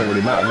 so it don't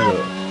really matter, does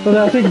it? But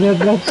I think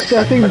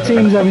I think the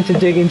team's having to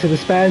dig into the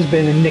spares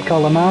bin and nick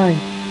all of mine.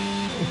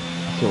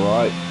 That's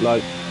alright.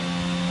 Like,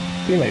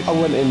 Teammates. I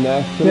went in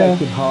there,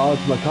 selected hard,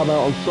 and I come out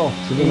on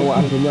softs. I don't know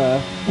what happened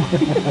there.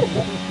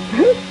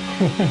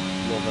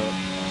 Love it.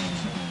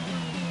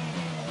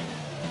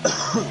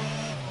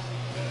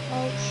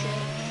 Oh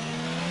shit.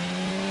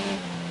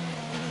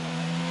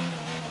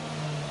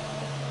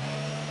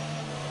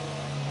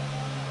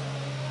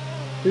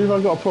 Who have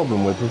I got a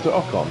problem with? Was it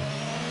Ocon?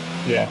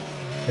 Yeah.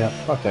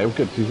 Okay, well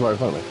good, 'cause he's right in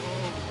front of me.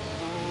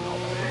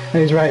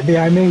 He's right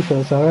behind me, so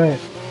it's alright.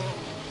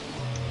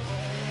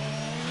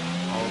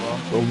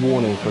 A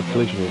warning for a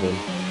collision with him.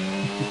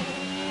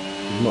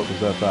 He's not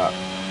deserved that.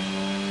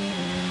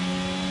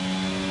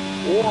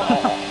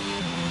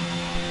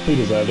 He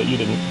deserved it, you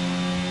didn't.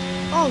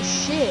 Oh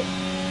shit.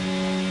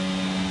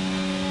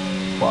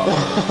 Wow.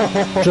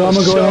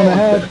 Drama going on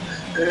ahead.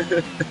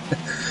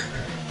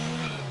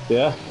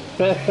 Yeah?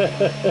 I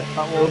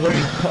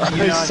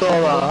saw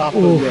that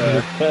happen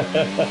there.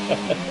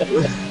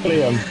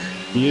 Liam,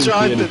 You didn't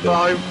Tried see to anything.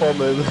 time from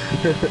him.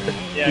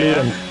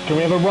 Liam, can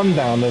we have a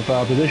rundown of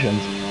our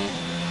positions?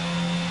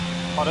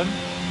 Pardon?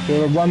 Can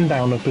we have a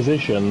rundown of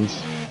positions?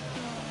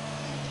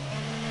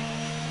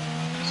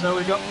 So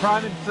we've got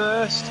Prime in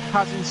first,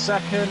 Haz in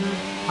second,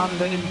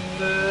 Panda in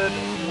third,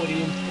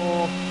 Woody in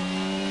fourth,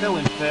 Phil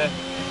in fifth,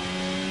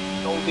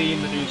 Goldie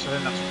in Medusa, I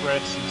think that's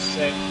Chris, in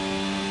sixth,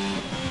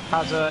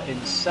 Hazza in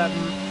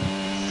seventh,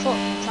 Fuck,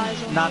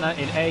 tyres on. Nana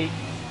in eighth,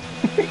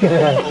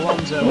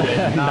 Alonso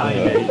in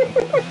ninth,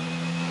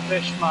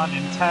 Fishman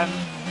in 10th,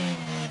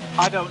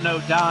 I don't know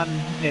Dan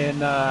in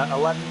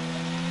 11th,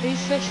 Who's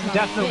Fishman?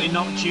 definitely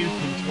not Duke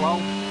in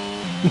 12th,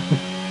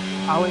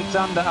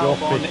 Alexander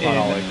Albon in Fishman,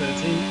 Alex.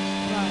 13th,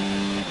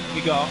 Right.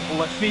 we got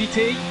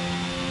Lafiti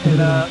in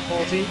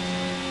 14th,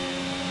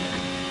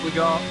 we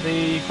got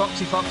the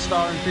Foxy Fox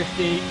Star in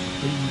 15th,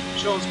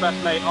 Sean's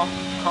best mate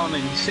Ocon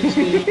in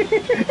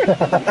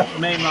 16th,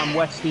 Mainland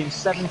Westy in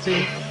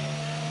 17th,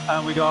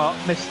 and we got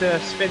Mr.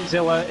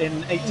 Spinzilla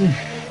in 18th.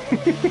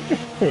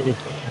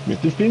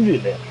 Mr.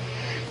 Spinzilla.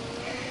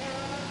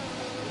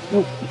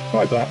 Oh,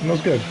 like that. That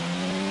was good.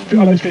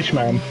 Hello,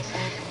 Fishman.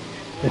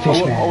 The I want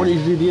Fishman. you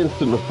to do the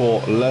instant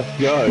report. Let's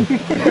go.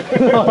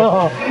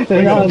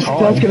 Then that's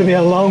going to be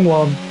a long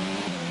one.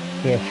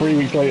 Yeah, 3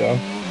 weeks later.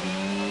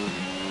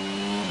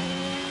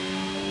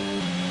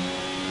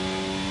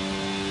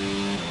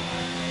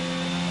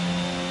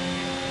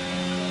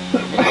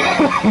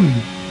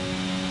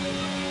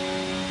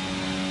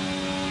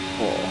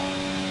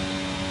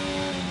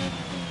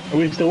 Are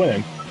we still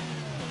winning?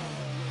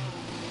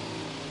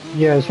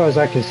 Yeah, as far as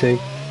I can see.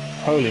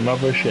 Holy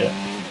mother of shit.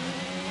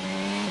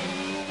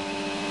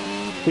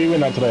 If we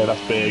win that today,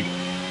 that's big.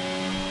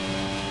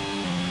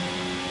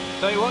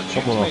 Tell you what, Duke's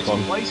Come on, made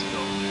some Ocon. places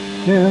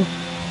up. Yeah.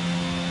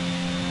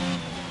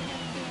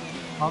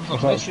 Hands What's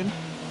on that? mission.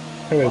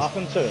 Who What is?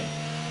 happened to him?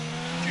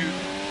 Duke.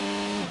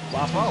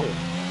 What happened to him?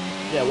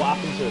 Yeah, what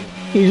happened to him?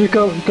 He just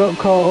got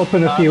caught up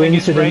in a few I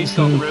think his race incidents.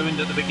 got And, ruined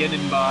at the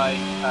beginning by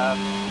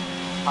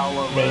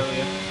Paolo Me.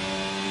 earlier.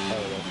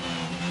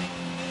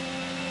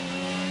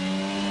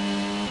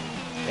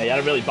 Yeah, he had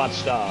a really bad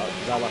start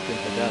because I left him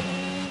for dead.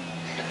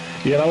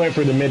 Yeah, I went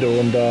through the middle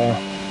and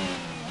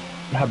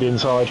had the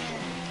inside.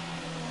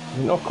 I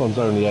mean, Ocon's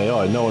only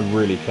AI. No one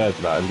really cares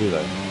about him, do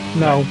they?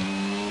 no.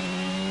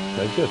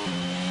 Okay, good.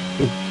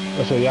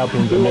 I say the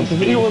Alpines are meant to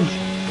be.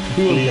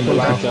 Liam the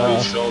last.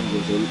 Sean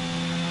doesn't.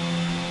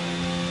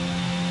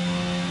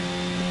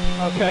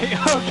 Okay,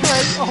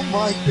 okay, oh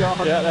my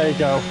god. Yeah, there you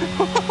go.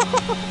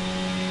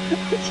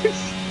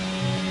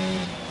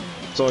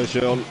 Sorry,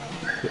 Sean.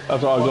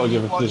 That's what I've got to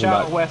give a Watch decision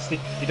out, back. West, if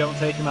you don't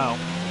take him out.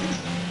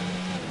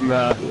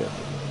 Nah.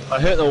 I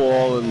hit the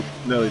wall and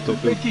nearly took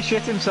him. Vicky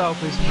shit himself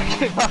is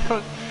getting back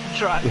on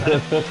track there.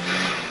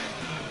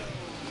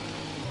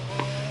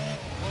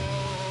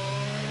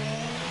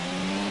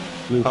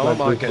 Blue I flag, don't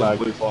blue mind getting flag.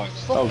 blue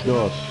flags. Oh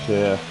gosh,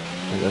 yeah.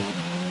 Okay.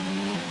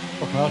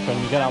 Fucking hell,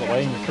 Sean, you get out of the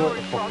way and you cut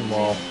the fucking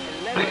wall.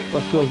 That's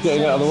because I was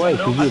getting out of the way,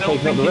 because you were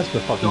taking up the rest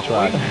of the fucking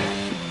track.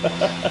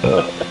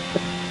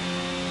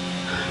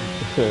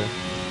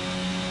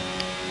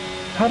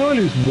 How do I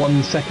lose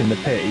 1 second to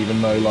pit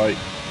even though like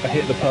I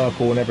hit the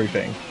purple and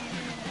everything?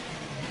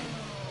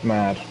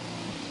 Mad.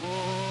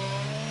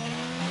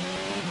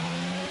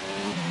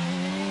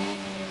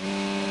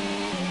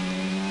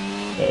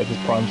 Yeah,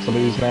 just primes to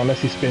lose now unless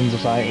he spins or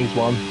something. He's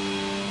won.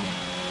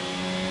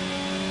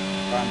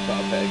 Brian's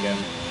got to pit again.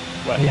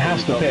 Well, He has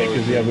he's to got pit those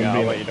 'cause he hasn't I'll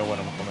been- let you know when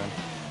I'm coming.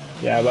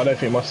 Yeah, but I don't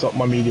think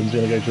my medium's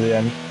gonna go to the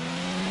end.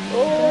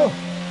 Oh!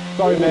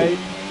 Sorry, mate.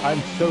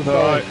 I'm so sorry.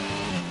 Alright.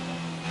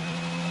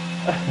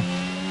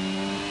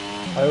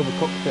 I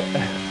overcooked it.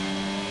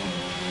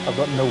 I've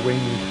got no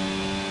wings.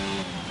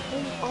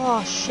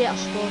 Oh shit, I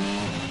spun.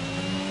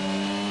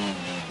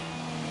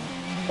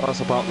 That's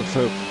about the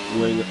fifth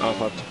wing I've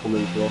had to come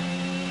in for.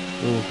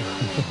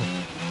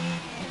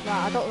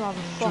 Right, I don't have a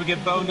Should we fucking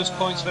give bonus clue.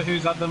 points for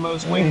who's had the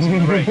most wins in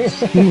the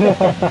race? We know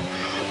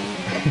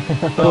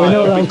It'll be that's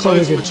probably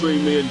close good.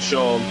 between me and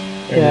Sean.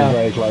 It Yeah. was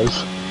very close.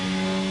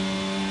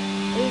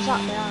 Who's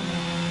that behind me?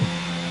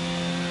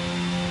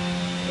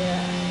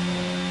 Yeah.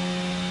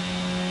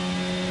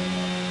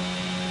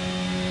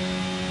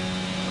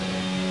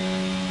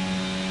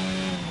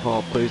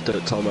 Oh, please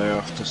don't tell me I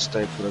have to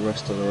stay for the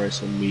rest of the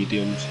race on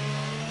mediums.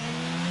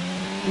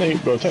 No,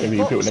 well, technically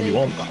you can do whatever you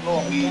want. As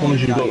long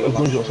as you've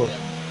got sauce.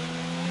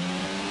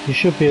 You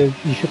should be able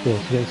to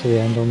get to the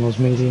end on those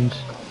mediums.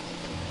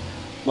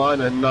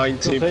 Mine are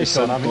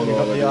 19% haven't gone you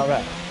got the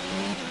already. RX?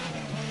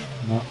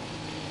 No.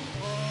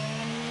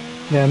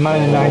 Yeah,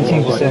 mine are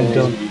 19%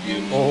 done.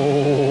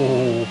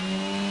 Oh.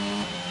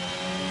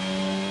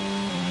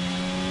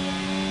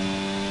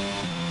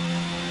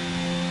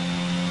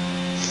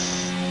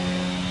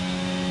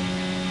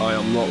 I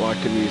am not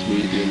liking these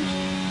mediums.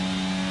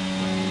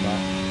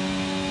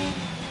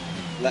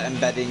 Let him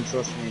bed in,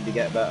 trust me, to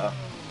get better.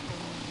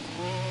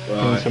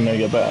 It's gonna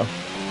get better.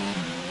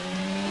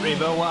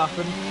 Rebo, what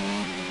happened?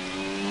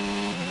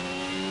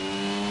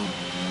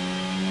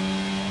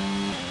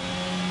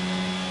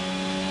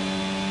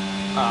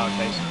 Oh,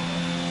 okay, so...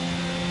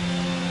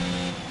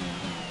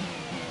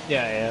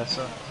 Yeah,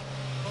 so...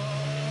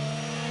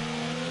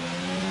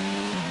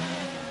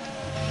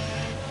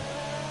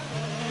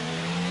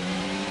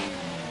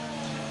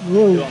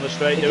 Do it on the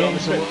straight, do it on the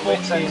straight.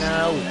 Fucking Fucking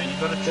hell.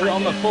 Do it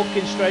on the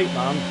fucking straight,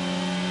 man.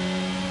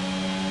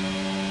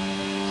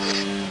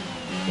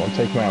 Go on,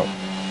 take him out.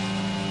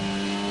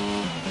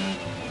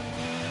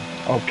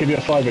 I'll give you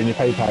a fiver in your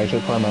PayPal, so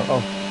climb out.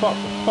 Oh,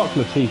 fuck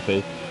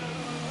Latifi.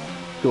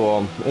 Go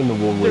on, in the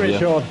wall Do with it, you.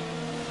 Sean.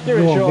 Do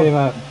Go it, on, get him Sean.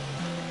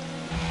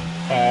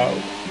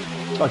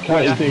 out. I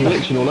can't, he's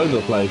glitching all over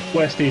the place.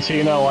 Westy, so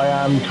you know I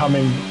am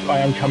coming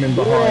behind.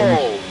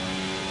 Whoa!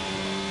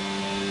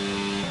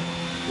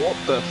 What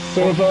the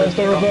fuck? reverse,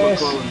 the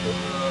reverse.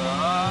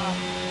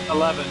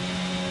 11.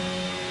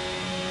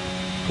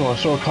 Oh, I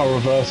saw a car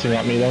reversing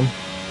at me then.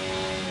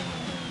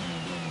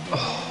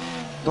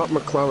 That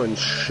McLaren's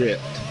shit.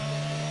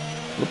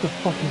 What the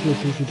fuck is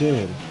Latifi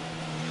doing?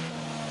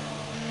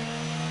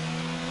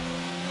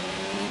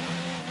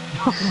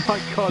 Oh my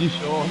god,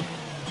 Sean.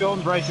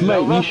 Sean's racing Mate,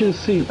 over. you should have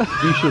seen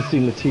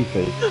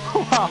Latifi.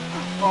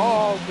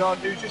 Oh god,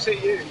 who just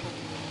hit you?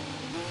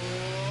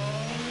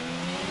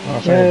 Oh,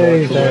 it's Yeah, very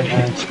he's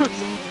virtual. there.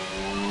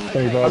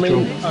 Very I virtual.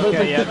 mean,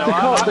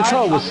 the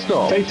car was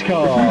stopped. Safety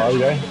car,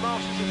 okay.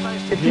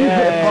 If you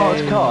hit a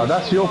parked car,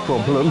 that's your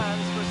problem.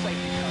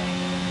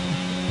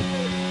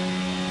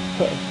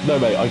 No,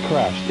 mate, I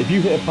crashed. If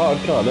you hit a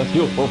parked car, that's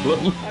your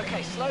problem.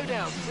 Okay, slow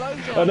down, slow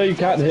down. I know you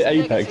can't hit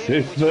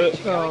apexes, but...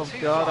 Oh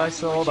god, I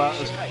saw that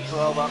as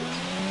well. That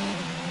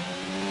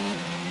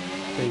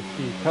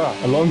Safety car.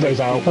 Alonso's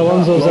out.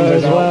 Alonso's out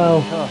as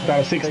well.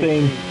 Down to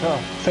 16.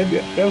 Safety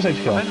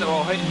car. I think they're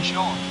all hitting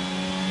Sean.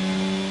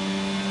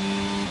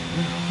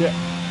 Yeah.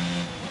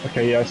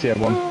 Okay, yeah, I see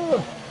everyone.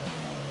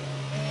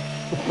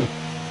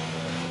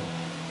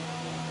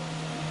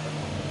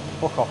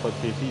 Fuck off with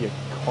TV, you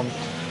cunt.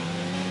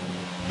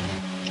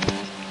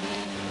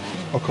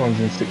 Ocon's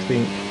in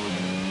 16th.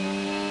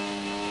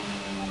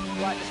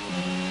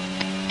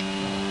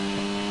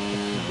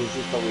 This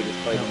is probably just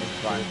playing on his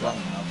prime plan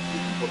now. You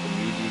can put the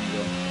mediums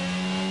on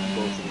and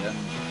go to the end.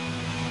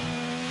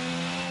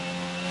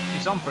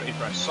 He's on pretty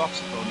fresh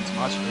softs according to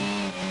my screen.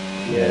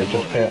 Yeah,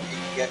 just hit. You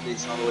can get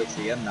this all the way to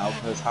the end now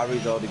because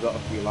Harry's already got a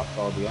few laps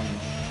already on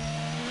this.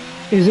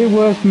 Is it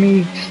worth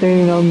me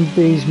staying on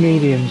these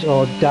mediums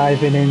or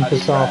diving in for I'd be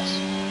softs?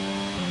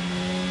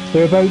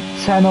 They're about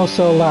 10 or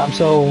so laps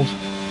old.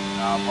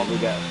 I'll probably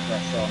get a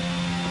fresh on.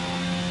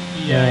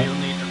 Yeah, Yeah. you'll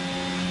need them.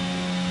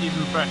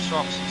 Even fresh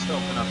softs, you're still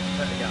gonna have to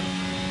fit again.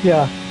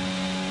 Yeah.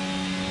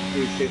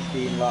 Do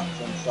 15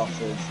 laps on softs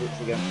and switch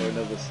again for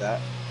another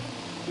set.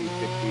 Do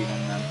 15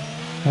 on them.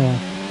 Yeah.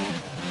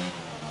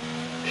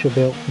 Should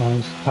be up,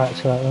 mine's packed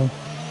to that though.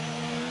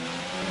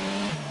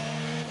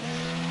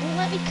 Well,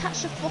 let me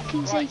catch the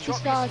fucking safety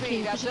car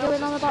key, because you're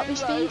going on about my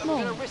speed,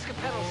 mum.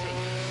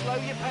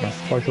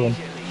 Quite on.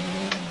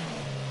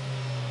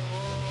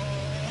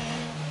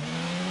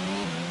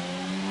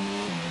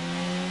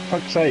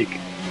 Fuck's sake.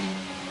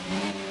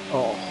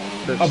 Oh,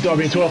 I've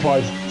been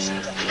 12-5.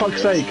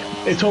 Fuck's sake.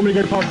 It told me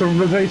to go past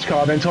the safety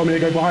car, then told me to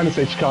go behind the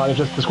safety car, and it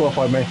just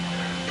disqualified me.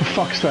 For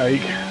fuck's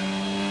sake.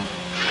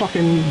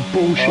 Fucking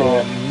bullshit.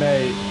 Oh,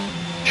 mate.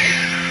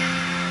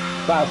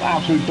 That's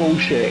absolute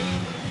bullshit.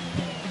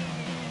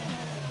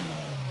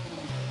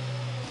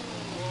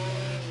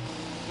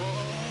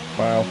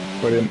 Wow,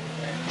 brilliant.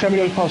 Tell me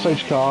to go past the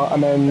safety car,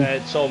 and then...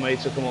 It told me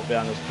to come up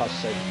behind us past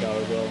the safety car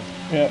as well.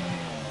 Yeah.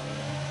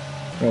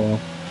 Oh well.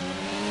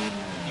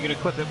 You're gonna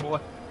clip it, boy.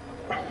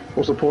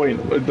 What's the point?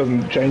 It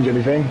doesn't change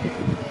anything.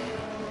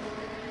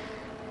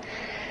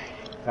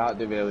 Can't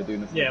really do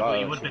nothing Yeah, about but it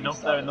you would have been until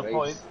up there in the start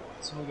point. race.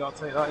 So we gotta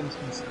take that into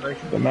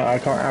consideration. Doesn't matter, I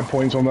can't add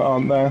points on that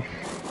aren't there.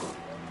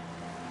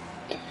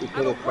 We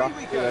could have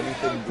crashed or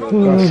anything, but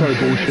That's so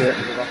bullshit.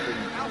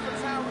 Alpha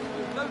Tauri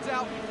will no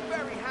doubt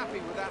very happy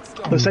with that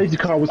stop. The safety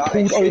car was That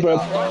pulled is shit, over.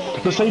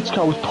 that. The safety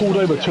car was pulled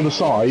over to the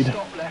side,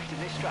 Stop left in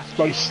this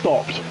strategy. like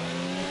stopped.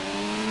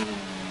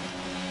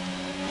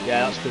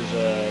 Yeah, that's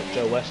because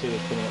Joe Wesley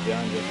was coming up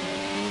behind you.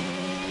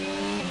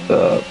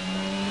 Uh,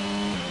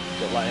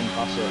 But let him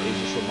pass it,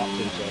 he's just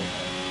unlocked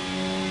himself.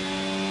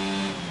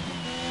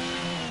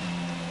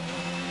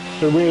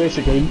 So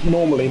realistically,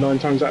 normally 9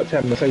 times out of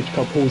 10, the safety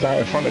car pulls out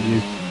in front of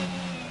you.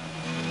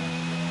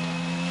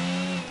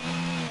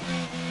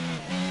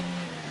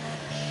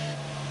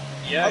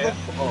 Yeah, yeah.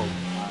 Oh,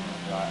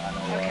 right, I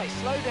know. Okay,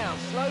 slow down.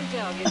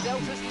 Your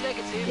delta's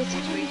negative, You're which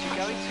telling me means you're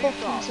going too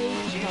fucking fast.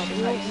 safety Reduce car, your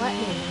you won't pace. let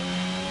me.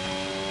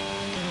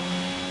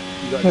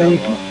 You got Well,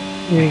 Delta.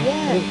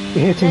 Yeah.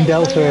 you're hitting Let's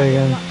Delta slow down,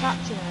 again. I'm not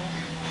catching it.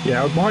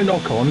 Yeah, I was behind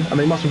Ocon, and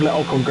they must have let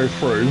Ocon go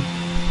through.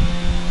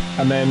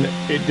 And then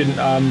it didn't,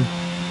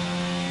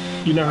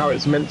 you know how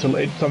it's meant to,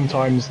 it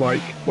sometimes,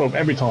 like, well,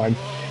 every time,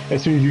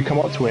 as soon as you come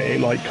up to it,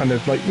 it, like, kind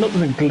of, like, not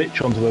doesn't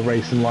glitch onto the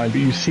racing line, but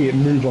you see it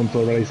move onto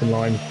the racing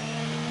line.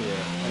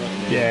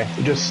 Yeah,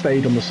 it just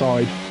stayed on the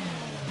side.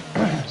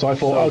 So I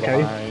thought, So okay,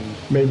 behind.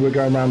 maybe we're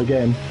going round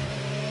again.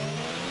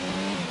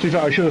 To be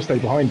fair, I should have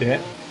stayed behind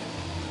it.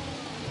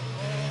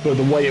 But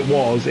the way it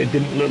was, it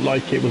didn't look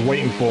like it was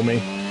waiting for me.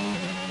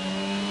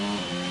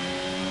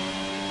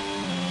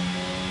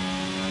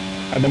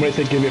 And then when it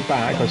said give it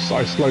back,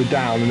 I slowed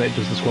down and it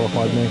just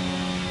disqualified me.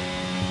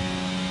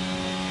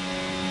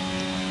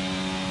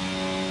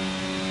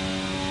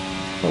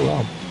 Oh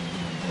wow.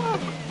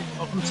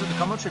 Welcome to the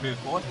commentary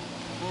booth, boy.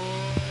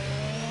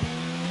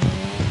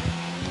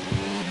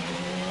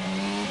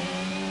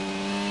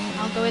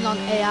 I'm going on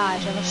AI,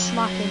 so if I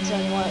smack into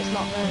anyone, it's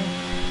not me.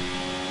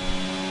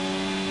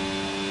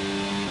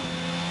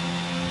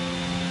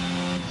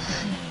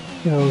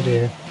 Oh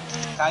dear.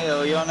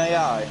 Kyle, you on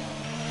AI?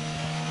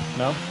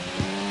 No?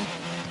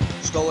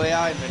 Just go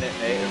AI a minute,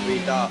 mate, and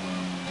read that.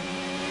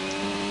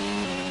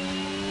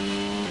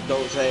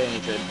 Don't say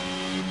anything.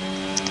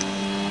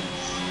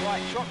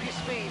 Right, drop your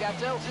speed. Our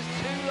delta's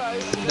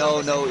too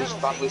low. No, it's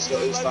family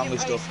stuff. It's family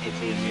stuff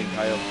between me and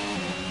Kyle.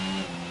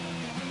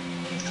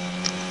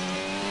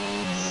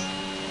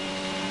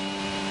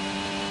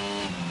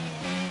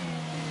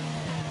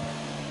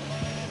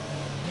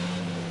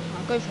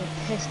 I'm going for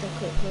a pistol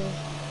quickly.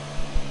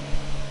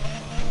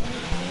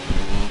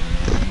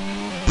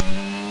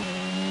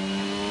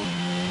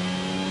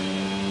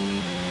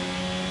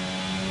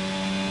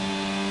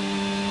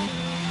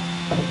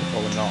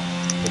 Well, we're not.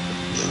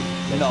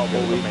 No,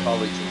 but we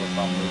call each other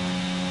family.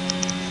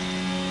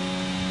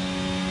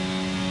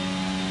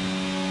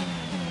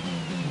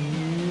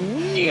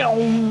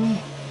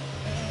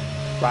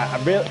 Right,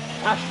 I really...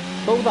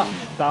 Ash, slow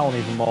that down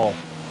even more.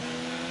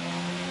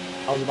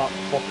 I was about to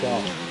fuck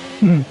off.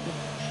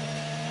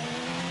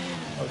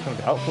 That's going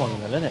to be helpful in a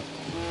minute, isn't it?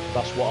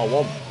 That's what I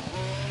want.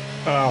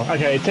 Oh,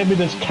 okay, it said me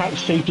there's catch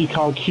safety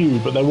car queue,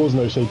 but there was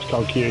no safety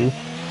car queue.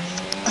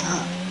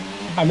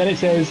 And then it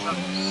says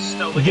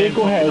Still the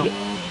vehicle game head.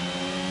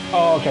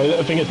 Oh, okay.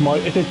 I think it's my.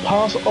 It says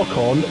pass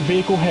Ocon.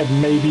 Vehicle head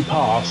may be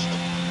passed.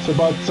 So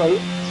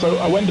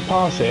I went to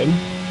pass him.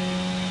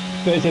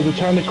 Then it said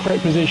return to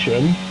correct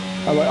position.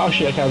 I'm like, oh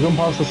shit. Okay, I've gone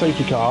past the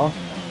safety car.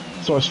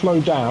 So I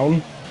slowed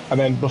down, and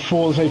then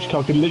before the safety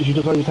car could literally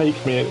just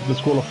overtake me, it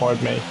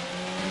disqualified me.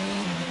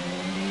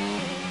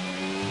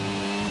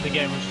 The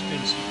game was just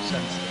being super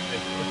sensitive,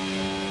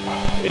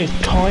 basically.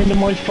 It's kind of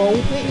my fault.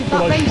 Wait, you but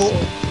got I racing?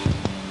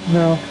 thought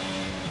No.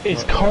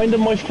 it's kind of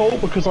my fault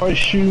because I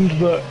assumed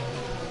that.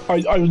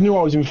 I knew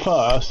I was in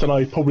first, and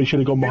I probably should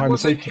have gone behind the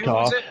safety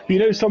car. But you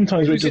know,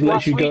 sometimes it just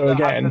lets you go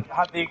again.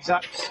 Had the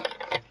exact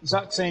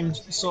same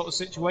sort of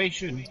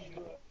situation.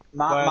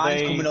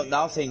 Mine's coming up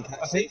now saying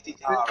safety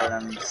car and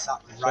I'm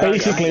sat right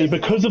Basically, behind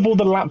it. because of all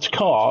the lapped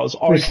cars,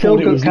 I We've still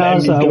thought it got was cars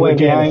letting me that are go way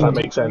again, if that behind.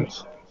 makes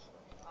sense.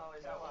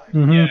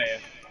 Mm-hmm.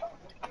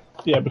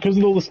 Yeah, because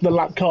of all the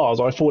lapped cars,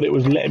 I thought it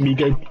was letting me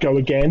go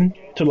again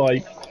to,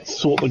 like,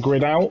 sort the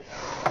grid out.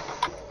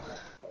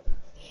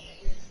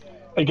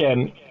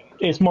 Again,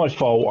 it's my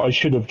fault. I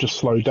should have just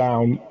slowed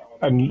down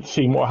and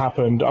seen what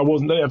happened. I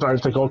wasn't there to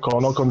take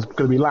Ocon. Ocon's going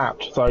to be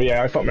lapped. So,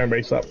 yeah, I fucked my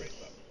race up.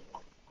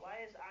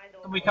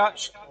 Can we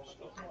catch?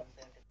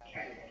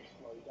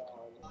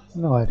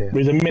 No idea.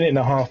 He's a minute and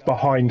a half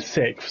behind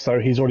sixth, so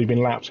he's already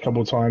been lapped a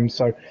couple of times,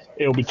 so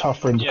it'll be tough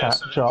for him to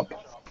catch up.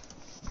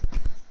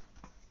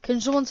 Can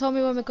someone tell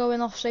me when we're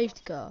going off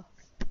safety car?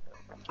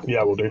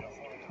 Yeah, we'll do.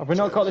 Have we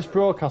not got this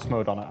broadcast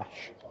mode on it,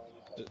 Ash?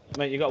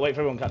 Mate, you got to wait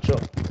for everyone to catch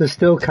up. There's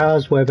still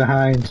cars way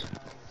behind.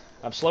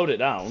 I've slowed it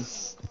down.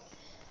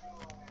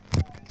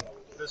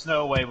 There's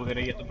no way we're going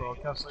to get the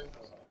broadcasting.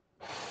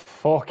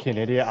 Fucking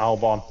idiot,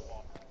 Albon.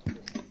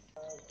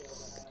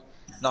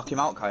 Knock him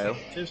out, Kyle.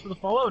 Cheers for the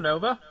follow,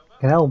 Nova.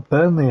 Hell,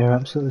 Burnley are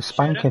absolutely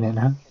spanking it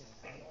now.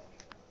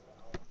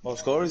 What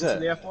score is it?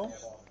 The F1?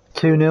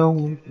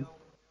 2-0.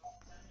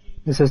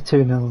 It says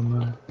 2-0 on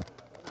there.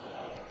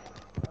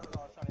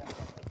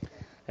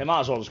 It might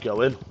as well just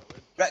go in.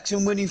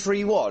 Wrexham winning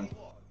 3-1?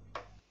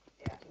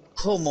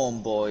 Come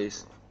on,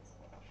 boys.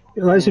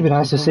 It'll actually be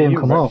nice to see him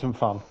come up.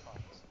 Fan.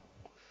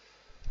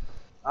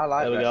 I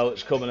like There we that. go,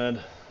 it's coming in.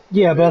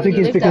 Yeah, but I think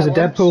You it's lived because of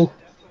that once. Deadpool.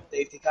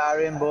 Safety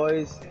car in,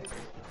 boys.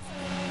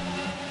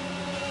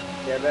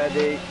 Get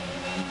ready.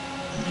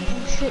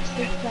 Oh shit, it's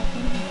back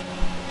in.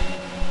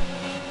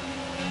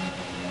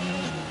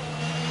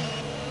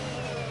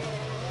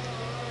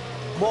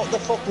 What the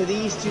fuck are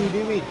these two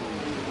doing?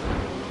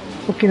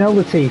 Fucking hell,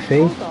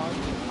 Latifi. Hold on.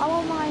 How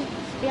am I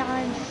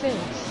behind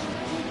first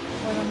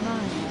when I'm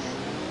ninth?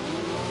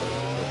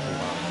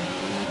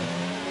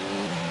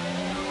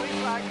 Green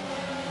flag.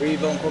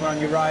 Revo coming on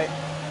your right.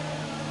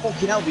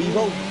 Fucking hell,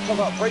 Revo. Talk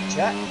about brake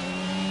check.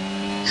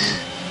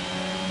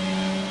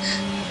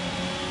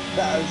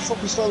 That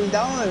fucking slowing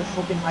down on a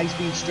fucking high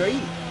speed street.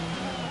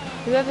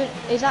 Whoever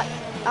is that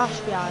Ash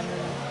behind me?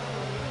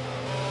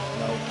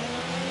 No.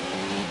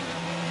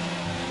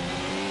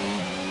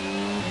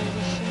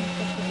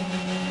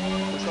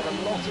 He's got a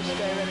lot of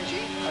spare energy.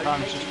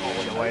 Time's Okay, just to falling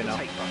push away over now.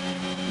 the tape button.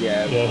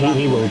 Yeah, Yeah,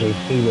 he will do.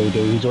 He will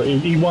do.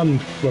 He won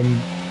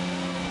from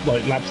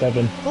like lap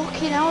 7.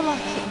 Fucking hell, like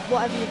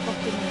whatever you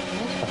fucking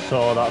name is. I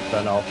saw that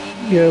then off.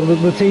 Yeah,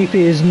 Latifi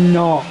is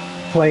not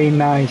playing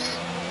nice.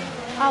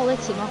 I'll let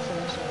him off this.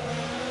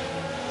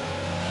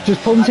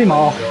 Just punt him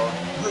off.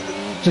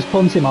 Just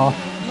punt him off.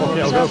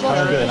 Okay, I'll go for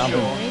it.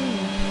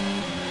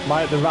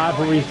 The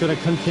rivalry's going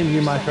to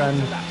continue, my friend.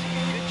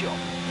 Good job.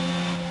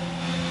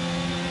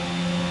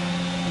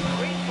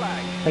 Green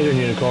flag. How you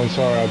doing, Unicorn?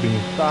 Sorry, I've been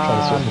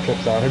trying to sort some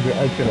clips out. I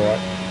hope you're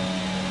alright.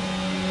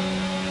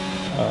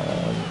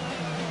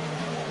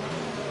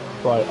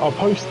 Right, I'll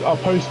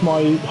post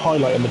my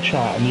highlight in the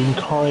chat, and you can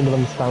kind of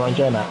understand what I'm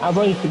getting at. As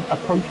I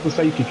approach the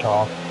safety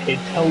car, it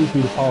tells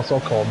me to pass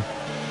Ocon.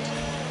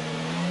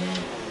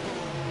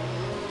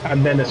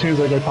 And then as soon as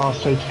I go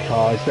past the safety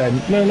car, it's then,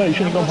 no, you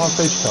shouldn't have gone past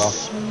the safety car.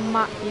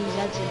 Smack these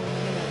heads in a minute.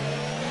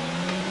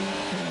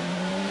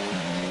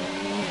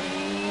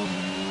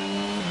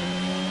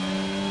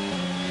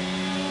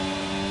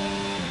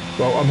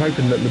 Well, I'm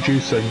hoping that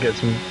Medusa can get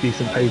some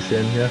decent pace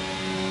in, yeah?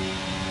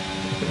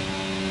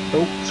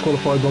 Oh,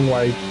 disqualified wrong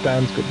way.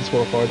 Dan's got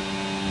disqualified.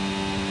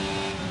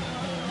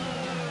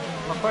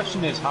 My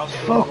question is, how's it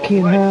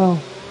Fucking hell.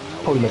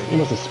 Probably he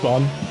must have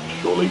spun,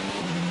 surely.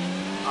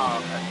 Oh,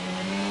 okay.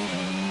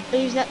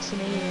 Who's next to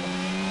me?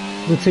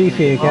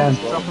 Latifi again.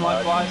 Dropping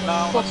like flies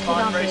now, that's Fucking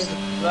fine, average. race it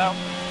out.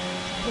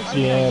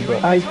 Yeah,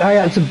 but I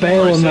had to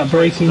bail on that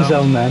braking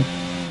zone then.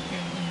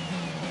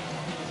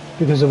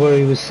 Because of where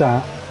he was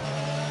sat.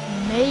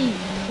 Mate,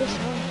 piss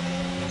off.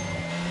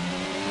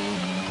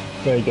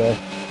 there you go.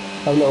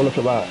 Have a little look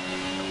at that.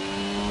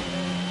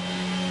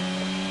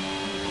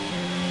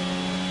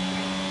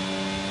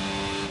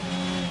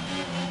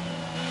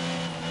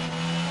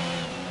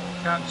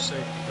 Catch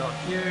safety car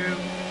Q.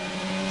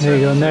 There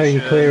you go, now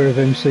you're clear of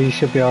him, so you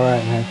should be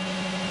alright now.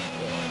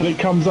 And it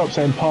comes up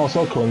saying pass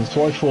Ocon,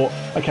 so I thought,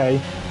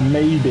 okay,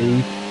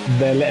 maybe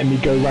they're letting me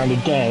go round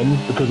again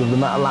because of the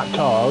amount of lap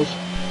cars.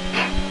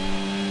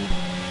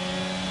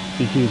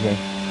 Excuse me.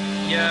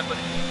 Yeah, but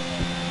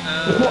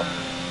It's not.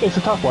 It's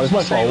a tough one. It's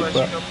my fault,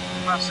 but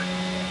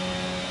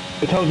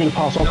it tells me to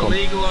pass Ocon.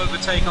 illegal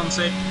overtake on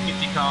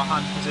safety car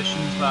hand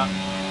positions that.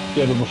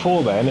 Yeah, but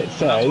before then it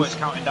That's what says. it's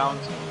counting down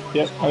to.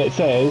 Yep, and it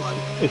says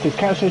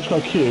catch safety car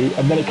Q,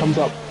 and then it comes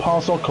up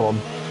pass Ocon.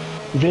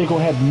 Vehicle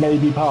head may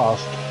be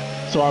passed.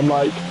 So I'm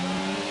like,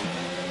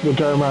 we're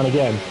going around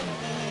again.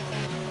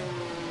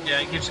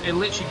 Yeah, it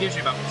literally gives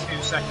you about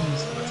 2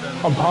 seconds to return.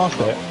 I'm past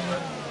it.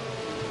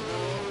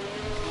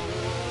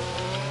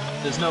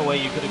 There's no way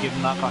you could have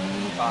given that back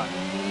in the time.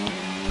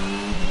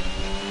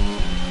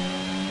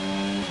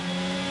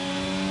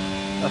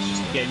 That's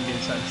just the game being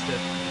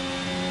sensitive.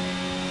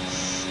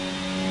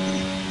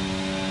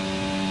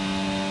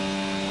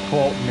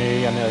 Quote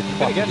me, I nearly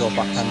clattered your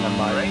back end then,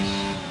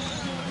 mate.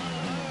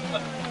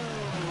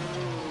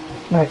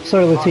 Right,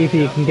 sorry Latifi,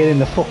 you can get in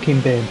the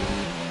fucking bin.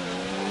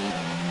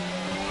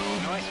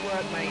 Nice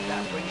work, mate.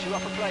 That brings you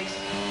up a place.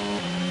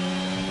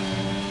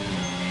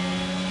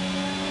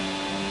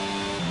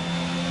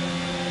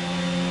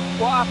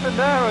 What happened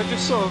there? I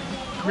just saw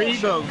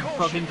Revo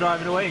fucking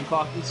driving away and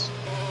Clark was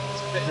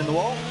spitting in the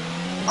wall.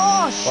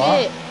 Oh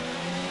shit!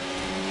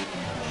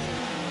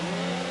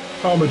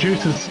 Oh,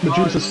 Medusa's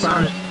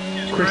spam.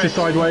 Chris is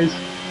sideways.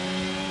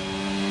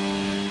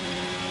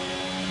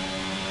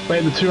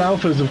 Wait, the two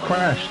Alphas have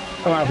crashed.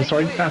 Oh, Alpha,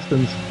 sorry,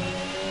 Astons.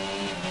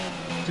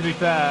 To be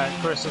fair,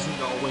 Chris hasn't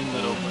got a wing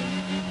that open.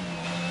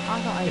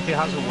 I thought If he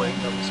has a wing,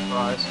 I'll be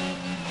surprised.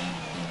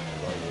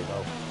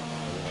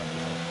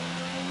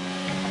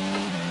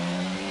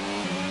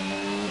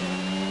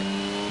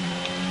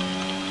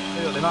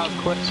 The amount of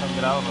quits I'm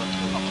going over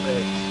is not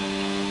big.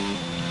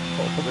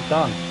 What have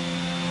done?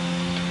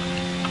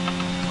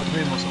 What do you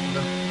mean, what's up with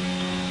them?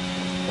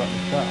 Got in the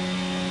chat.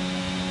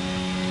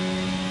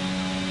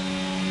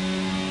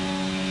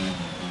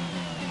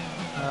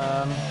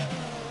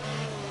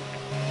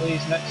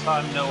 Please, next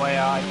time, no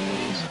AI,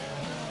 please.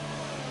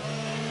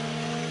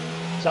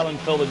 Tell him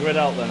fill the grid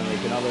out then and we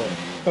can have it.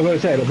 As I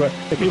said, but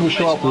if people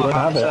show up, we won't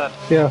have it.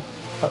 Yeah.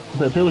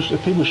 But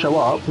if people show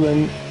up,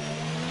 then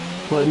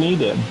we won't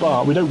need it.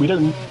 But we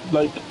don't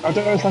like, I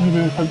don't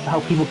understand how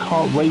people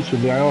can't race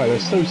with the AI. They're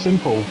so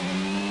simple.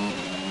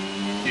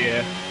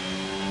 Yeah.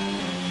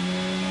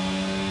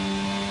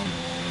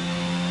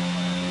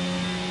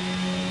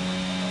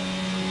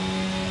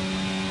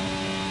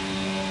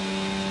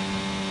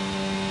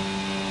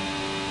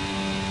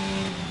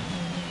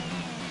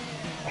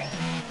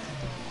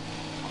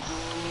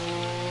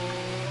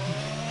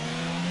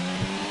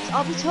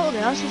 I'll be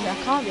totally honest with you, I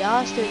can't be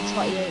arsed doing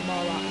 28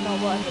 more laps. No,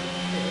 whatever it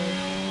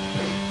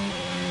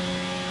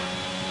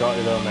Got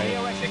it though, mate.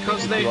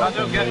 Because they, I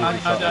don't get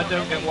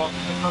what,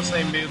 because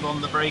they move on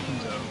the braking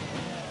zone.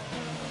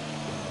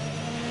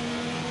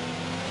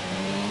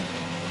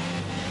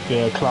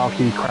 Yeah,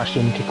 Clarky crashed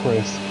into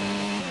Chris. is.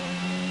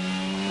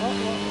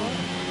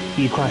 What?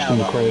 You crashed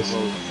into Chris.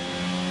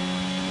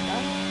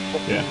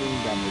 Yeah. I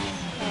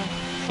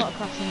thought I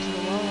crashed into the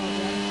wall or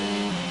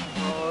anything.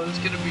 Oh, there's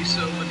gonna be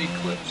so many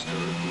clips to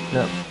review.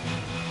 Yep.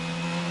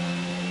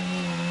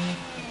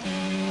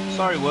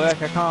 Sorry,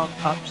 work, I can't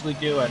actually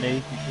do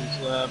any because,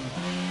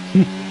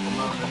 people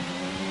moaning.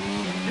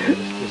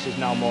 This is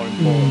now more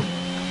important.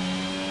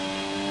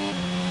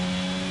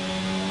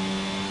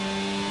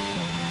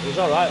 It was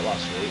alright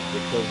last week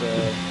because I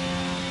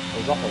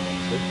was off on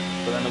Wednesday,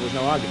 but then there was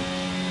no arguments.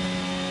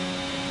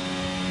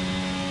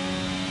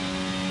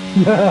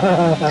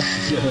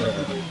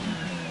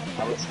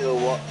 I was still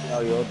watching how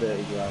you're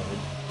dirty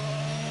driving.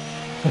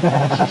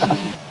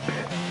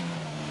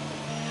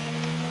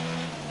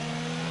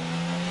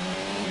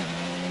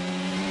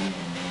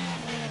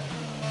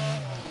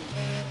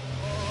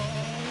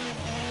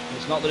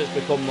 It's not that it's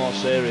become more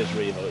serious,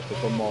 Revo, it's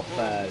become more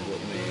fair, is what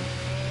you mean.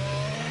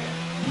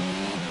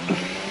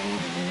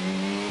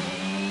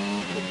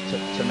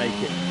 To make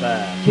it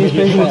fair. He's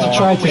basically to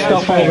try to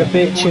stop all the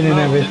bitching and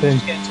everything.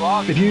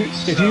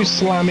 If you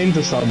slam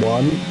into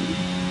someone,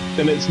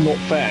 then it's not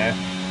fair.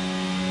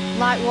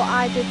 Like what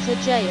I did to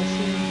Jay a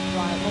few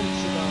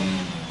months ago.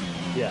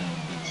 Yeah.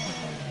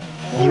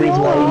 The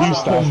reason why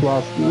Eustace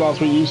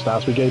last week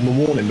Eustace we gave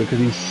him a warning because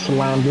he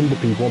slammed into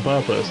people on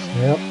purpose.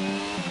 Yep.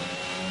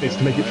 It's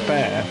to make it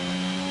fair.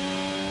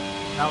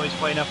 Now he's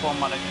playing F1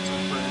 manager to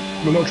improve.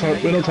 We're not trying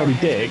to be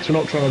dicks. We're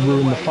not trying to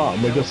ruin the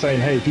fun. We're just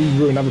saying, hey, if you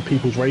ruin other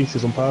people's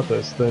races on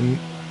purpose, then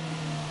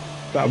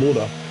it's out of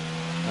order.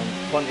 And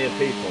plenty of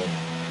people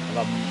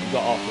have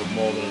got off with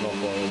more than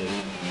enough already.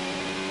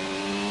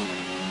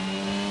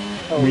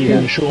 Revo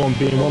and Sean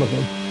being one of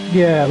them.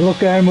 Yeah,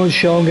 look at how much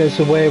Sean gets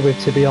away with,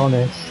 to be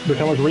honest. Look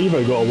how much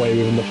Revo got away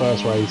with in the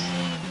first race.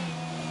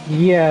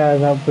 Yeah,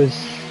 that was...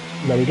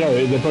 There we go.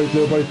 They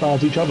were both bad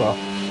to each other.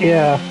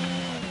 Yeah.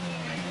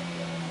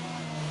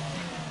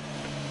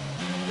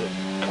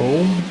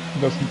 Cool.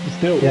 That's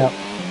still. Yeah.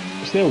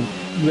 Still,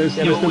 there's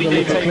still the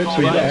little clips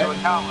we get.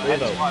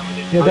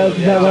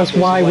 Yeah, that's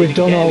why we've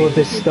done all of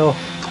this stuff.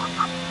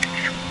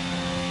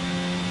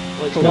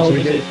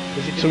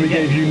 So we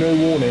gave you no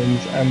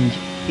warnings, and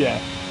yeah.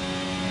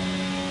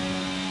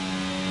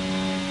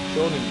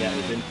 Sean didn't get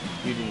anything,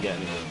 you didn't get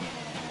anything.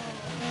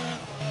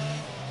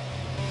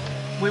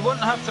 We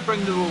wouldn't have to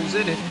bring the rules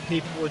in if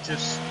people would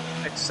just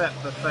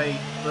accept the fate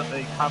that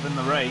they have in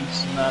the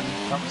race, and then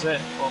that was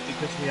it. But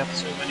because we have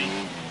so many...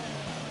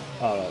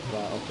 Alright,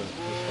 right, okay.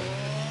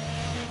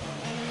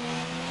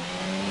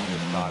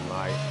 This time,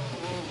 mate.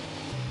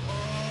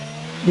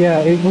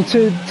 Yeah, well,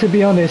 to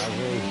be honest,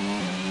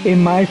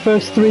 in my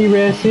first 3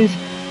 races,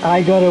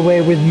 I got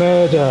away with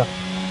murder.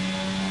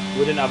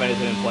 We didn't have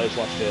anything in place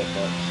last year,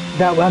 folks.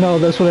 I know,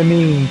 that's what I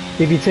mean.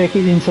 If you take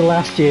it into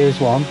last year's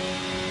one.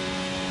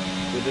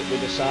 We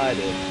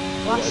decided we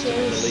wanted to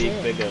make the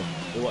league bigger.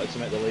 We wanted to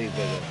make the league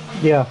bigger.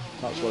 Yeah.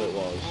 That's what it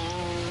was.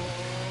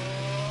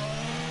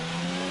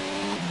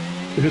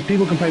 Because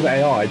people complain about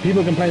AI.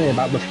 People are complaining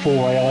about the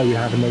 4 AI we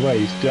have in the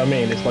race. Do you know what I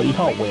mean? It's like you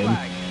can't win.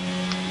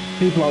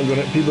 People are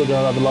gonna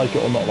either like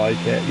it or not like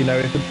it. You know,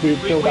 if we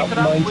filled up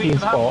 19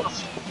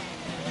 spots,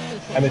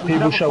 and if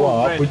people show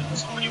up,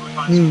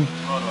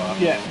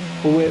 yeah.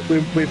 Well,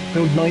 we've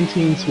filled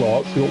 19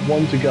 slots. We've got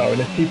 1 to go,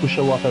 and if people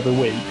show up every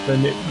week,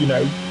 then it, you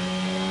know,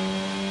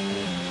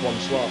 1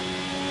 slot.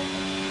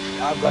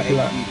 I've got 8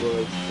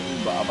 people,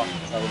 but I've had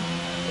to tell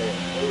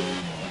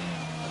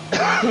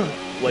them.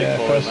 Yeah,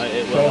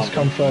 first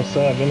come, first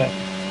serve, isn't it?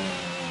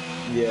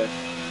 Yeah.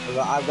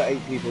 I've got 8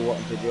 people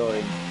wanting to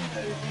join,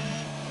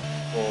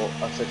 but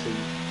I said to them,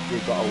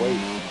 you've got to wait.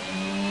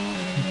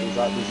 It's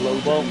like there's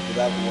loads of people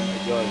that want to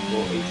join,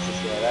 but it's just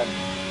where them.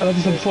 And as I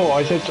said before,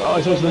 I said to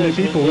the new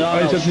people, Go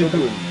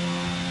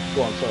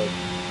on, sorry.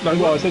 No,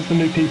 well, I said to the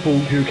new people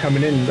who are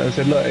coming in, I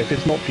said, look, if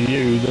it's not for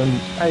you, then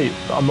hey,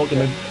 I'm not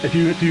gonna. If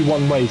you do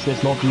 1 race and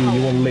it's not for you and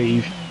you want to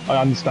leave, I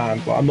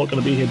understand, but I'm not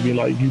going to be here to be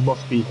like, you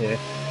must be here.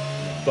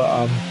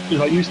 But it's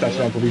like Eustace,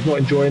 for example, if he's not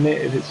enjoying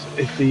it,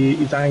 if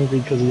he's angry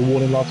because of the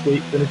warning last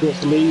week, then if he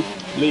wants to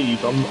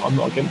leave. I'm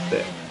not against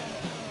it.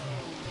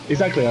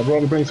 Exactly, I'd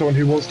rather bring someone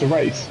who wants to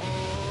race.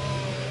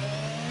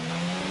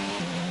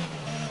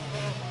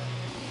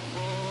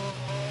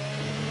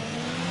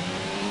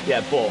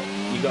 Yeah, but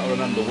you got to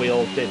remember, we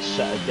all did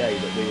set a day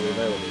that we were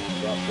available,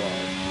 so that's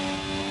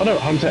why. I know,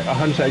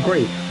 100%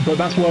 agree, but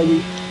that's why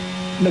we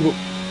No,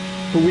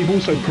 but we've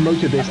also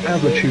promoted this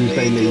as a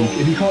Tuesday league.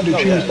 If you can't do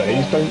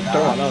Tuesdays, don't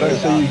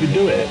say you can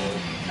do it.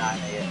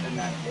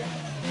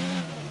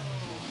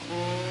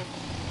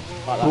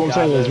 Like What I'm that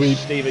saying guy, is we-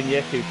 Stephen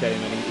Yick, who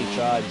came in, he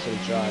tried, so he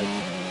tried.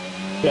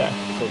 Yeah,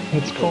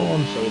 it's He called.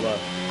 couldn't, so he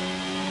left.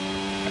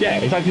 Yeah,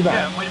 exactly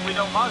that. Yeah, we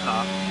don't mind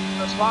that.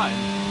 That's fine.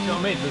 You know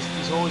what I mean?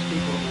 There's always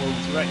people that will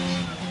to race.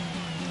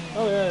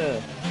 Oh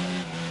yeah.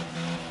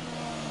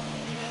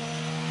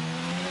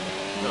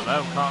 Don't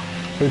know, can't.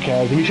 Who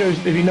cares?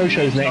 If he no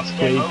shows next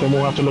week, then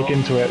we'll have to look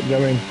into it. You know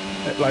what I mean,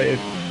 like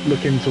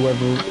look into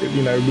whether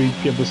we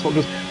give the slot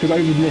because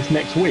over this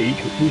next week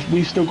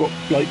we've still got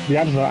like the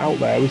advert out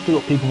there. We've still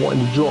got people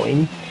wanting to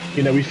join.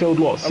 We filled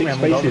what 6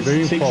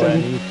 spaces, 6,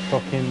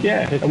 7.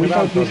 Yeah, and we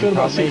filled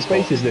about 6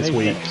 spaces this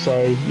week.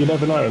 So you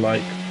never know.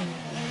 Like,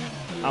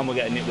 and we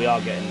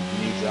are getting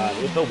new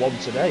drivers. We filled 1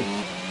 today,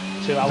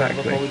 2 hours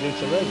Exactly. before we do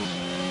to race.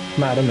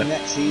 Mad, isn't it?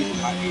 Next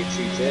season might be a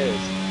 2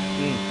 tiers.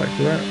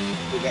 Exactly that.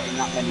 We're getting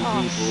that many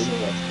people shit.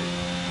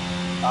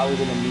 interested. I was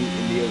in a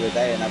meeting the other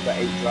day and I've got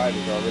 8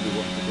 drivers already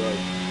wanting to go.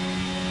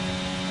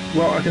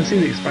 Well, I can see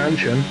the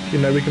expansion.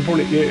 We can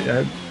probably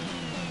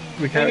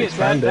we can Thing is,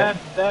 expand it.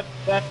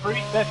 they're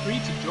free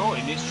to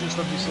join. It's just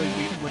obviously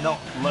we're not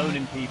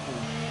loaning people,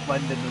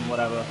 lending them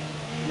whatever.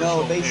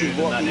 No, basically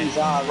what these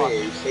are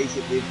is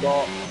basically they've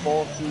got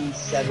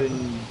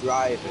 47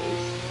 drivers,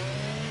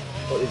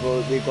 but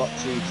they've got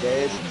 2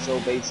 tiers. So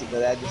basically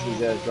they're just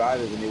reserve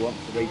drivers and they want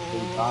to race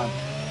full time.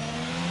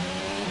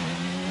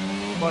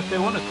 Well, if they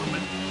want to come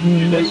and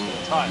do this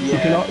full time, You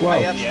can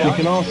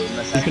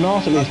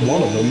ask at least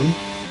one of them.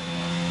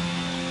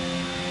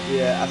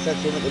 Yeah, I said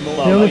to them at the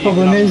moment. The only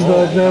problem is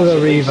that they're the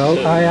revote.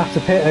 I have to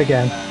pit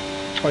again.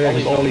 Oh yeah,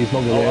 because Ollie's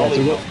not going to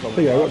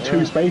be there. So we've got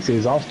 2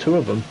 spaces. Ask 2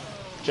 of them.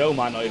 Joe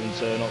might not even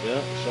turn up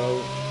yet, so.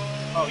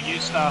 Oh,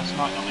 U-Stars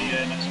might not be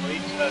here next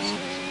week.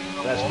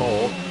 There's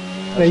 4.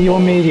 They're your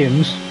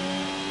mediums.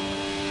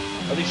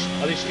 Are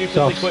they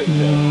stupidly quick,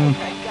 Joe?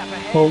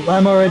 Well,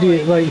 I'm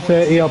already at like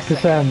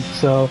 30-odd%,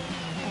 so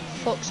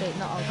Fuck's sake,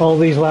 not all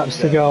these laps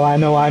to go, I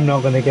know I'm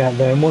not going to get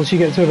there. And once you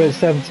get to about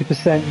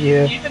 70%,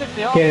 you're Even if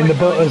they are getting the quick,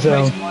 butter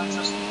zone.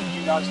 just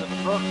you guys at the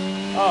front.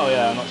 Oh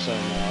yeah, I'm not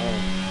saying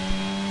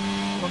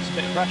that. Puts a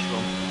bit of pressure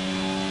on.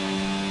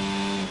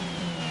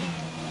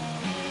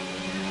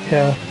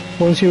 Yeah,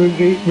 once you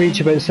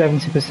reach about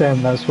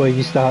 70%, that's where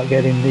you start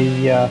getting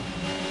the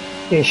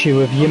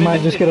issue of you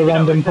might just get a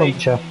random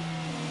puncture.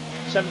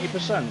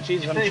 70%?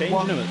 Jesus, I'm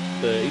changing them at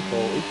 30,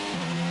 40.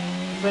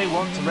 If they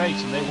want to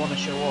race and they want to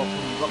show off,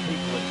 and you've got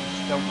people that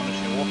just don't want to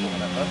show off or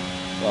whatever.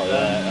 Well,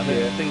 yeah, I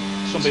think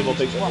some people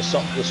think that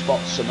the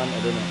spot's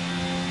cemented, isn't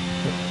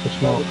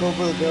it? Well, a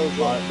couple of girls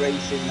like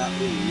racing that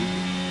league.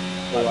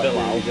 Like Bill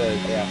Al.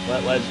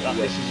 Yeah.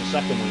 This is the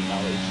second week now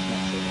that he's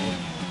not showing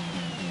off.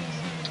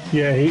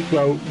 Yeah,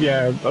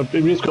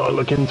 we've just got to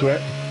look into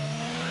it.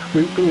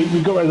 We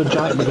got rid of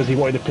Jack because he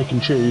wanted to pick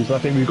and choose. I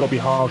think we've got to be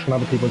harsh on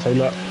other people and say,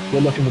 look,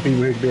 we're looking for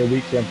people who can be a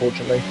weekly,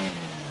 unfortunately.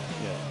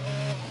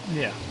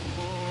 Yeah.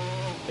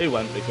 He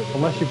went because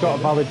unless you've got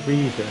a valid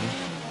reason.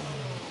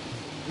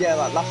 Yeah,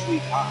 like last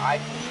week, I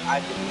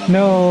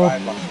No,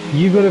 last week.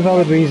 you've got a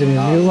valid reason.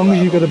 As long as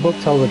you've got a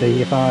booked holiday,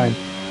 you're fine.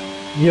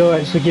 You're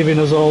actually giving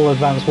us all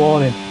advance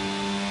warning.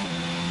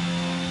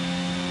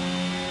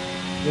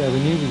 Yeah, we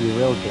knew you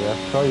will do. I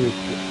saw you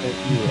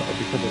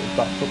because it was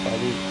backed up by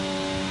week.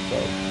 So.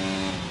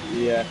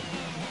 Yeah.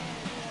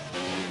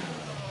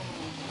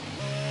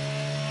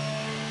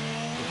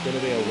 It's going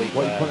to be a week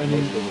What where you put in?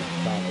 most people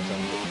can't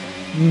attend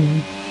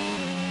it.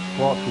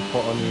 What you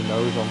put on your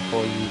nose on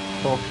for you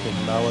fucking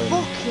melon.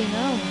 Fucking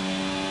hell.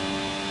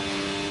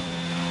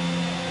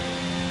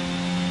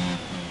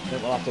 I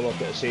think we'll have to look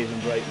at a season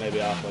break maybe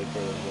halfway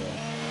through and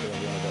give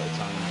everyone a bit of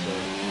time to.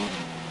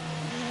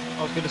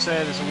 I was going to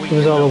say there's a week. It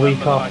was all a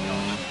week off. There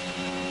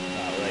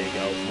you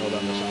go.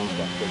 November sounds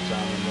like a good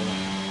time, doesn't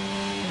it?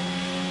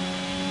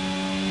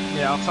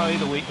 Yeah, I'll tell you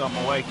the week I'm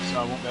away,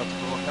 so I won't be able to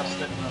broadcast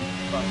it. And then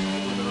that's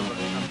with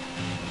everybody.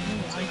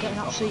 I'm getting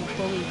absolutely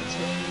bullied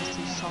between these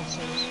 2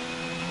 sossers.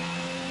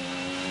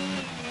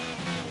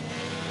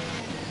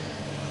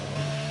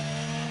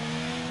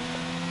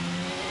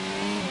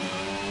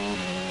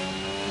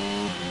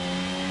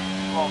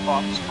 Come on,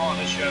 Bob, come on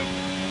the show.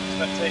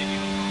 Spectating you.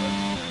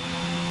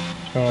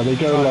 They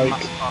go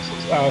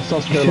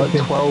starts to go like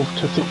 12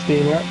 to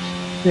 16 laps.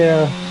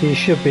 Yeah, so you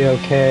should be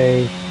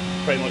okay.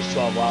 Pretty much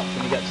 12 laps.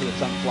 When you get to the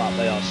 10th lap,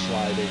 they are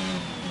sliding.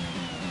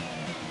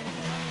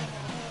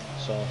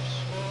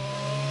 Softs.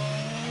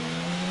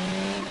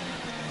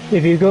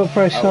 If you've got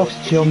fresh softs,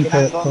 jump If you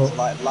it. can hang on to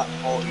like lap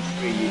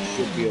 43, you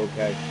should be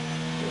okay.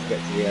 Just get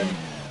to the end.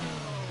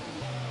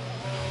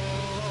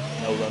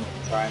 No run.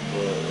 Try and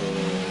go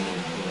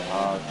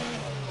hard.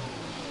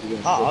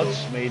 Hards?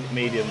 Mediums.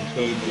 Medium,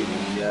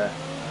 yeah.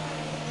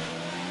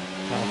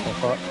 Blue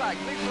flag,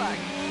 blue flag.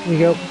 Here you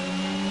go.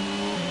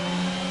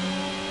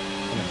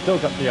 And I still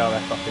got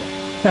DRS off it.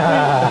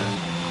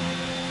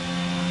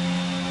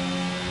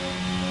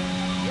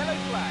 Yellow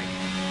flag.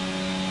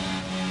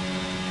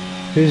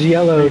 Who's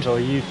yellowed? Are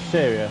you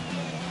serious?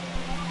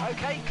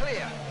 Okay,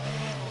 clear.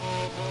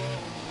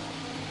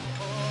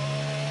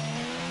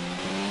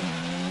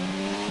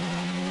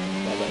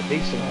 Well, but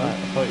decent, Right, right? I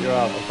thought you were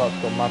out. I thought to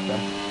go mad then.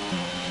 I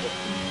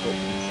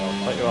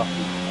thought you were off.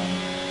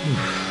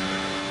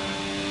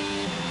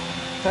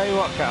 Tell you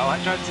what, Cal, I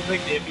tried to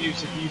think the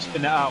abuse if you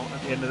spin it out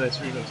at the end of this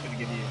reload's going to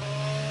give you.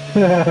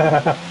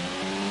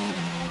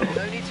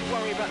 No need to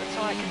worry about the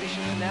tyre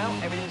condition for now.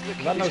 Everything's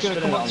looking That good. no It's going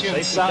to spinning come it up on to you on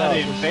safety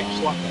Saturday cars. and bitch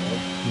slap.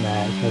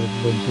 Nah, it's had a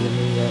bunch of the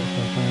new work,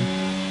 so fine.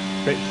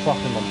 Bitch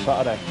slapping on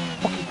Saturday.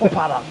 Fucking up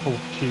at that full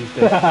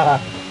Tuesday.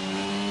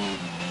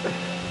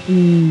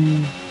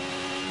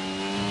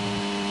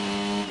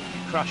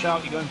 Crash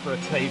out, you're going for a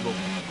table.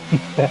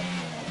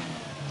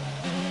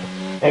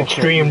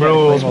 Extreme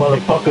rules,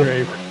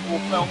 motherfucker. We'll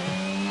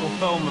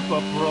film a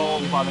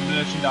brawl by the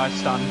merchandise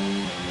stand.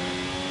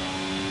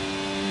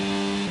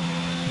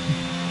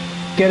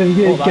 Get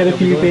a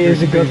few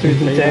beers and go through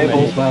the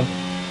tables, man.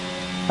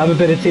 Have a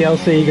bit of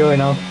TLC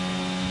going on.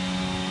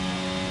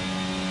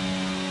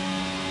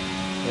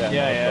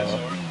 Yeah,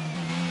 sorry.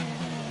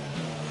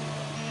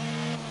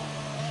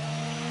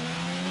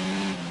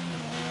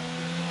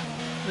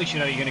 At least you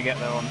know you're going to get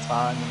there on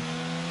time.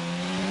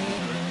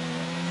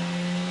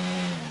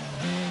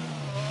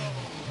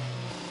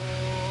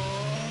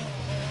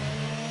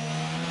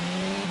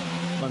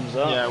 When's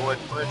that? Yeah, we're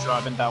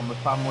driving down with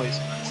families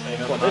and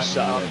staying What, this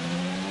Saturday?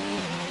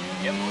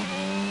 Yep.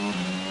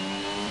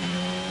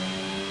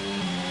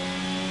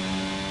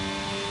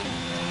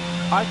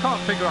 I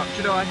can't figure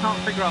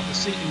out the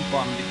seating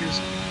plan because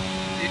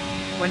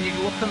when you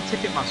look on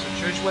Ticketmaster, it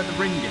shows you where the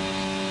ring is,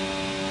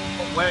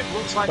 but where it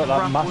looks like Got the that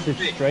ramp massive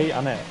would be. straight,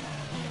 innit?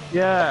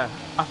 Yeah,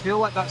 I feel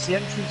like that's the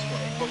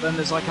entranceway, but then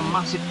there's like a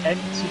massive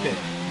empty bit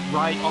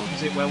right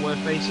opposite where we're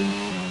facing.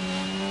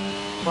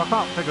 But I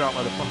can't figure out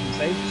where the fucking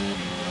stage is.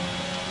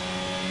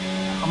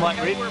 I'm like,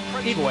 Okay, we're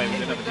approaching either way, the we're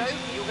pit gonna window.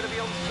 be. You're going to be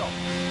on stop.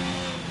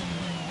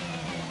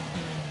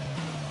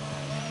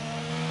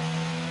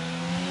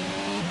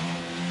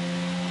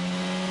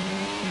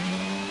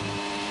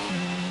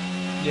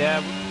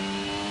 Yeah,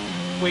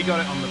 we got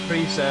it on the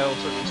pre-sale,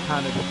 so it was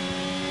kind of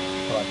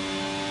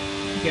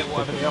get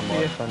whatever they offer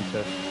you.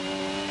 Expensive.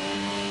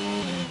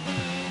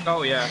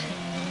 Oh yeah,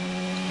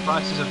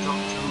 prices have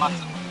dropped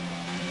dramatically.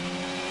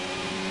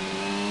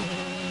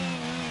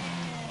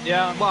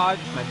 Yeah, well, I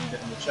just mentioned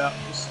it in the chat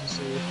just to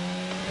see if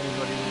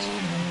anybody was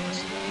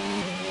interested.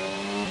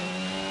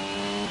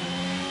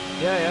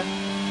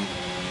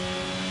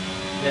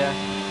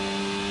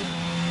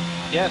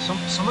 Yeah, some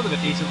of them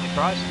are decently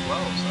priced as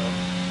well. So,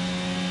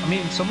 I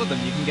mean, some of them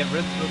you can get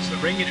rid of the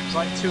ring, and it was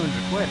like 200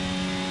 quid,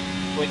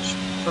 which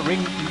for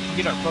ring,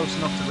 you know, close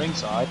enough to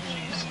ringside.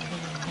 Jeez.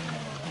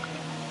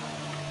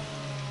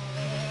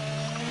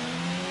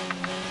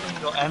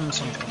 You'll M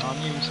something, aren't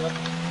you, sir?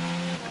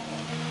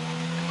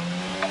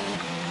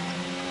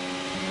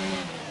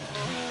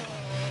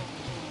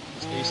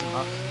 It's decent,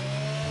 that.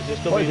 Is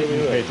this What is it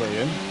you WWE? paid,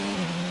 Ian?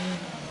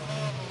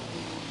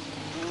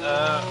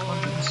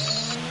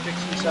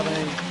 167.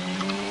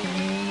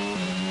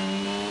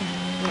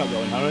 You're not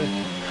going, Harry.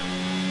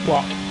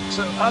 What?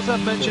 So, as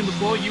I've mentioned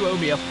before, you owe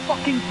me a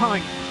fucking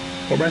pint.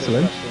 What,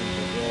 wrestling?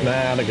 Yeah.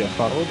 Nah, I don't give a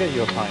fuck. We'll get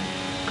you a pint.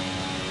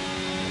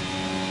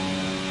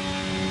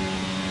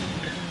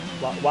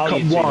 While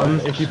Cut you two one.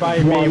 guys- If you're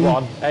buying me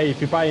one, hey, if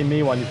you're buying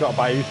me one, you've got to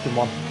buy Houston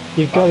one.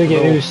 You've got to That's get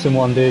the rule. Houston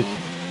one, dude.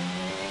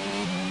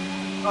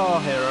 Oh,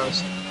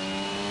 heroes.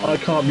 I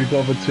can't be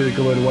bothered to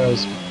go to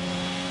Wales.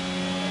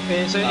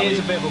 It's a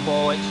bit of a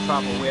ball to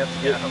travel. We have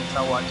to get a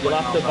hotel like You'll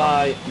 20 have to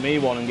miles buy me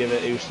one and give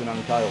it Houston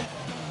and Kyle.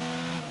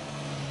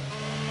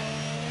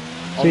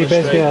 So you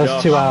basically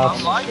has 2 I'm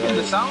hours. liking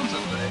the sounds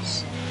of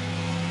this.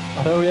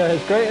 Oh yeah,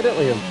 it's great, isn't it,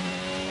 Liam?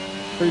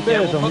 3 Yeah,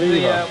 beers we'll on put the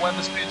Viva.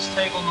 Weatherspoons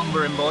table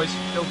number in, boys.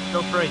 Feel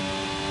free.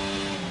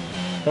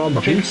 Oh,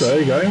 the juice, there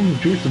you go. The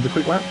juice of the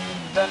quick lap.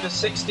 Then there's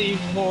 60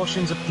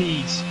 portions of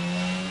peas.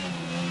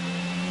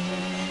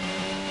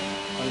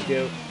 Thank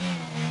you.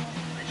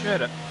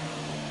 Appreciate it.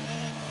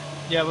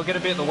 Yeah, we're going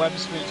to be at the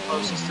Weatherspoons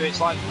closest to it.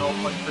 It's like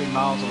 0.3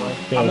 miles away.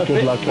 Yeah, I'm a good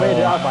bit luck.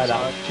 weirded out by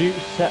that. Duke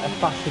set a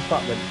fastest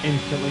lap then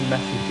instantly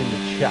messaged in the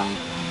chat.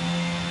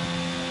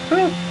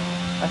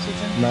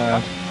 Essington?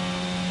 Nah.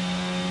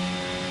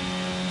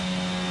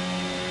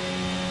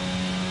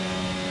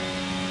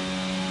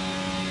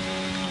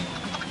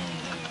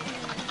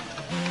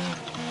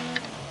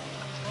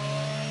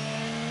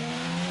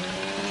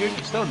 Duke,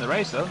 you're still in the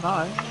race though. No,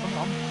 come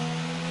on.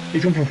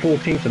 He's gone from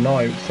 14th to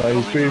 9th,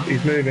 so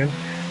he's moving.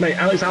 Mate,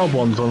 Alex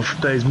Albon's on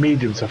today's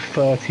medium to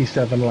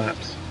 37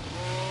 laps.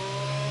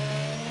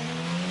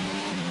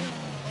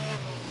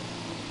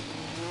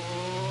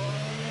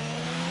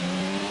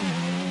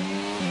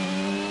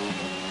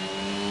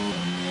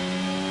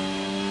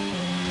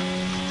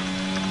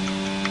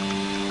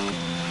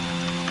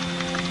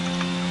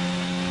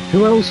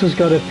 Who else has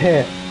got a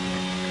pit?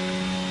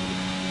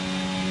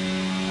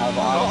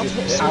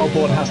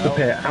 Albon has to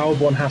pit.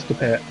 Albon has to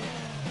pit.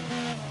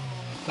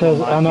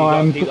 Because I know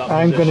I'm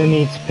going to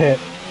need to pit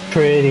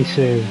pretty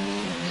soon.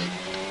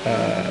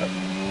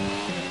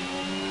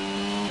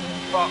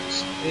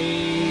 Fox,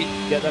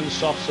 Get them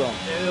softs on.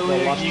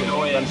 earlier you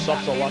go in. Them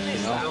softs are lasting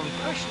It's now. that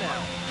push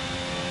now.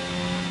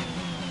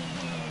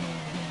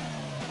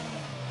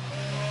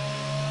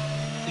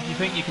 If you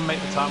think you can make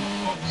the time,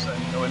 Fox,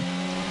 then go in.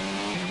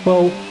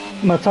 Well,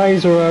 my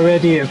tyres are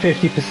already at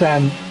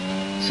 50%,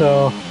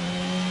 so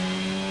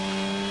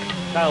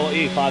Kyle, what are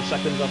you? 5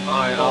 seconds off.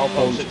 Alright, Oh,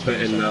 Albon's 16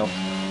 pitting seconds. now.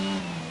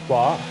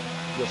 What?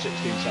 You're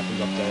 16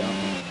 seconds off there,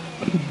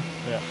 aren't you?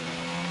 Yeah.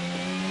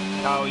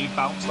 Kyle, you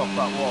bounced off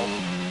that wall.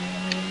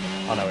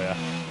 I know, yeah.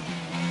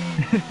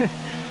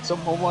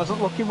 Someone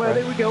wasn't looking where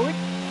they were going.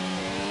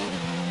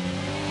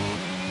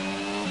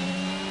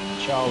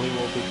 Charlie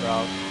will be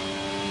proud.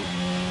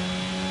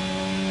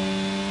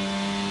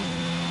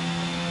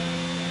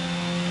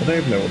 I don't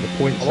even know what the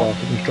points are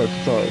for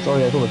constructors. Oh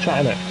yeah, it's on the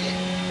chat, innit?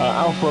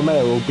 Alfa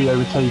Romeo will be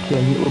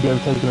overtaking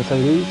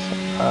Mercedes.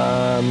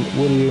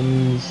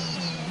 Williams.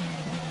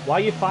 Why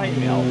are you fighting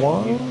me, Alvin?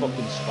 What? You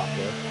fucking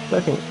spacker.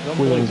 I think Don't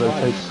Williams play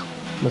overtakes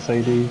twice.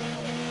 Mercedes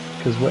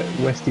because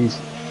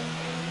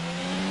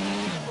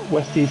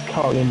Westy's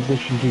currently in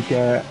position to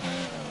get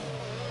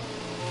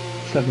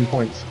 7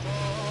 points.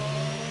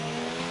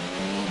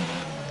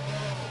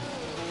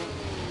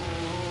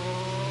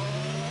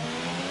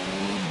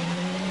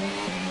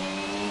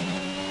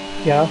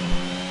 yeah.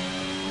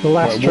 The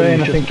last Right, train I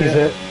Williams think just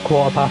is at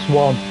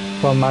 1:15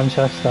 from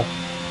Manchester.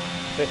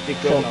 50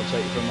 quid and I'll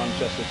take you from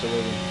Manchester to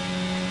Wigan.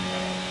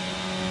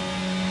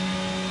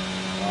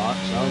 Alright,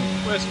 sound.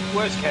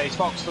 Worst case,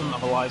 Fox doesn't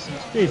have a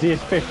licence.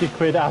 Easiest 50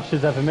 quid Ash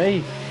has ever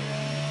made.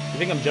 You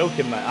think I'm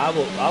joking, mate? I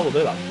will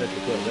do that for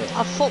 50 quid, yeah.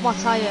 I've fucked my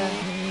tyre.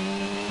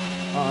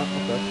 Alright,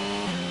 okay.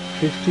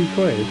 50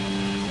 quid?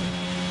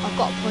 I've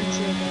got a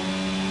puncture again.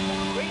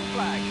 Green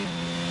flag.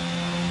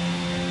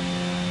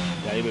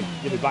 Yeah,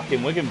 you'll be back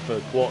in Wigan for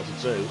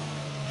 1:45.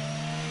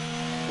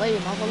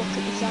 Liam, have a look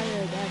at the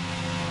tyre again.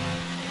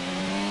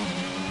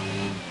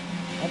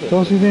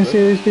 Those who didn't see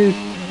this dude.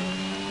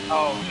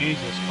 Oh,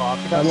 Jesus, fuck.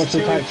 How much That's the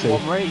 2 taxi?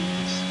 into 1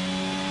 race.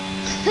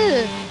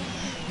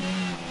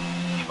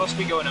 You must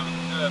be going over the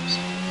nerves.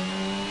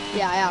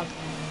 Yeah, I am.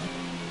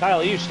 Kyle,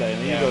 are you staying?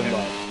 Are you going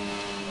back?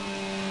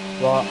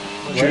 What?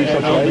 Jude's We're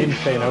on only eighth.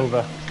 staying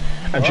over.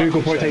 And Duke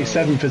will probably take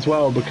 7th as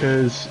well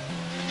because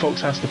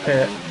Fox has to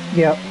pit.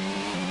 Yep.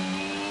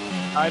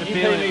 I had a You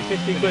feeling pay me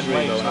 50 quid,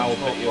 mate, and I will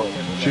pick you up.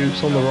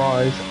 Duke's on the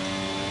rise.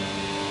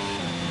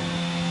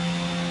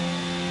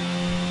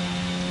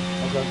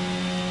 Okay.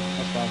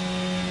 That's fine.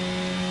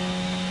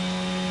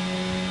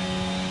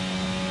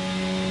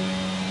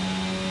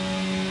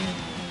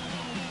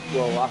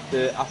 Well,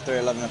 after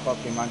 11 o'clock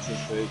in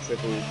Manchester,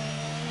 triple.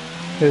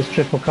 It was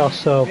triple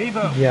cost, so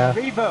Revo, yeah.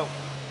 Revo.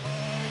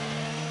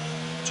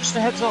 Just a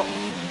heads up.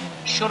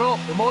 Shut up.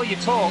 The more you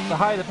talk, the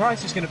higher the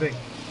price is going to be.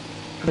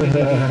 I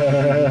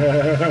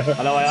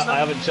know I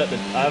haven't checked the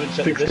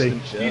 60.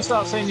 distance yet. You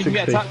start saying you can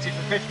get a 60. taxi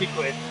for 50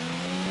 quid.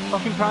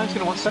 Fucking Prime's going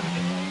to want 70.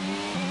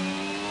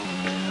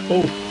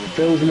 Oh,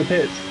 Phil's in the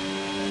pits.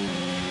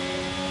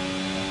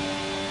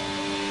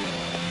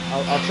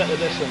 I'll check the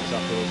distance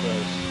afterwards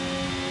first.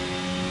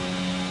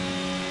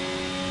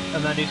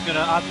 And then he's going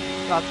to add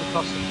the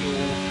cost of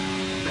fuel.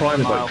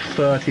 Prime is Mile. like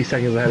 30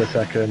 seconds ahead of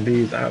second.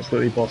 He's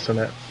absolutely bossing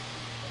it.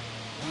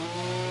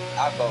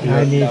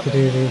 I need to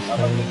do these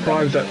tyres.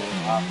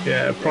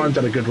 Prime's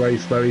had a good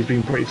race though. He's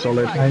been pretty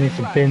solid. I need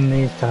to bin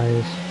these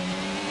tyres.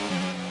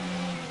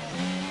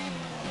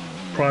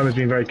 Prime has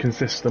been very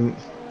consistent.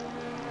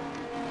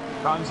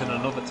 Prime's in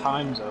another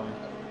time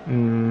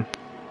zone.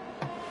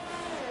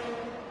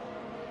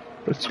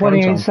 But it's prime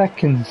 28 time.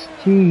 seconds.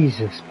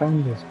 Jesus,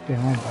 Bender's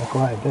behind by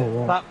quite a bit.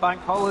 Right? That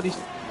bank holiday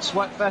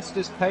sweat fest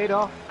is paid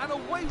off. And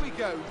away we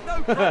go.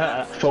 No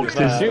problem.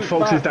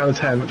 Fox is down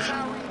to 10th.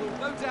 Tauri will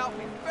no doubt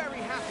be very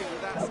happy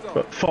with that stop.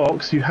 But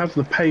Fox, you have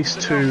the pace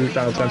to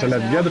down to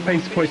 11. You have the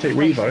pace to probably take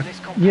Revo.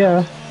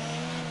 Yeah.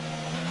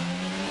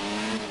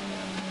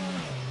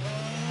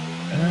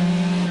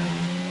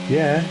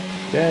 Yeah,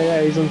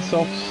 he's on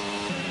softs.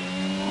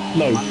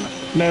 No,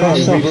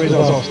 Softs Revo's as on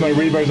well. softs. No,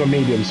 Revo's on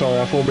medium. Sorry,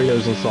 I thought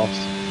Revo's on softs.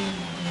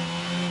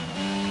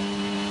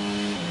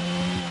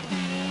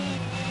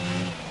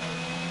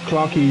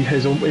 Clarkey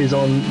is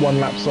on 1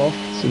 lap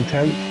softs in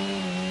 10th.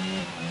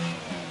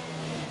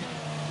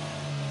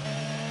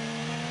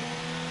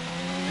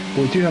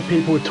 We do have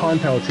people with time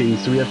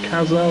penalties. So we have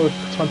Kazza with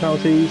time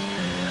penalties,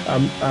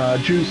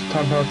 Juice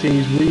time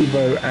penalties,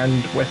 Revo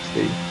and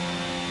Westy.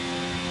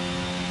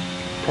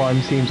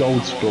 Prime seems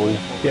old school.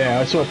 Yeah,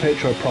 I saw a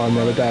picture of Prime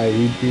the other day.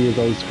 He is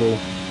old school.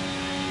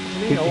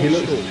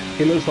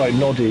 He looks like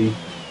Noddy.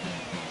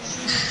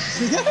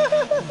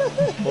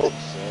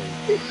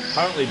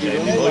 Apparently, Jay,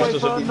 my voice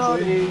doesn't.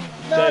 Jay,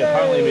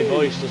 apparently my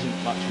voice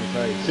doesn't match my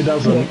face. It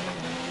doesn't.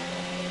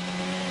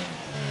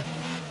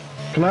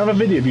 Can I have a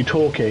video of you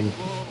talking?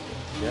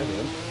 Yeah,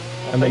 dude.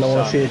 And then I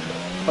want to see if.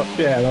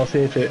 And I'll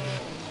see if it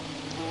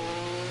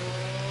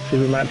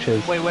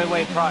matches.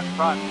 Wait,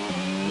 Prime.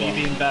 You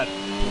be in bed.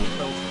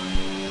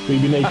 Will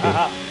you be naked?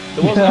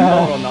 There wasn't a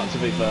filter on that, to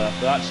be fair.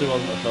 There actually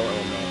wasn't a filter on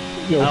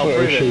that. Your I'll photo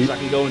prove it, shoot. because I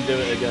can go and do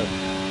it again.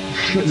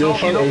 You're Your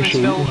talking up photo this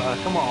shoot. filter,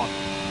 come on.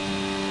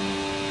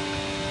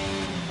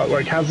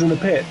 Where Kaz's in the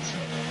pits.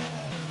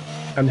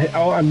 And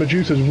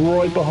Medusa's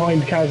right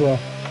behind Kaza.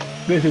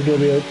 This is gonna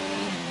be a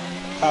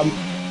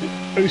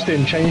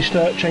Austin, change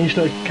to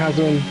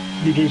Kaza and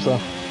Medusa.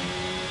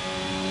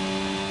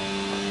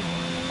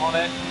 On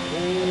it.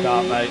 I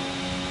can't, mate.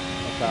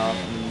 I can't.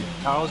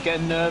 Carl's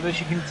getting nervous,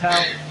 you can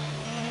tell.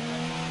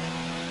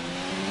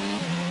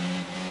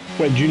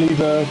 Wait, did you leave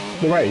the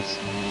race?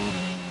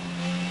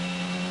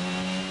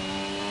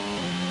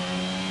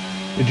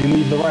 Did you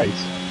leave the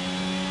race?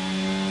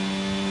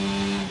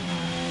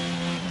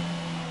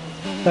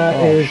 That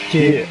is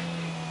shit.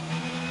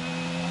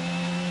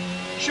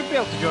 You should be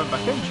able to join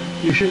back in,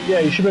 shouldn't you? You should, yeah,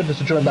 you should be able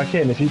to join back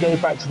in. If you go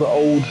back to the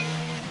old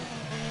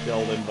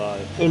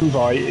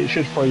invite, it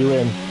should throw you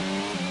in.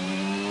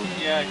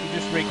 Yeah, if you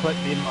just re-click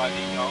the invite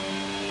that you got.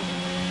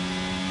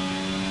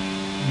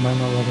 Might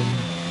not let him.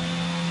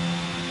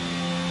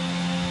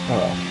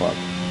 Oh fuck.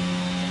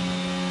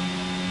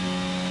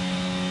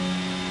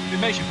 It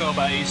makes you feel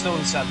better, you're still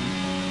in 7th.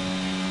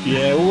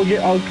 Yeah, well,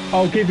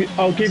 I'll give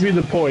you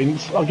the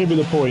points. I'll give you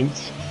the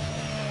points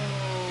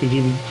because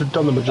you've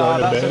done the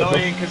majority of it. That's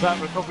annoying because that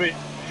recovery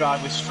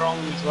drive was strong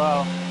as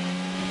well.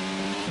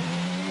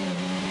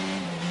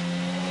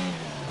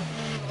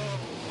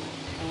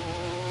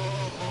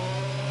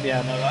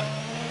 Yeah, no, that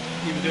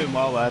you were doing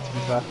well there. To be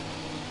fair.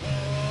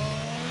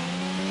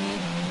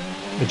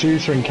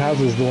 Medusa and Kaz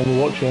is the one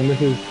we're watching.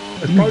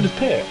 It's Pride's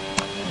Pit.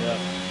 Yeah.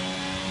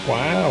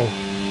 Wow.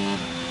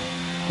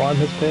 Prime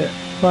has pit.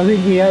 Well, I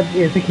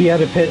think he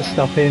had a pit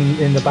stop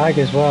in the bag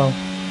as well.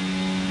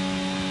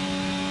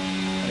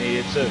 And he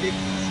did too.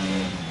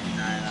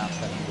 9.5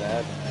 seconds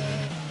ahead.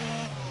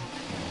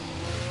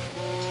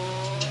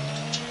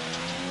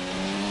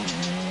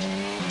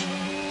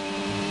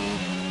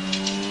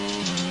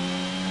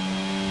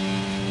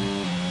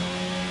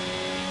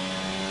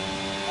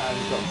 And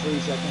he's got 3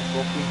 seconds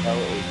fucking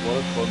penalty. What a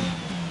fun.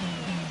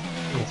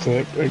 That's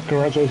it.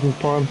 Congratulations,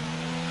 Prime.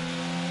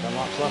 10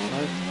 laps left,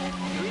 mate.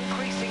 You're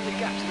increasing the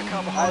gap to the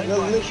car I behind by a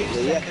few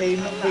literally, I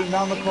seconds. came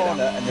round the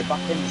corner and the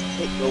back end's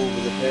kicked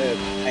over the curb.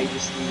 I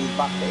just leaned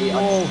back at it. I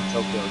just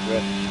Tokyo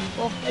drift.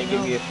 They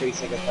give me a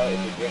 3-second penalty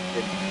for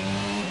drifting.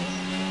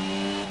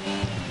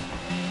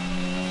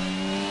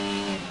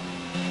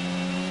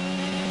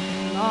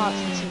 No, I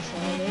actually too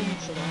far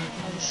into that.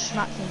 I just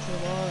smacked into the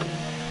wall.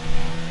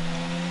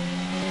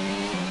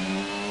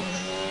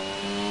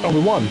 Oh, we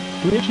won.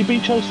 Did we actually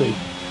beat Chelsea?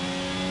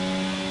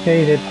 Yeah,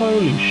 he did.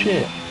 Holy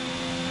shit.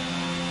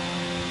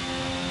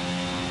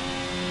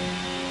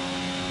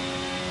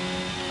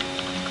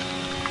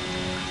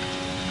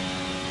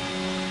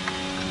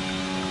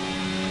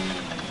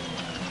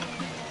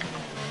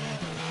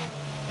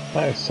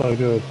 That is so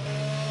good.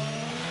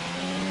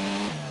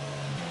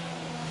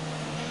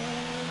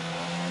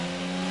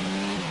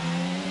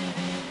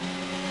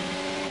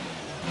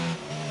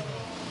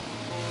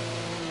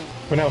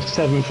 We're now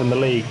 7th in the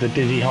league, the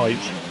dizzy height.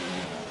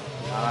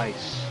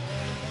 Nice.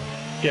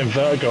 Getting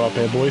vertigo up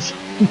here, boys.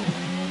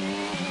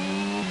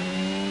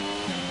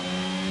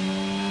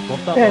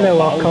 Hello,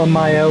 walk on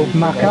my old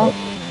Maca.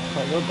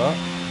 Quite good, that.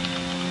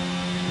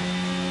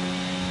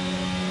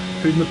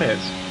 Who's in the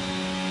pits?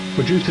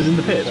 Medusa's in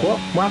the pits. What?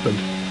 What happened?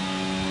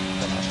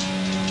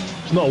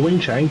 It's not a wing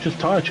change, just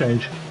tyre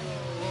change.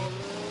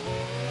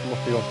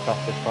 Must be on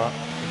past this part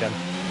again.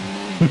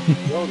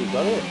 You already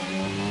got it.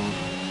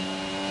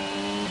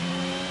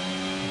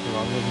 What's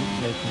wrong with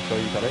making sure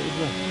you got it, is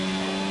there?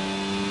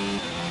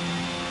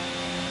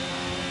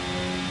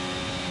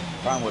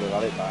 Fran would have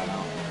had it by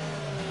now.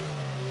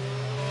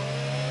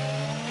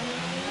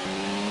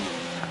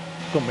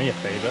 Done me a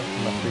favour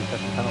from that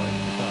 3-second penalty.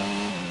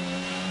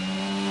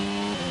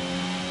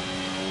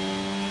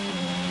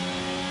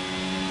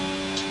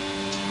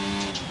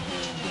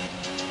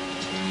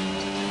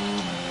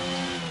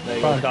 There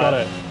you go, Got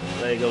it.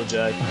 There you go,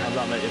 Jay. How does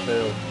that make you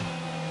feel?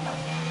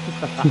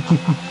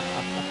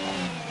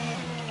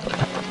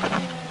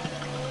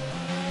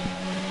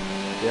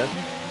 Yeah?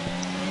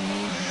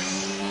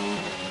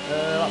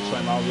 That's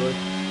 20 miles away.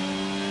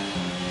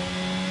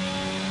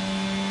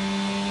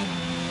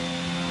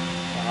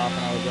 About half an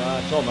hour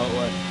drive. It's all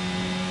motorway.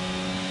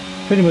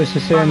 Pretty much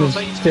the same as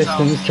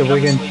distance to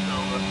Wigan.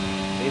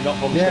 You're not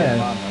probably staying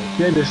man,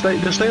 though. Yeah,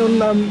 just stay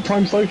on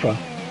Prime sofa.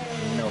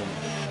 No.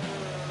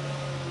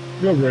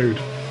 You're rude.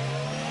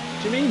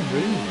 What do you mean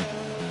rude?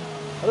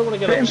 I don't want to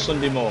get up on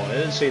Sunday morning. I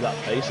didn't see that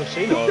pace. I've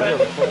seen it already.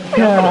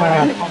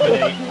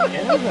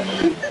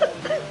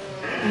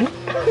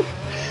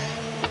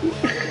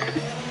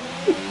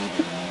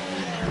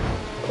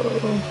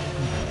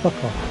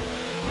 Fuck off.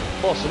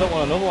 Boss, I don't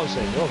want another one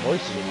saying your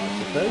voice is a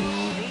nice face.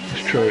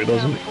 It's true, it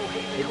doesn't.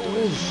 It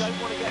does.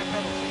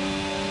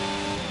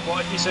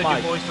 What if you said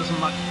Mike. your voice doesn't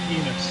match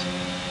Eunice?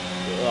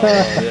 Oh,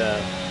 yeah.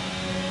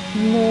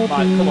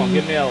 Mike, come on,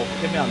 give me a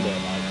hand there,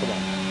 Mike. Come on.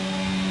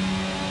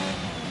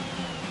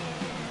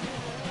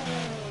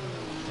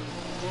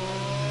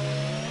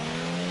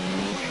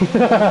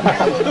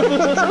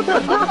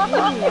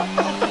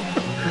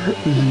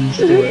 Just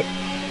do it.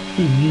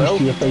 He's used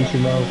to your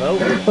facing now.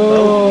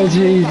 Oh,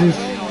 Jesus.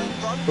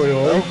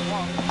 Well,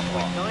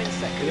 9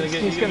 seconds.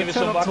 He's going to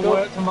turn up to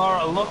work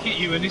tomorrow, look at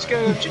you, and he's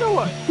going, do you know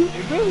what?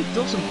 It really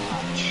doesn't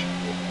match.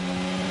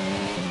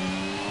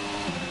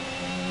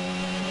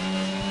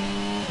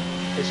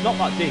 It's not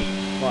that deep.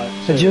 Like,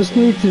 I just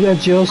need to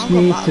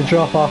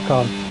drop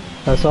Ocon.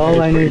 That's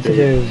all I need to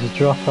do is just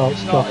drop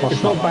Ocon.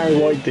 it's not Barry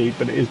White deep,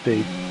 but it is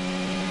deep.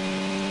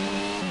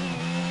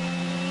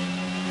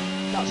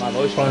 That's my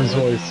voice. Fine's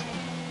voice.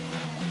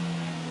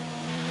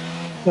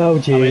 Oh,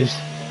 jeez. I mean,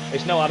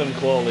 it's no Adam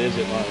Crawley, is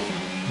it, Mike?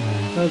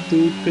 How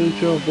deep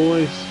is your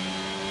voice?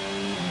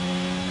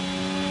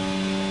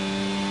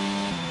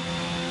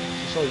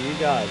 Just saw you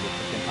guys with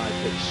fucking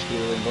high-pitched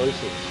squealing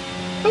voices.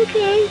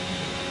 Okay.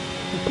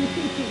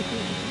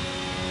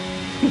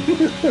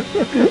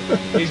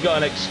 He's got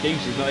an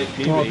excuse, he's not 8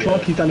 PB Oh, yet.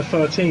 Clarky's down to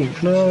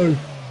 13th. No.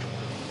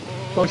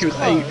 Clarky was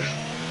 8th.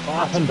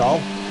 What happened, Dol?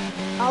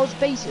 I was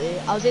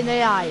in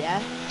AI,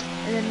 yeah,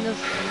 and then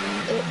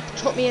it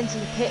took me into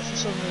the pit for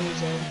some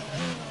reason.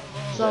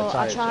 So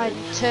I tried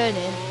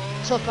turning,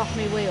 took off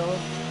my wheel,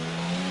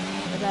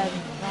 and then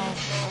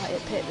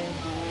it pit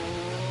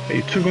me.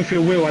 You took off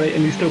your wheel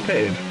and you still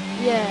pitted?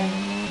 Yeah.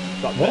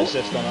 Got pit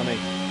assist on, hasn't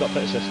he? Got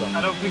pit assist on.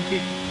 I don't think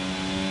it...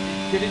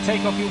 Did it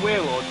take off your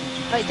wheel, or did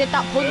you... Like, did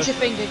that puncher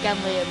thing again,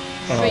 Liam.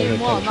 3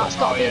 and 1, that's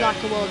got to be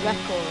like a world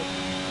record.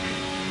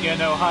 Yeah,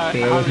 no,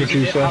 Harry's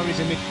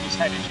in his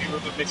head as you were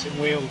the missing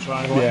wheel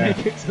trying to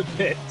make it to the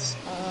pits.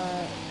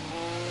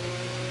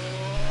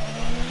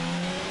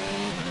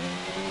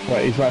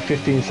 Wait, he's about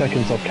 15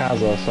 seconds off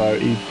Kaza, so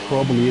he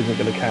probably isn't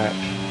going to catch.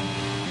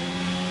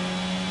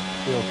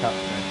 He'll catch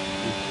me.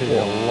 He's taking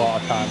a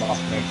lot of time off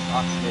me.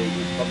 Actually,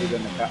 he's probably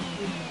going to catch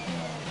me.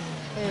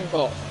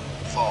 Oh,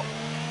 fuck.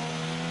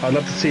 I'd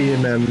love to see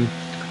him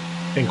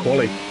in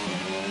quali.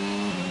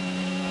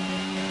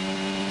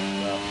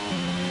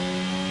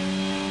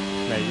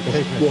 Mate, you're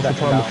taking a What's the second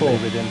time out before?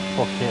 within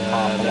fucking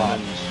half a lap.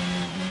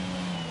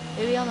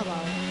 Who are we on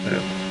about?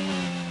 Yeah.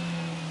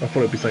 I thought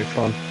it'd be so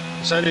fun.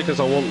 It's only because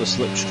I want the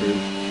slipstream.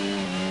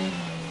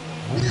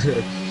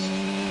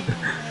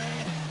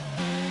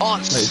 Oh,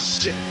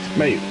 shit!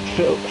 Mate,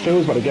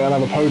 Phil's about to get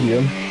another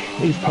podium.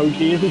 He's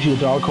pokey, is literally a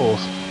dark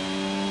horse.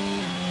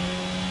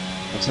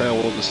 I say I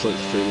want the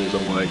slipstream is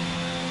away.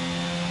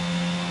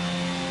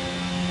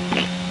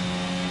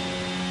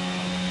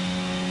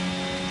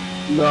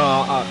 No,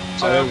 I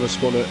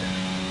overspun it.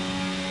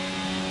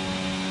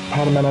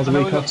 Hardeman has a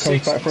week off,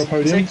 comes back for a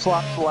podium. 6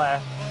 laps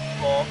left.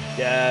 Or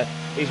Yeah,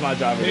 he's my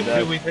driver who today.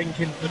 are we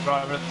thinking for the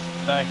driver of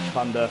the day?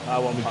 Panda, I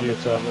want Panda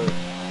to have it.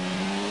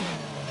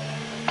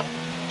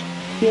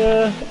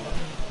 Yeah.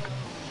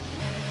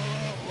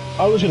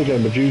 I was going to go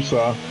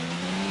Medusa,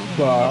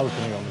 but... I was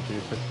going to go on the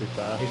juice, to be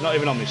fair. He's not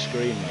even on my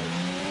screen, mate.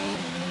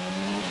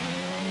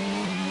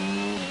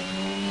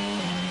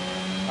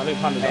 I think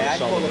Panda's had a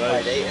solid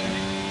race.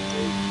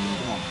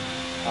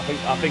 I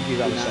think he's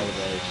had a solid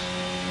race.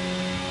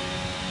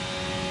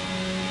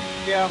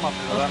 Yeah, I'm up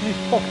for that. He's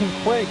fucking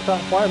quick,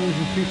 that's why I'm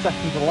losing 2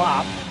 seconds a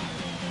lap.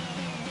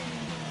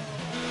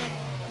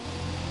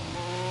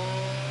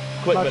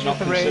 Quick Imagine but not if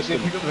the race, if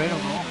consistent. you got the rain on.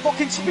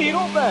 Fucking speed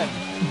up then!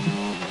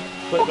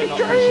 Quick but not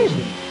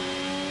consistent.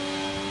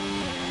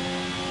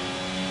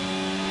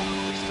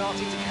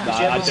 Starting to catch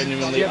Nah, I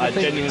genuinely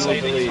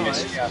believe it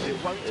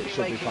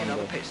should be making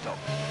another Panda. pit stop.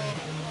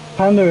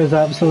 Panda is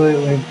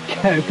absolutely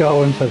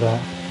going for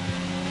that.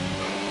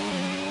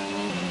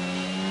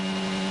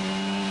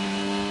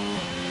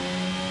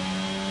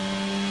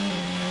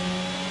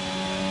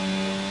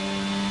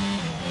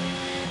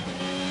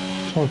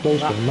 Oh,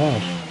 those are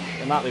mad.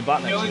 They might be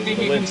back The next only week thing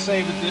for you the can win.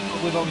 say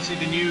with obviously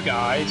the new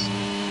guys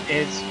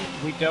is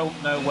we don't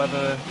know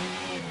whether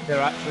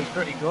they're actually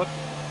pretty good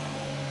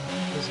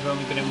because they've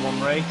only been in one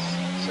race.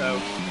 So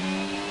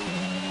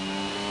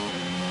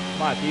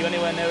Mike, are you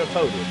anywhere near a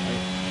podium,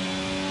 mate?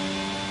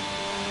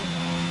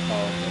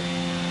 Oh,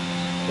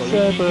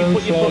 okay. So you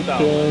put your foot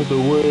down.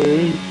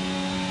 away.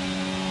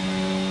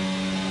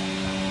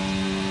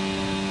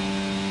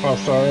 Oh,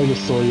 sorry, I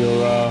just saw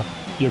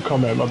your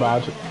comment, my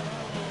bad.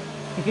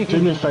 Do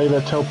me a favour,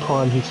 tell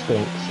Prime he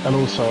stinks, and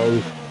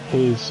also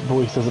his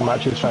voice doesn't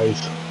match his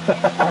face.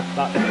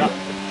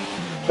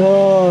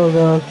 Oh,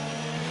 God.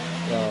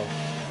 Well.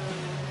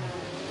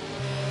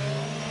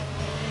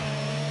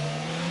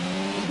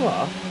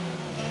 What?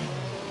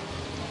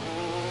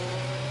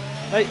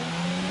 Hey.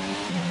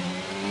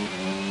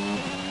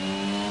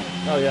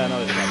 Oh yeah, I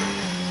know it's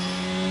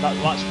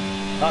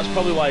that's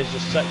probably why he's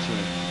just texting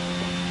me.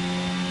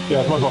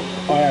 Yeah, it's my fault.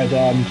 I had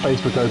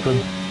Facebook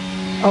open.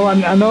 Oh,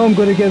 I know I'm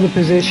going to get the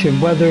position,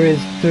 whether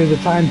it's through the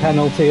time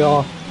penalty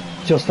or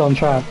just on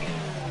track.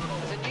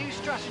 There's a new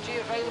strategy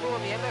available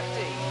on the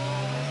MFD.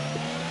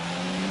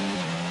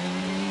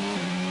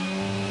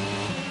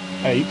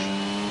 8th.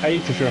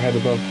 8th if you're ahead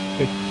above,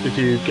 if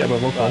you get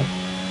above Ocon.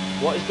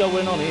 What is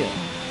going on here?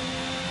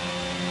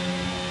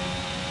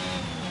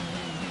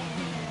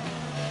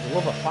 We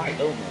love a fight,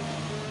 don't we?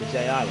 It's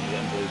AI when we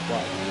get blue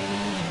flag.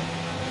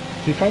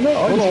 You found that?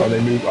 I just found they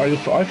moved.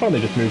 I found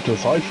they just moved to the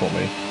side for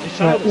me. He's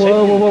trying to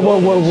Whoa, whoa, whoa, whoa,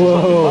 whoa,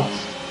 whoa.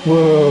 fast.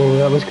 Whoa,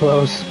 that was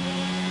close.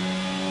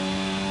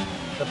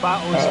 The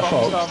battle is Fox.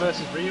 Foxstar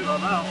versus Revo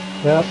now.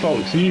 Yeah.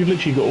 Fox, so you've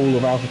literally got all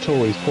of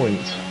AlphaTauri's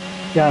points.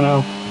 Yeah, I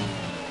know.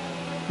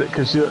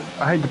 Because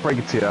I hate to break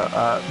it to you,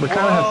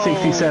 McLaren had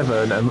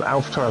 67 and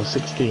AlphaTauri has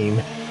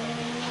 16.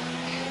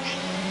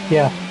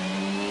 Yeah.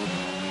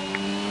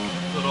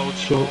 Good old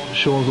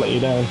Sean's let you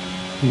down.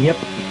 Yep.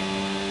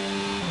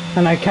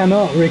 And I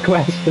cannot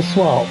request a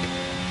swap.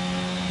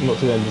 Not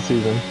to the end of the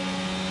season.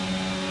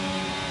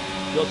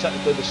 You're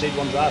technically the seed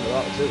one driver,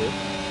 aren't you?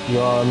 You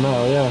are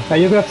now, yeah. Now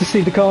you're going to have to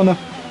see the corner.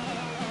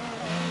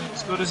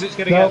 As good as it's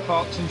going to get,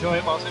 Fox. Enjoy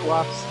it whilst it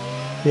lasts.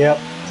 Yep.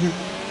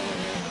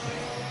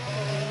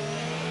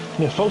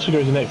 Yeah, Fox will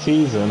go to next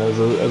season as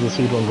a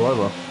seed one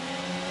driver.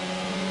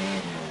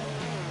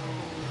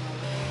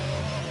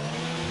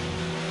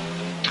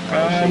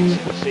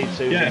 Seed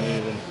 2's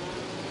moving.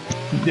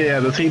 Yeah,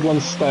 the seed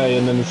ones stay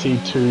and then the seed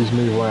 2s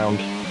move around.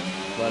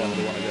 Wherever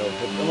they want to go,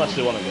 unless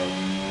they want to go.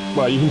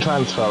 Well, you can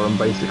transfer them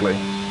basically.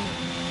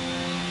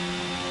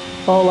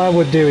 All I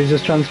would do is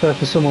just transfer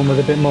for someone with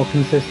a bit more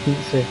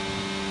consistency.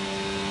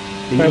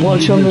 Right,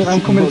 watch on the,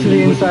 I'm coming to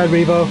the inside,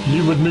 Revo.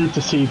 You would move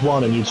to seed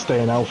 1 and you'd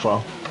stay in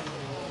Alpha.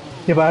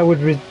 Yeah, but I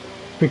would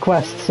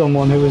request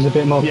someone who was a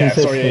bit more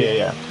consistent. Sorry,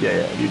 yeah,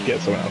 you'd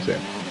get someone else, yeah.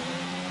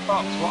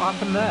 Fox, what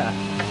happened there?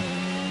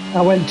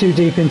 I went too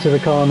deep into the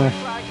corner.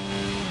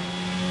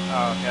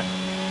 Oh, okay.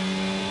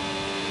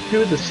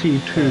 Who is a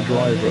C2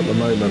 driver at the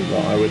moment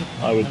that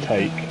I would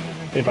take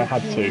if I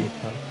had to?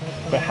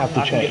 If I had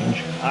to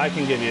change. I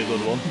can give you a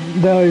good one.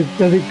 No,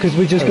 because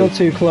we just got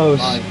too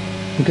close.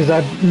 Because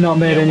I've not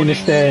made any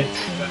mistakes.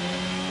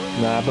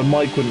 Nah, but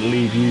Mike wouldn't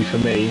leave you for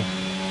me.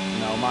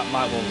 No, Mike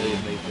won't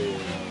leave me for you.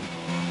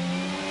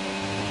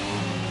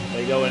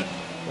 Where you going?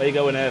 Where you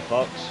going here,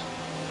 Fox?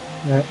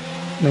 Yeah,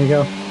 there you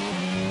go.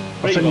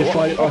 I'll send you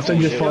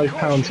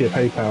 £5 to your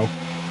PayPal.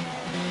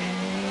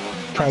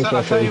 Transfer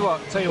I'll tell fee. you what,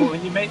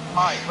 when you make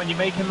Mike, when you're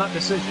making that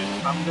decision,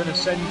 I'm going to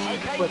send you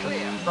the clip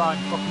and try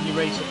and fucking your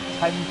race up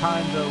 10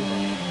 times over,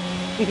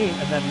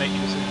 and then make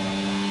your decision.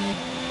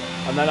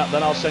 And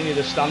then I'll send you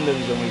the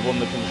standings when we've won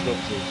the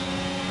constructors.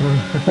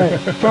 Hey,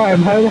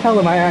 Brian, how the hell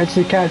am I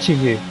actually catching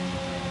you?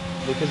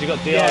 Because you got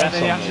DRS yeah, and then on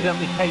he me.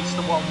 accidentally pastes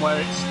the one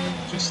where it's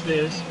just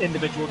the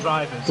individual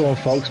drivers. Go on,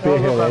 folks, be a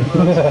hero.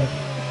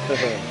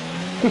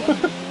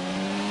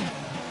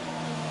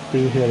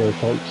 Be a hero,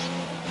 folks.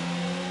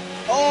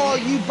 Oh,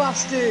 you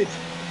bastard!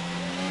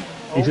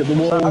 He's at the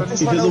wall.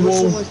 He's at the wall.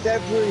 Someone's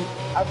debris.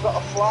 I've got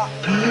a flat.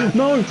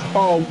 No!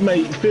 Oh,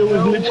 mate, Phil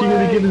was literally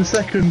going to give in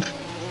second.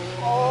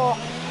 Oh.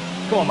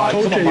 Come on, Mike. I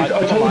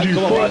told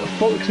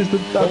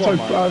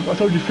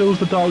you, Phil's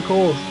the dark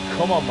horse.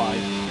 Come on,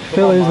 Mike.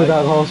 Phil is the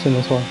dark horse in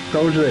this one.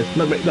 Told you this.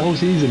 No, mate, the whole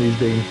season he's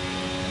been.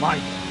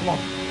 Mike, come on.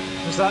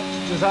 Does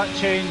that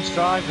change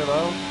driver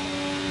though?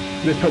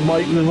 They put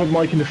Mike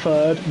in the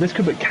third. This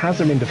could put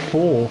Chasm into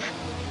fourth.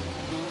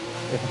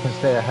 If I can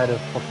stay ahead of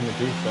fucking the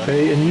booster.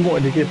 See, and you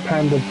wanted to give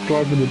Panda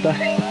driver of the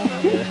day.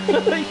 You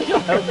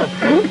can't help but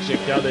function,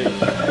 can he?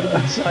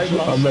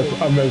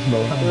 I'm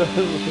mesmerised.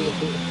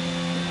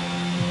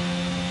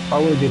 I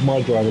want to give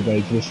my driver of the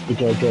day to the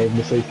guy driving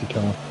the safety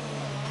car.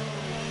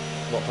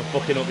 What, for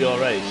fucking up your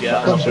race?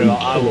 Yeah, that's true.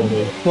 I will.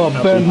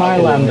 What, burn my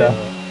lander?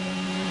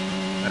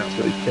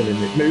 Absolutely killing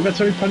me. Mate, we've had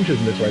so many punches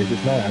in this race,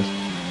 it's mad.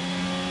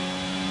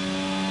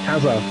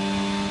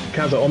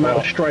 Kaza, on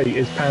that straight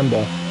is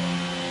Panda.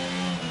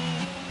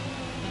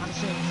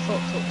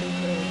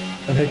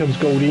 And here comes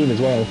Goldine as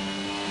well.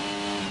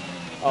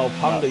 Oh,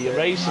 Panda, your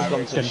race has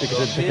gone to shit,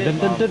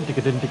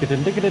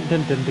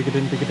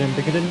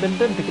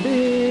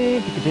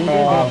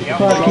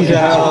 Clarky's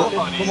out.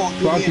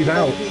 Clarky's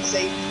out.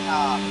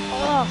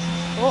 Oh,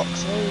 for fuck's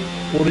sake.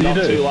 What did you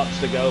do? 2 laps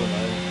to go,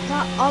 mate.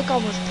 That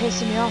Argon was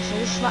pissing me off, so I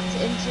just smacked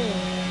it into him.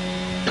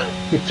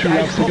 With 2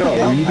 laps to go?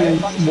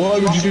 Why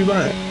would you do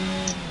that?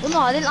 Well, no,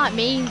 I didn't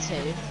mean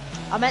to.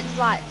 I meant to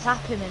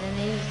tap him and then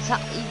he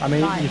I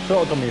mean, you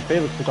sort of done me a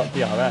favour because we got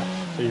DRS,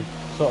 so you've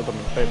sort of done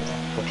me a favour.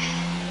 But...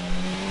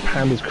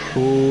 Panda's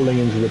crawling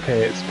into the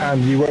pits.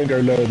 Panda, you won't go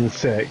lower than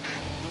 6th. Does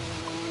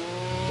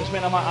this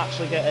mean I might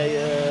actually get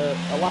a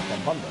lap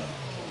on Panda?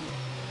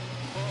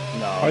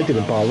 No. I did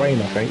in Bahrain,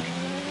 I think.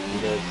 You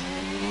did.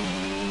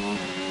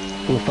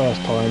 For the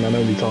first time and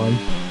only time.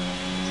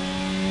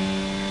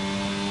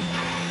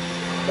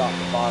 Start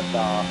the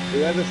 5-star.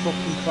 Whoever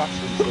fucking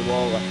crashed into the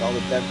wall left all the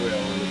debris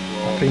on the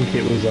floor. I think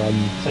it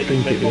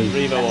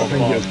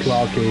was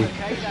Clarky.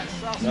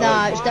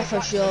 Nah, it's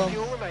definitely Sean.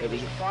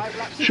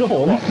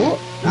 Sean? What?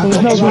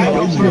 There's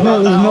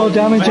no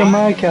damage on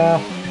my car.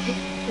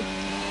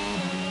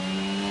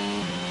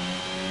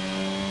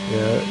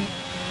 Yeah.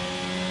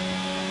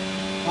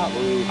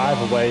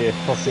 Either way, if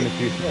fucking if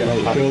you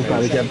Mate, Phil's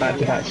going to get back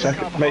to that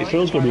second. Mate,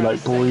 Phil's going to be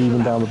like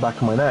breathing down the back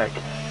of my neck.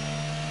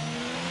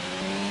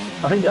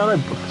 I think,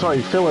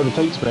 sorry, Phil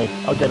overtakes me.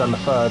 I'll get on the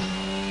 3rd.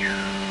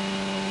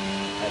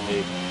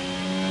 Heavy.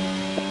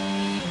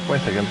 Wait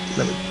a second.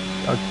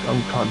 I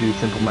can't do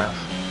simple math.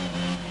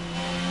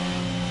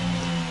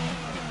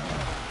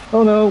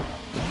 Oh no!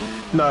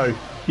 No.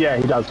 Yeah,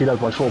 he does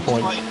by 4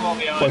 points.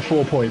 By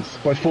 4 points.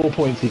 By 4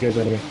 points he goes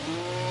over me.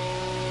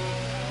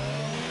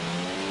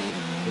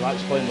 He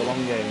likes playing the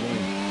long game, doesn't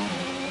he?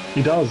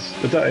 He does,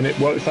 and it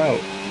works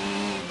out.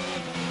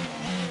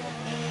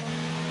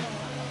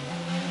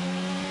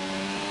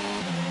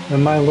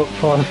 And my luck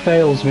for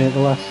fails me at the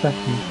last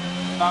second.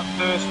 That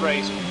first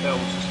race with Phil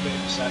was just a bit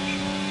of deception.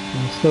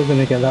 I'm still going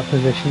to get that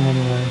position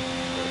anyway.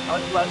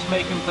 Let's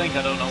make him think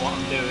I don't know what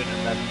I'm doing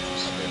and then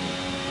just...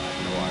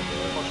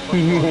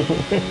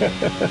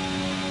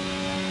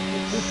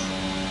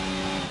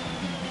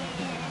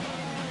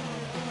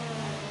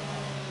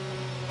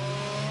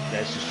 Yeah,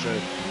 this is true.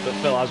 But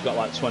Phil has got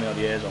like 20 odd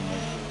years on me.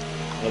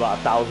 And about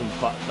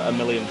 1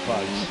 million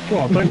fags. Come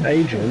on, don't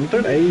age him.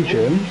 Don't age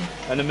him.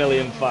 And 1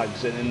 million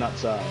fags in that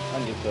time.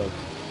 Thank you, Phil.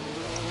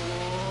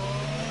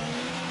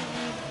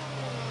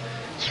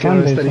 Slow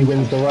and steady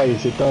wins the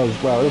race, it does.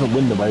 Well, it doesn't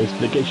win the race,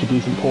 but it gets you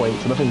decent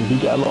points. And I think if you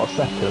get a lot of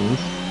seconds,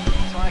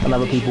 and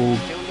other people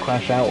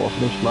crash out or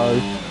finish low,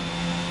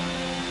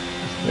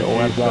 it all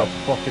adds up.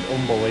 Fucking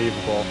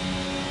unbelievable.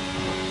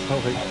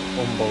 Something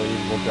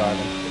unbelievable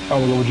driving. Oh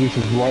my god,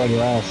 Medusa's right on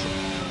your ass.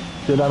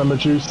 Go down to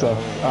Medusa.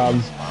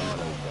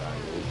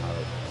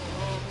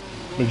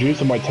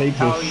 Medusa might take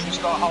this. Oh, you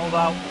just got to hold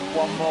out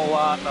one more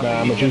lap.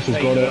 Nah, Medusa's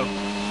got it.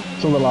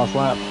 It's on the last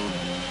lap.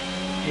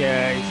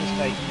 Yeah, he's just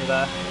taking you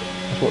there.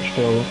 Let's watch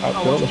Phil.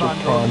 Let's watch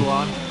Prime.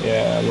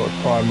 Yeah, I'll watch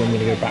Prime. Then we're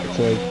going to go back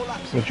to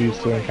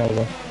Medusa and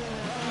Canada.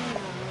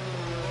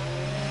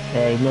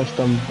 Alright, nice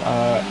done,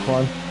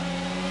 Prime.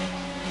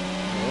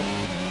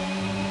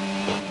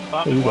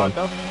 Where you going?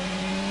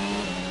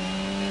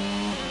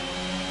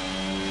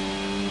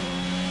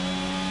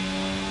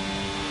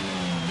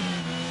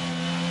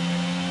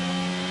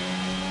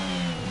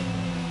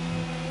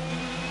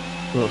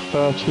 We've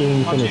got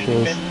 13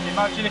 finishes.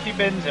 Imagine if he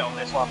bins it on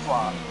this last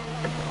lap.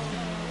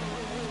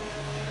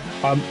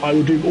 I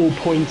will do all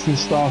points and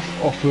stuff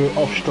off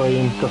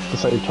stream just to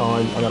save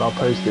time, and then I'll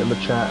post it in the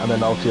chat, and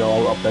then I'll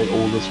update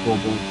all the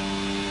scoreboard.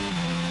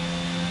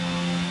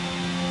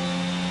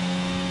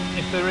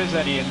 If there is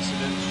any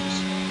incidents,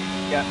 just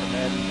get them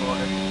in,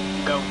 but if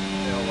you don't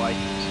feel like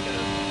it's going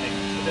to make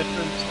the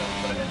difference, don't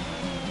put it in.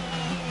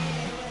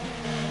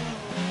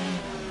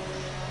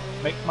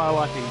 Makes my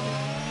life easier.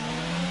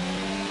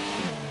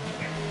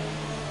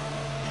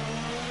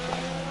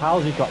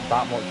 How's he got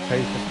that much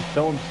pace? I just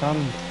don't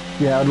understand.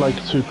 Yeah, I'd like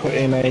to put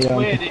in a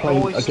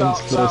complaint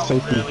against the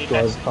safety really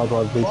car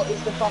drivers. What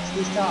is the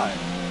fastest time?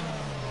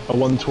 A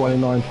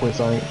 129 point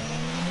something.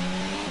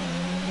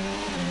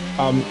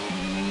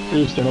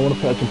 Houston, I want to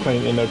put a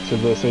complaint in there to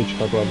the safety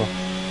car driver.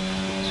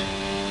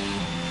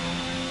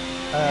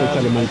 They're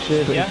telling me I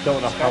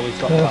don't know how he's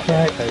got that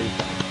much pace.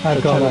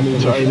 They're telling me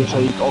to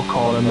overtake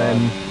Ocon and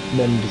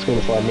then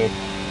disqualify me.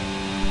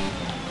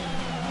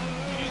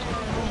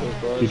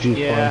 GG's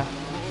Yeah. fine.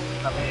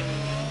 I mean,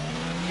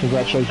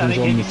 Congratulations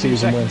on the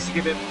season win. to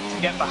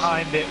get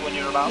behind it when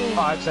you're about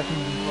 5 seconds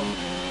in front.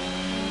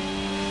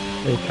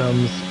 Here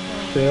comes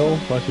Phil,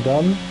 nicely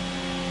done.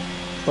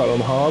 Start on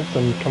hards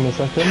and come in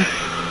second.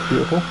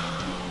 Beautiful.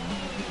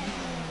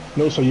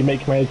 And also you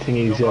make my editing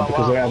easier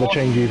because I have to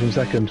change you from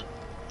second.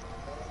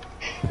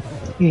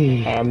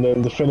 And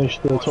then the finish,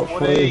 the top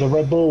three is a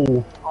Red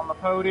Bull. On the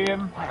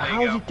podium.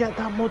 How does he get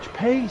that much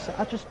pace?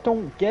 I just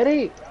don't get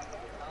it.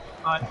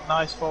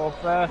 Nice fourth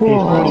there. He's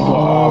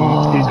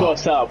got a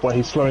setup where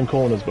he's slowing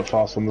corners but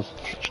fast on the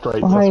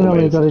straight.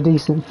 Finally got a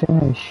decent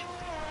finish.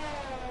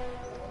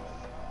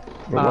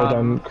 Well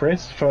done,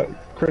 Chris. For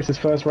Chris's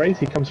first race,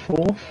 he comes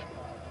fourth.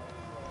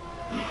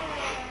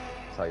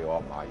 Tell you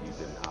what, mate, you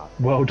didn't have.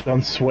 Well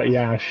done, Sweaty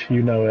Ash.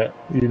 You know it.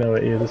 You know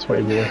it. He's a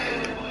sweaty boy.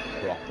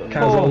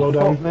 Kazal, well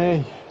done.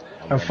 Me.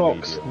 And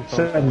Fox,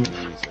 7th.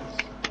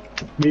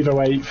 Mevo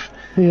 8th.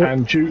 Yep.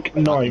 And Duke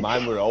 9th.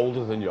 Mine were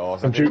older than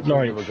yours. And Duke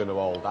 9th. You were going to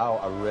hold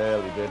out. I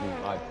really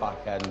didn't. My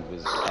back end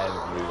was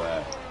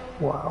everywhere.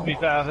 Wow. To be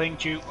fair, I think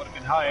Duke would have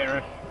been higher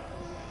if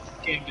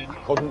King didn't.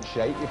 I couldn't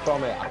shake you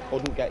from it. I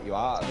couldn't get you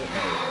out of it,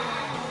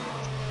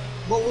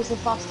 mate. What was the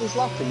fastest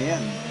lap in the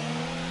end?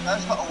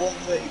 That's got a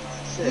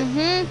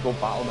 1:36. Good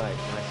battle, mate.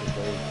 Nice to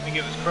see. I think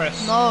it was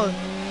Chris. No.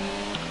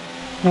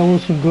 That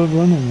was some good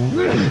running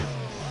there.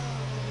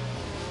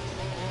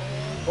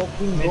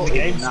 Fucking the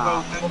game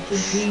nah. Fucking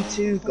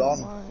P2 gone.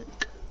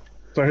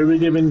 So who are we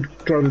giving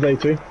driver of the day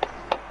to?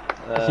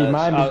 See,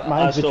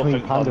 mine's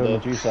between Panda and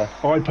Medusa.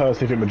 I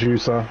personally think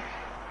Medusa.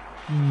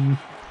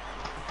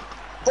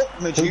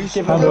 Fuck Medusa.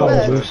 I'd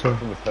rather Medusa.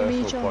 From a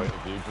personal point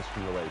of view, just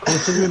from the way.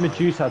 Considering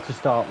Medusa had to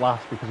start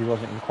last because he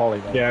wasn't in quali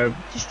then. Yeah.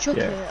 Just chuck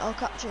it, I'll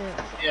capture it.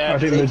 Yeah,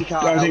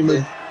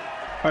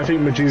 I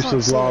think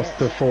Medusa's last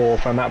to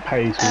fourth, and that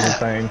pace was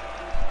insane.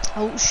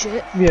 Oh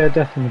shit. Yeah,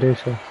 definitely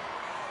Medusa.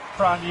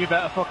 Fran, you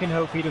better fucking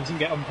hope he doesn't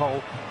get on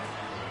pole.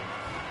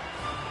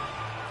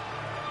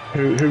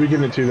 Who are we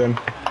giving it to then?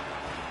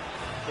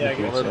 Yeah,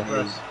 give it to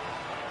Chris.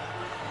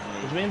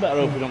 What do you mean better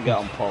hope we don't get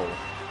on pole?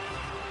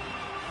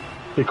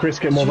 Did Chris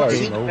get more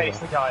votes? Pace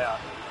the guy out.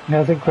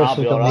 Yeah, I think Chris I'll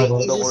has be done alright,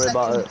 well. don't worry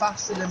about it.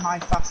 Faster than my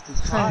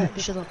fastest time.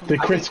 Shut up. Did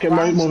Chris get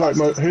more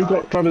votes? Who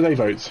got driver's A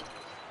votes?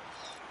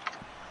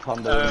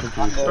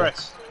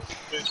 Chris.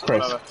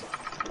 Chris.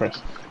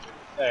 Chris.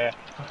 Yeah.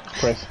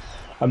 Chris.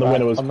 And the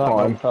winner was on that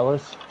Prime. note,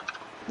 fellas,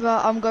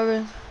 Right, I'm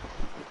going.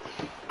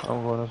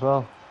 I'm going as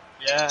well.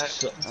 Yeah.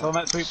 Until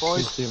next week,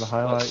 boys. See my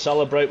highlights.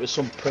 Celebrate with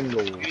some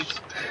Pringles.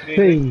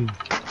 Hey.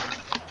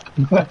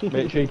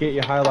 Make sure you get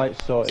your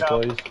highlights sorted,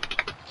 boys.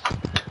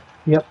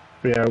 Yep.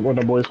 Yeah, well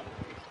done, boys.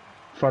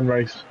 Fun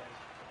race.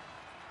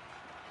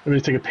 Let me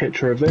take a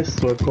picture of this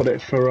so I've got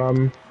it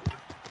for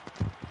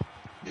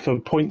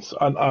points.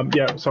 And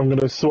yeah, so I'm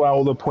gonna sort out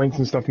all the points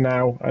and stuff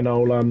now, and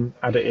I'll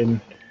add it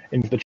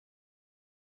into the